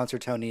see you sponsor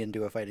Tony and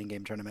do a fighting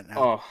game tournament now.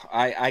 Oh,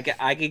 I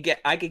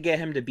could get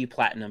him to be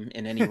platinum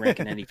in any rank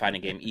in any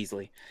fighting game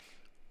easily,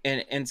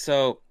 and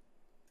so.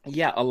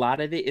 Yeah, a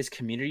lot of it is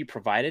community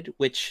provided,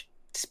 which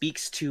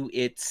speaks to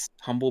its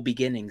humble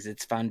beginnings,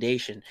 its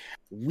foundation.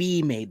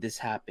 We made this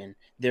happen.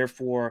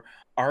 Therefore,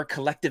 our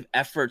collective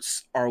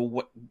efforts are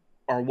what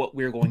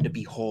we're going to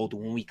behold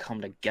when we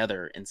come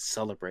together and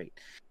celebrate.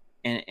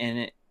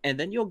 And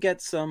then you'll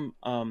get some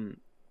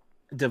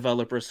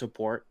developer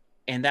support,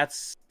 and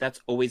that's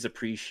always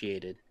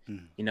appreciated.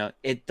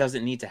 It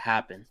doesn't need to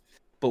happen.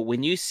 But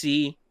when you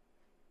see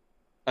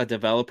a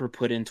developer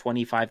put in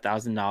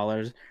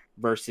 $25,000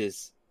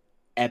 versus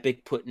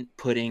Epic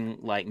putting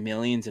like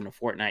millions in a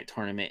Fortnite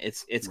tournament,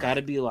 it's got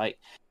to be like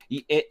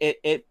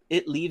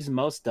it leaves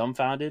most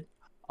dumbfounded,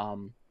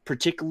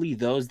 particularly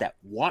those that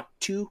want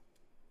to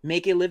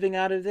make a living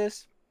out of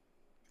this.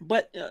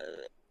 But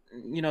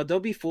they'll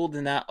be fooled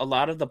in that a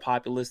lot of the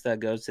populace that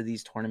goes to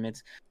these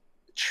tournaments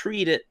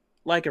treat it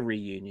like a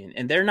reunion,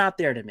 and they're not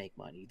there to make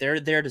money. They're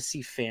there to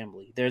see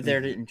family. They're there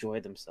to enjoy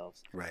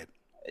themselves. Right.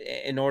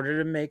 In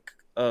order to make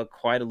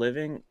quite a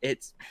living,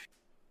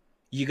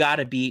 you got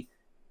to be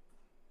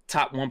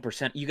top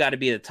 1%. You got to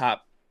be the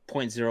top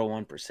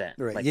 0.01%,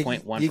 right. like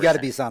 0.1%. You got to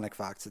be Sonic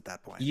Fox at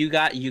that point. You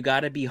got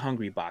to be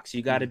Hungry Box.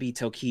 You got to be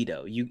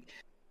Tokido.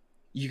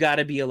 You got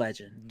to be a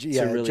legend.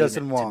 Yeah, really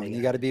Justin Wong.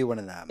 You got to be one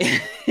of them.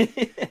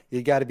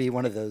 You got to be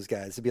one of those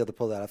guys to be able to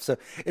pull that off. So,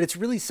 and it's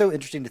really so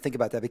interesting to think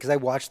about that because I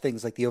watch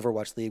things like the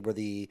Overwatch League where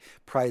the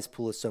prize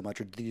pool is so much,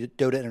 or the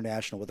Dota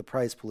International where the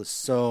prize pool is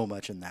so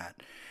much in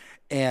that,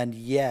 and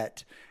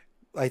yet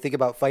I think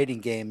about fighting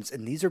games,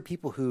 and these are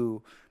people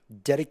who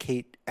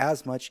dedicate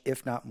as much,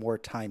 if not more,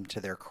 time to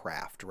their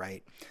craft,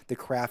 right? The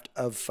craft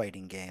of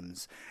fighting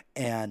games.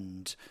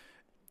 And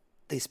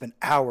they spend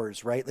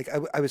hours, right? Like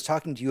I was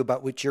talking to you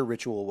about what your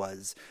ritual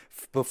was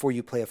before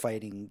you play a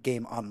fighting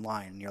game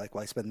online. And you're like,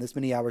 well, I spend this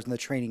many hours in the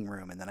training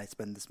room, and then I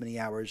spend this many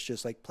hours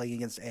just like playing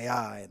against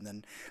AI.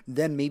 And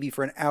then maybe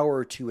for an hour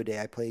or two a day,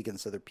 I play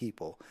against other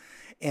people.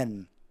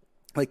 And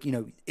like,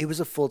 it was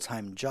a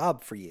full-time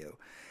job for you.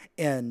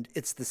 And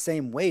it's the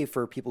same way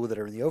for people that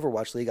are in the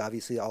Overwatch League.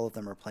 Obviously, all of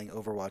them are playing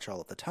Overwatch all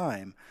of the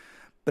time.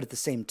 But at the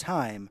same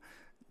time,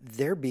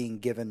 they're being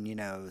given,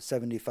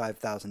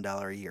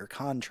 $75,000 a year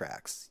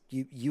contracts.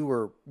 You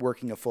were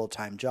working a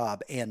full-time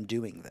job and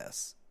doing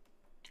this.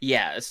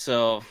 Yeah,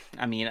 so,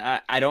 I mean,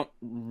 I don't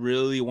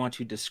really want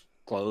to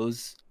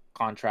disclose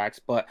contracts,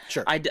 but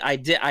sure. I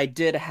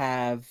did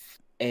have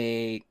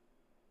a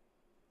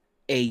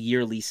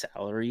yearly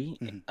salary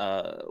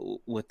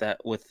with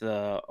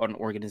an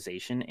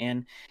organization,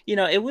 and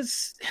it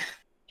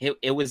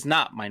was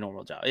not my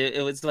normal job.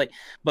 It was like,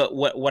 but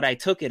what I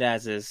took it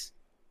as is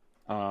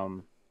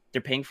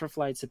they're paying for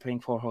flights, they're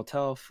paying for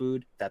hotel,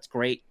 food, that's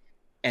great,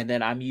 and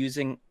then I'm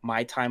using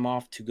my time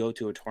off to go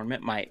to a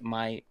tournament,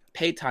 my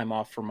paid time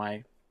off for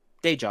my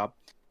day job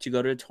to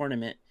go to a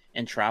tournament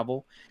and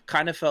travel.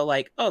 Kind of felt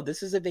like, oh,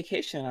 this is a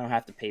vacation I don't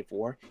have to pay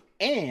for,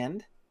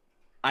 and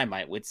I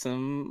might with a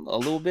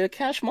little bit of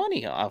cash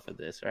money off of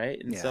this,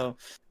 right? And so,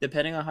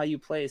 depending on how you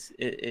place,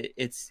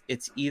 it's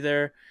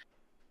either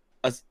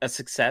a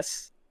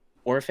success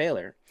or a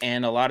failure.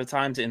 And a lot of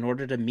times, in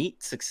order to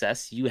meet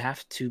success, you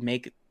have to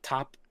make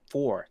top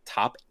 4,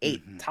 top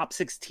 8, top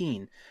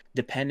 16,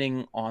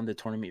 depending on the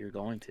tournament you're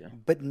going to.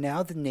 But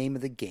now the name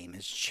of the game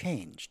has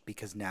changed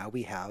because now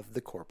we have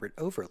the corporate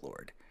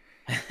overlord.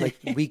 Like,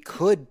 we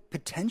could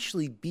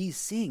potentially be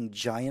seeing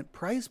giant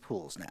prize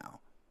pools now.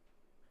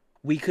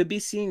 We could be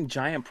seeing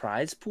giant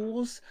prize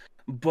pools,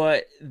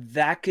 but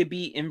that could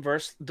be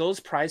inverse. Those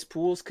prize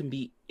pools can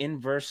be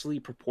inversely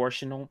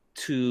proportional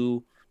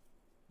to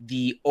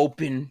the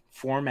open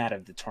format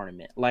of the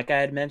tournament. Like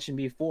I had mentioned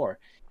before,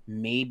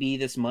 maybe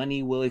this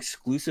money will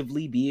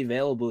exclusively be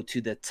available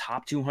to the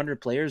top 200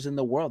 players in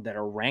the world that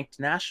are ranked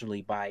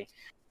nationally by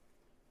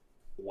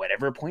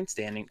whatever point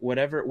standing,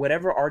 whatever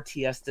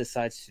RTS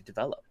decides to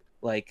develop.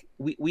 Like,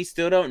 we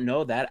still don't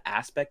know that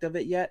aspect of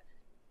it yet.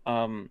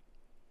 And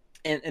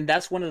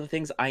that's one of the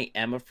things I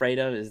am afraid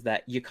of, is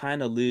that you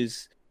kind of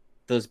lose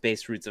those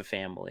base roots of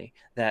family,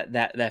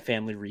 that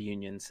family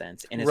reunion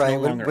sense, and it's no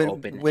longer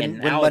open. When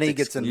money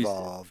gets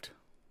involved,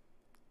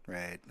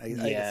 right? I can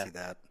see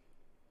that.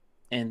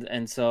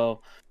 And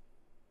so,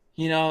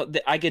 you know,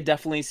 I could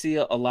definitely see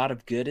a lot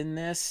of good in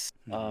this.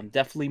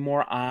 Definitely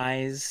more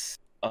eyes.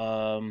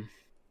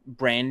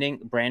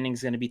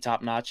 Branding's going to be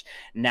top notch.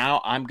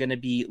 Now I'm going to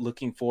be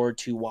looking forward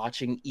to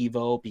watching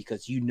Evo,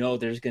 because you know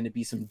there's going to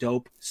be some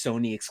dope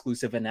Sony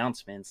exclusive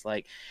announcements.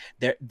 Like,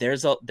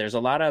 there's a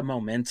lot of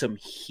momentum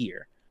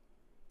here,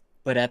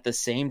 but at the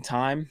same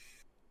time,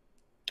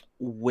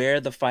 where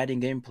the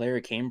fighting game player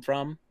came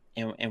from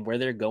and where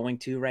they're going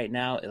to right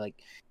now, like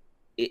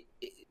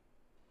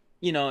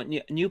you know,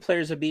 new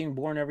players are being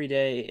born every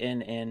day,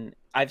 and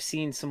I've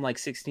seen some like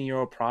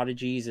 16-year-old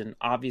prodigies, and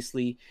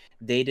obviously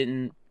they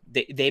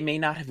may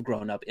not have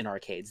grown up in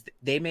arcades.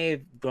 They may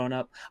have grown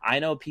up. I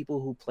know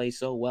people who play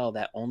so well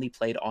that only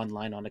played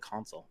online on a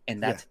console,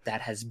 and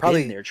that has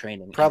been their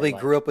training. Probably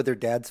grew up with their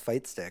dad's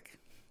fight stick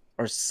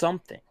or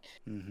something.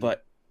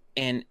 But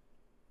and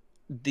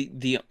then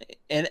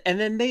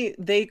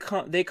they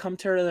come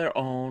to their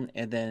own,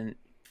 and then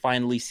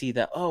finally see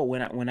that, oh,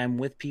 when I'm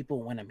with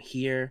people, when I'm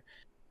here,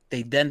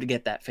 they then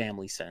get that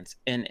family sense,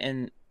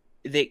 and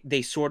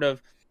they sort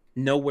of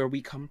know where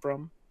we come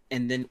from.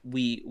 And then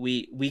we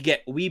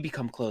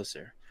become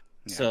closer.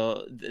 Yeah.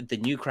 So the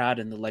new crowd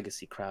and the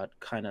legacy crowd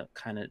kind of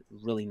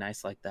really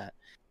nice like that.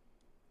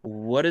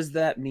 What does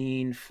that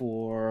mean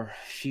for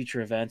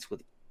future events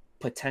with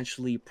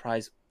potentially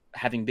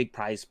having big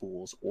prize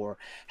pools, or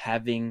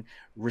having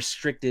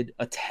restricted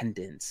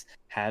attendance?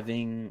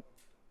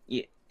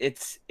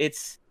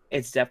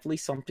 It's definitely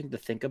something to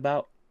think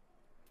about.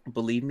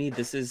 Believe me,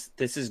 this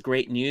is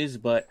great news,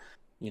 but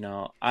you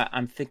know,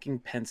 I'm thinking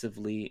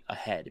pensively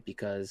ahead,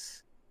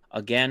 because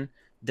again,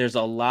 there's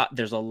a lot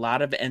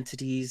of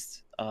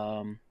entities,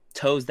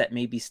 toes that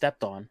may be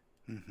stepped on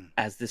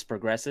as this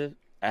progresses.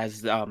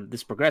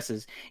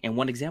 And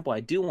one example I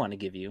do want to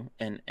give you,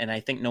 and I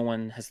think no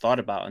one has thought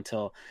about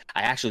until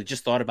I actually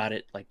just thought about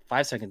it like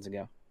 5 seconds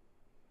ago.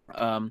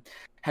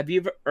 Have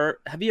you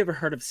ever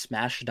heard of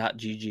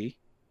Smash.gg?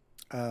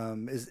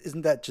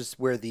 Isn't that just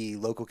where the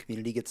local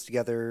community gets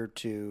together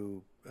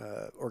to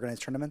organize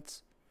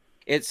tournaments?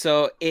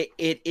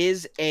 It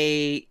is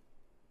a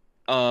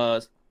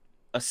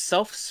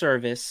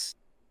self-service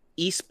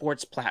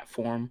esports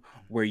platform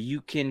where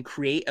you can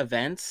create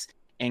events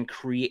and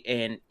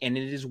it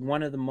is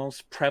one of the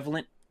most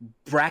prevalent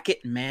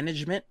bracket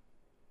management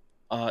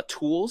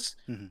tools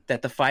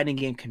that the fighting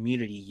game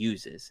community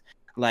uses.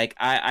 Like,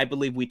 I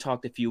believe we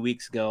talked a few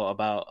weeks ago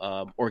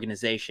about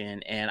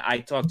organization, and I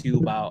talked to you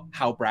about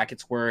how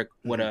brackets work,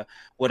 what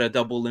a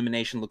double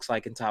elimination looks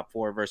like in top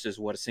 4 versus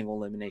what a single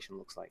elimination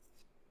looks like.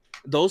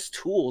 Those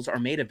tools are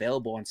made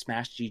available on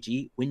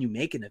Smash.gg when you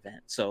make an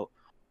event. So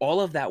all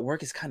of that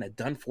work is kind of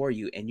done for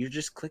you, and you're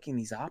just clicking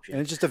these options.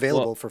 And it's just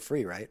available for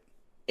free, right?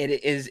 It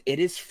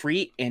is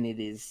free, and it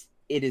is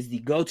the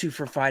go-to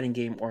for fighting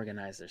game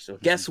organizers. So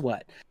guess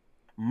what?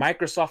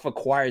 Microsoft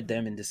acquired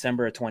them in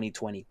December of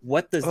 2020.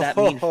 What does that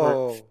mean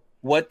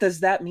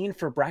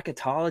for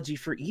bracketology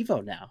for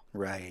Evo now?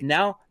 Right.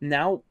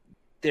 Now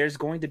there's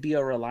going to be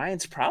a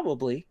reliance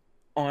probably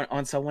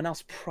on someone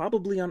else,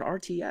 probably on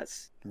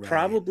RTS.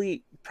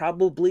 Right.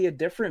 Probably a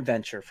different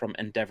venture from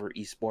Endeavor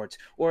Esports,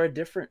 or a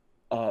different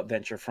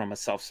venture from a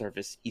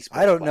self-service esports.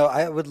 I don't know.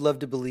 I would love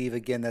to believe,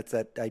 again, that's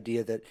that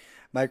idea that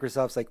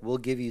Microsoft's like, we'll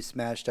give you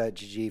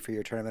Smash.gg for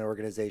your tournament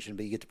organization,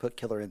 but you get to put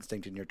Killer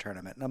Instinct in your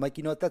tournament. And I'm like,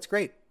 you know what? That's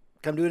great.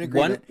 Come to an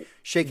agreement.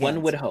 Shake hands.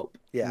 One would hope.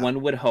 Yeah.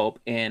 One would hope,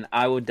 and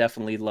I would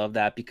definitely love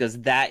that, because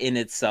that in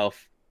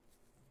itself,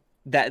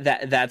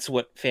 that's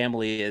what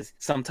family is.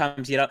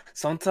 Sometimes you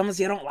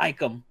don't like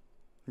them,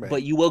 right,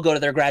 but you will go to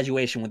their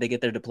graduation when they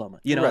get their diploma.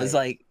 You know, right. It's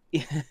like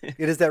it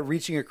is that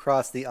reaching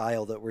across the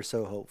aisle that we're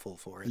so hopeful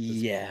for.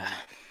 Yeah.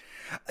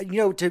 You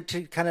know, to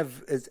kind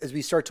of, as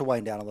we start to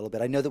wind down a little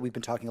bit, I know that we've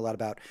been talking a lot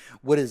about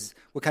what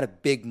kind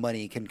of big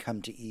money can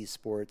come to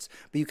esports,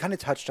 but you kind of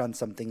touched on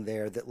something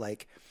there that,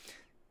 like,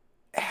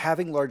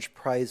 having large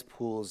prize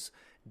pools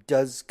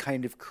does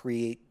kind of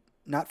create,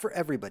 not for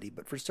everybody,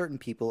 but for certain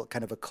people,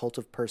 kind of a cult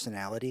of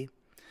personality.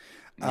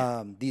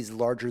 These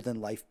larger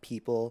than life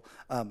people.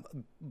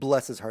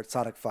 Bless his heart,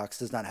 Sonic Fox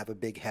does not have a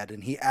big head,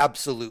 and he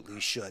absolutely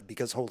should,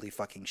 because holy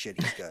fucking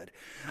shit, he's good.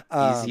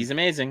 He's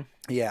amazing.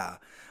 Yeah.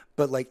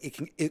 But like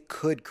it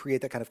could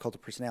create that kind of cult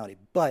of personality.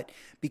 But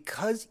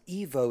because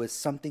Evo is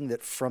something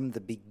that from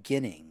the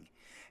beginning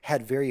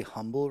had very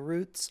humble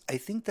roots, I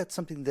think that's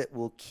something that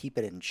will keep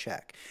it in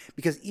check.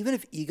 Because even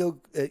if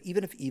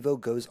Evo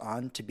goes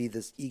on to be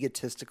this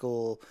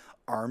egotistical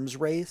arms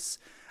race,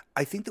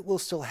 I think that we'll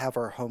still have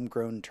our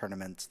homegrown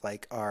tournaments,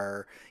 like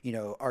our,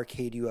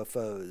 arcade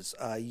UFOs.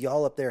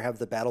 Y'all up there have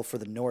the Battle for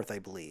the North, I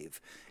believe,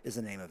 is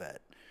the name of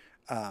it.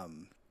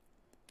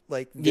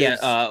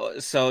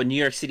 So New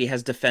York City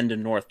has Defend the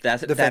North.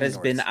 That has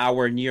been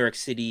our New York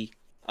City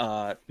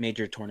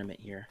major tournament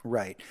here.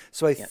 Right.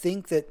 So I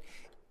think that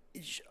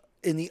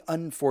in the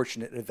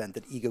unfortunate event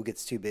that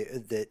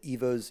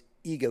Evo's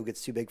ego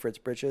gets too big for its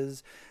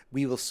britches,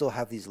 we will still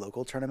have these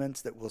local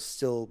tournaments that will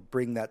still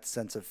bring that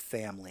sense of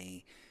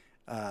family,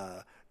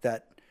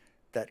 that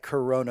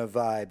Corona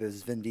vibe,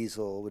 as Vin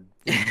Diesel would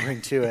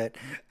bring to it,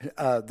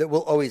 that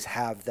we'll always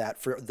have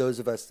that for those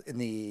of us in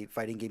the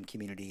fighting game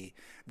community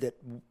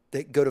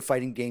that go to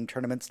fighting game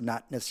tournaments,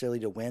 not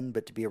necessarily to win,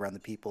 but to be around the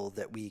people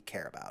that we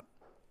care about.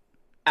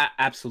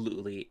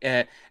 Absolutely.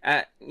 And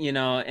at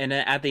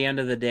the end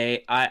of the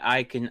day,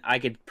 I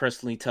could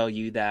personally tell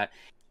you that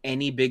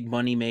any big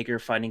money maker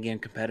fighting game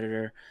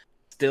competitor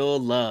still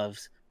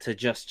loves to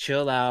just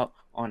chill out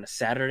on a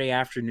Saturday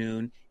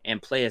afternoon and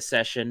play a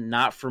session,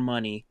 not for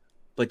money,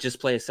 but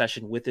just play a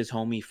session with his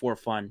homie for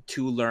fun,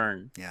 to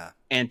learn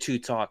and to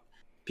talk,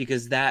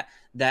 because that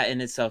in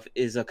itself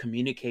is a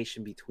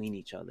communication between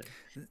each other.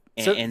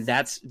 And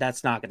that's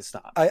not going to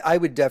stop. I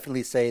would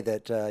definitely say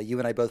that you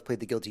and I both played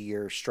the Guilty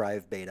Gear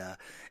Strive beta,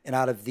 and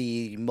out of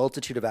the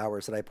multitude of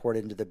hours that I poured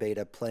into the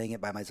beta, playing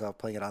it by myself,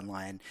 playing it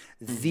online,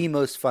 the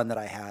most fun that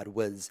I had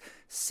was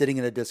sitting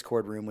in a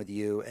Discord room with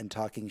you and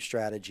talking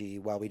strategy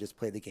while we just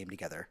played the game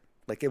together.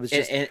 Like, it was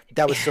just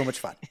that was so much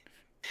fun.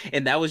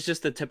 And that was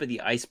just the tip of the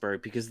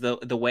iceberg, because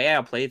the way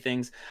I play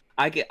things,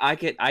 I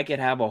could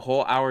have a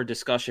whole hour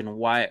discussion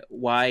why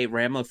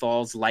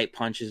Ramlethal's light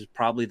punch is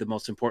probably the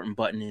most important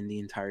button in the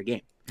entire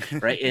game,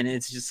 right? And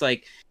it's just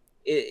like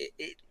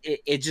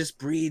it just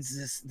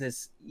breeds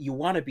this you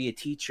want to be a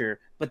teacher,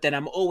 but then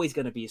I'm always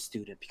going to be a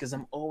student, because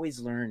I'm always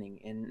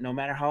learning. And no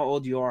matter how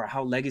old you are,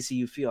 how legacy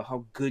you feel,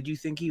 how good you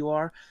think you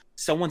are,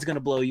 someone's going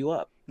to blow you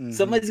up.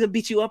 Somebody's going to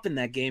beat you up in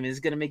that game, and it's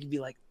going to make you be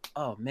like,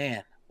 oh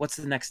man, what's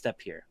the next step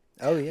here?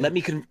 Oh yeah. Let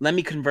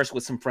me converse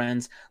with some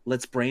friends.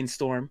 Let's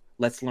brainstorm.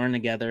 Let's learn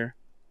together.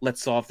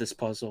 Let's solve this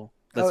puzzle.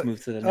 Let's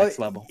move to the next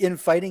level. In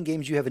fighting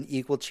games, you have an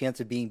equal chance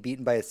of being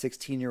beaten by a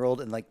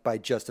 16-year-old and like by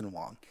Justin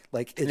Wong.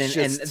 Like and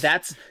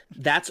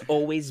that's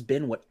always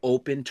been what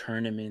open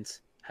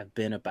tournaments have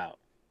been about.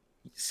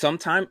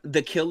 Sometimes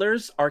the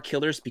killers are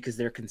killers because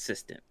they're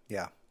consistent.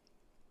 Yeah.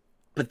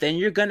 But then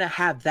you're gonna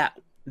have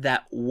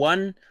that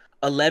one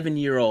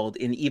 11-year-old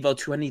in Evo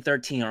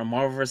 2013 or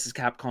Marvel vs.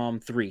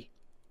 Capcom 3.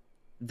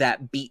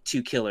 That beat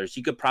two killers.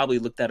 You could probably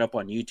look that up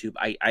on YouTube.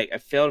 I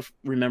fail to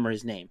remember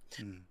his name,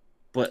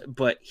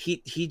 but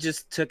he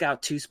just took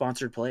out two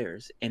sponsored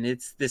players, and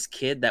it's this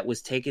kid that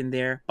was taken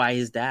there by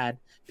his dad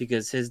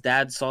because his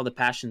dad saw the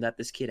passion that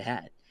this kid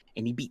had,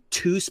 and he beat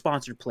two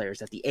sponsored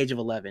players at the age of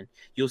 11.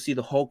 You'll see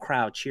the whole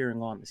crowd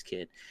cheering on this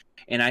kid,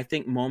 and I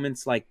think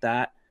moments like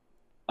that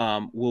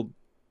will,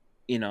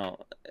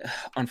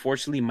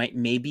 unfortunately,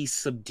 may be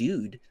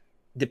subdued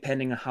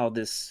depending on how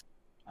this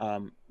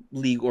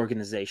league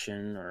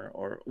organization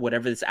or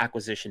whatever this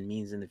acquisition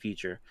means in the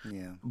future.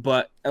 Yeah.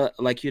 But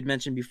like you had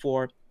mentioned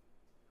before,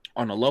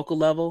 on a local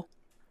level,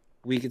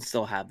 we can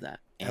still have that.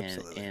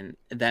 And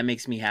that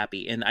makes me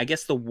happy. And I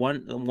guess the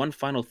one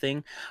final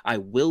thing I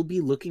will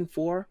be looking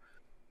for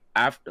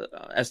after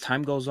as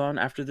time goes on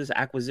after this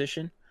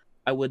acquisition,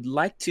 I would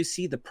like to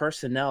see the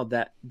personnel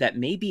that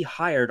may be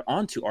hired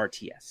onto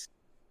RTS.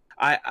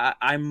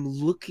 I'm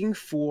looking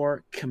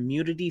for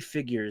community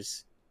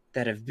figures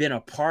that have been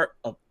a part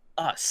of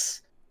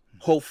us,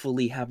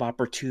 hopefully have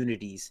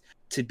opportunities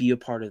to be a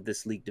part of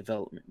this league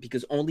development,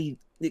 because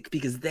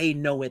they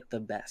know it the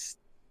best.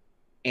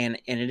 And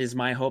it is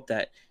my hope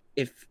that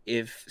if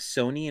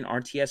Sony and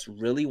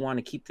RTS really want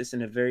to keep this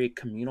in a very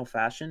communal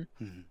fashion,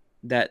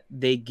 that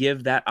they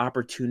give that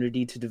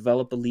opportunity to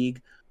develop a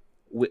league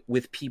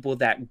with people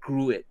that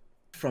grew it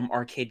from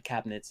arcade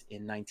cabinets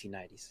in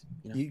 1990s.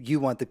 You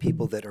want the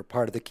people that are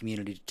part of the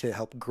community to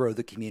help grow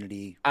the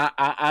community.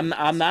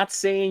 I'm not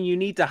saying you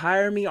need to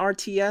hire me,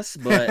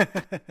 RTS, but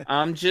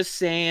I'm just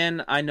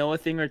saying I know a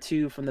thing or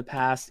two from the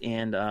past,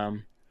 and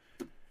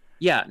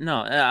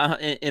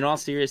in all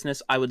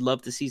seriousness, I would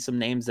love to see some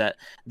names that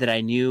I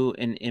knew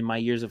in my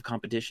years of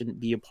competition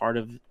be a part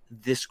of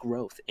this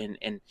growth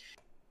and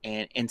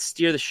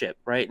steer the ship,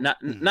 right?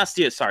 Not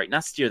steer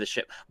the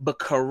ship, but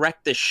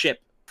correct the ship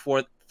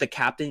for the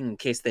captain in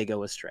case they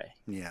go astray.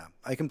 Yeah,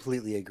 I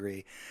completely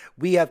agree.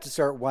 We have to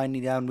start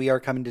winding down. We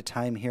are coming to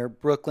time here.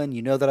 Brooklyn,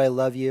 you know that I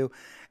love you.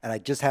 And I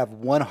just have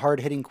one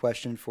hard-hitting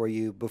question for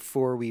you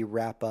before we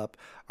wrap up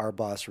our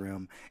boss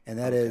room. And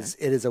that is,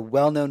 it is a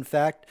well-known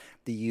fact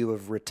that you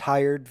have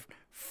retired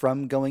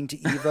from going to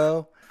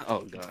EVO.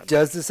 Oh, God.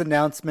 Does this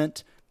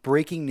announcement,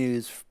 breaking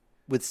news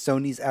with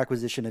Sony's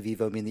acquisition of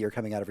EVO, mean that you're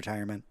coming out of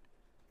retirement?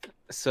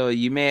 So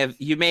you may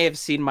have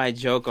seen my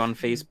joke on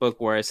Facebook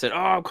where I said, "Oh,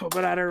 I'm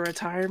coming out of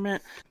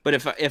retirement." But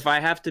if I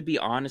have to be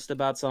honest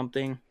about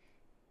something,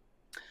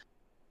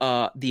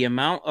 the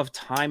amount of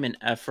time and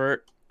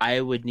effort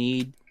I would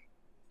need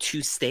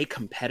to stay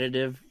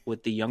competitive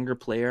with the younger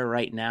player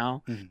right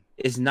now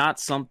is not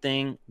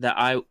something that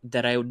I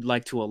would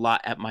like to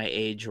allot at my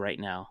age right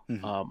now.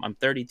 I'm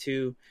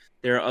 32.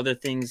 There are other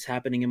things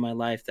happening in my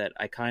life that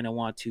I kind of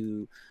want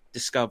to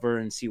discover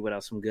and see what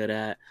else I'm good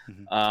at.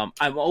 I'm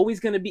always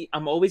gonna be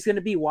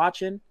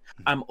watching.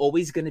 I'm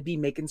always gonna be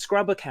making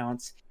scrub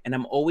accounts, and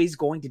I'm always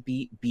going to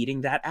be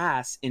beating that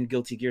ass in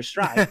Guilty Gear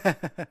Strive.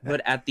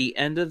 But at the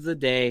end of the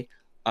day,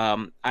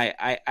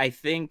 I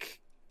think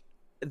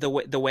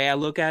the way I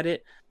look at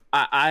it,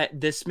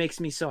 this makes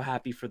me so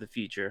happy for the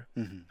future.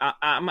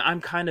 I'm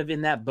kind of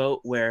in that boat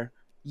where,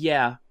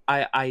 yeah,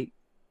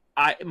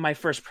 my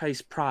first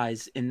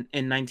prize in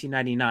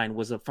 1999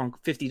 was a $50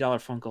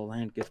 Funko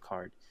Land gift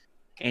card.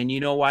 And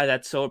you know why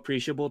that's so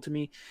appreciable to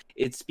me?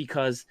 It's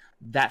because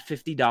that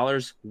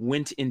 $50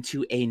 went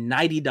into a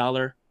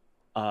 $90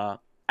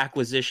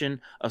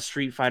 acquisition of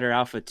Street Fighter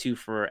Alpha 2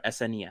 for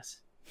SNES.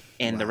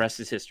 And the rest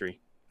is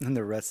history. And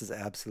the rest is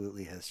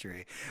absolutely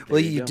history. Well,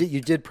 you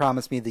did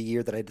promise me the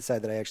year that I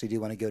decide that I actually do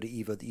want to go to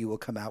EVO that you will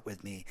come out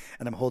with me,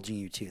 and I'm holding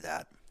you to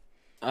that.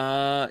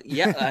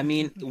 Yeah, I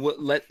mean,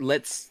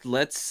 let's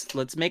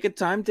make a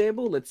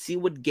timetable. Let's see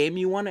what game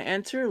you want to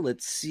enter.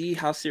 Let's see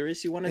how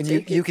serious you want to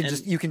take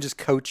it. You can just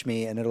coach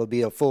me, and it'll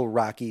be a full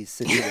Rocky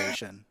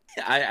situation.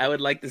 I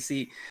would like to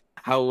see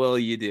how well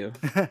you do.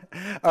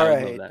 All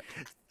right,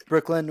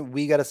 Brooklyn,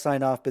 we got to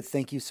sign off, but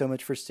thank you so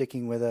much for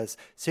sticking with us.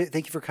 So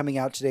thank you for coming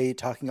out today,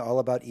 talking all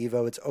about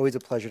EVO. It's always a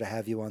pleasure to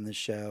have you on this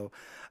show.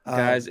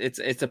 Guys,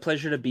 it's a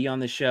pleasure to be on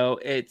the show.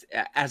 It's,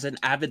 as an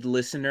avid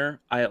listener,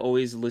 I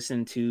always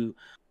listen to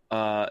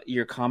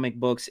your comic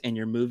books and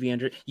your movie.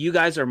 You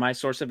guys are my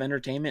source of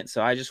entertainment,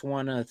 so I just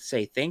want to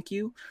say thank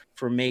you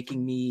for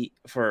giving me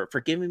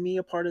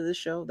a part of this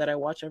show that I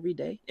watch every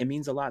day. It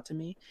means a lot to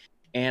me,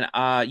 and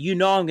I'm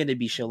going to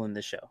be shilling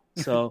the show.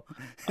 So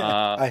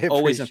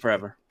always and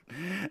forever.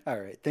 All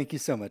right, thank you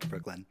so much,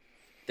 Brooklyn.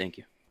 Thank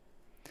you.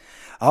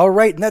 All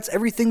right, and that's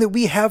everything that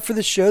we have for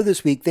the show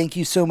this week. Thank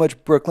you so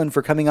much, Brooklyn,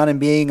 for coming on and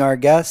being our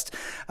guest.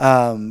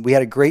 We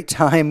had a great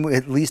time,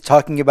 at least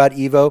talking about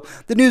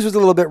EVO. The news was a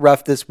little bit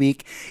rough this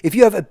week. If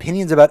you have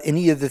opinions about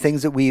any of the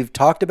things that we've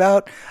talked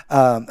about,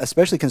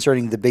 especially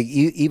concerning the big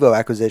EVO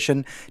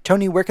acquisition,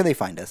 Tony, where can they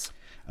find us?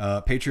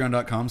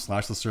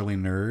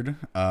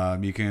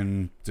 Patreon.com/thesurlynerd. You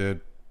can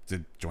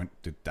join,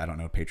 I don't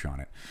know, Patreon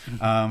it.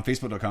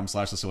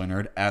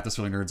 Facebook.com/thesurlynerd, at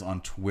thesurlynerds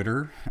on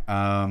Twitter.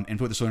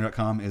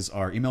 Info@thesurly.com is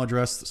our email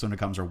address.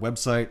 Thesurly.com is our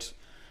website.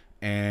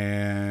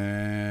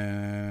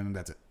 And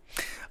that's it.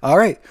 All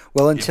right.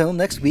 Well, until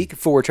next week,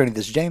 for Tony,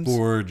 this is James.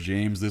 For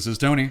James, this is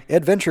Tony.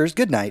 Adventures,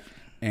 good night.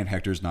 And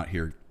Hector's not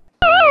here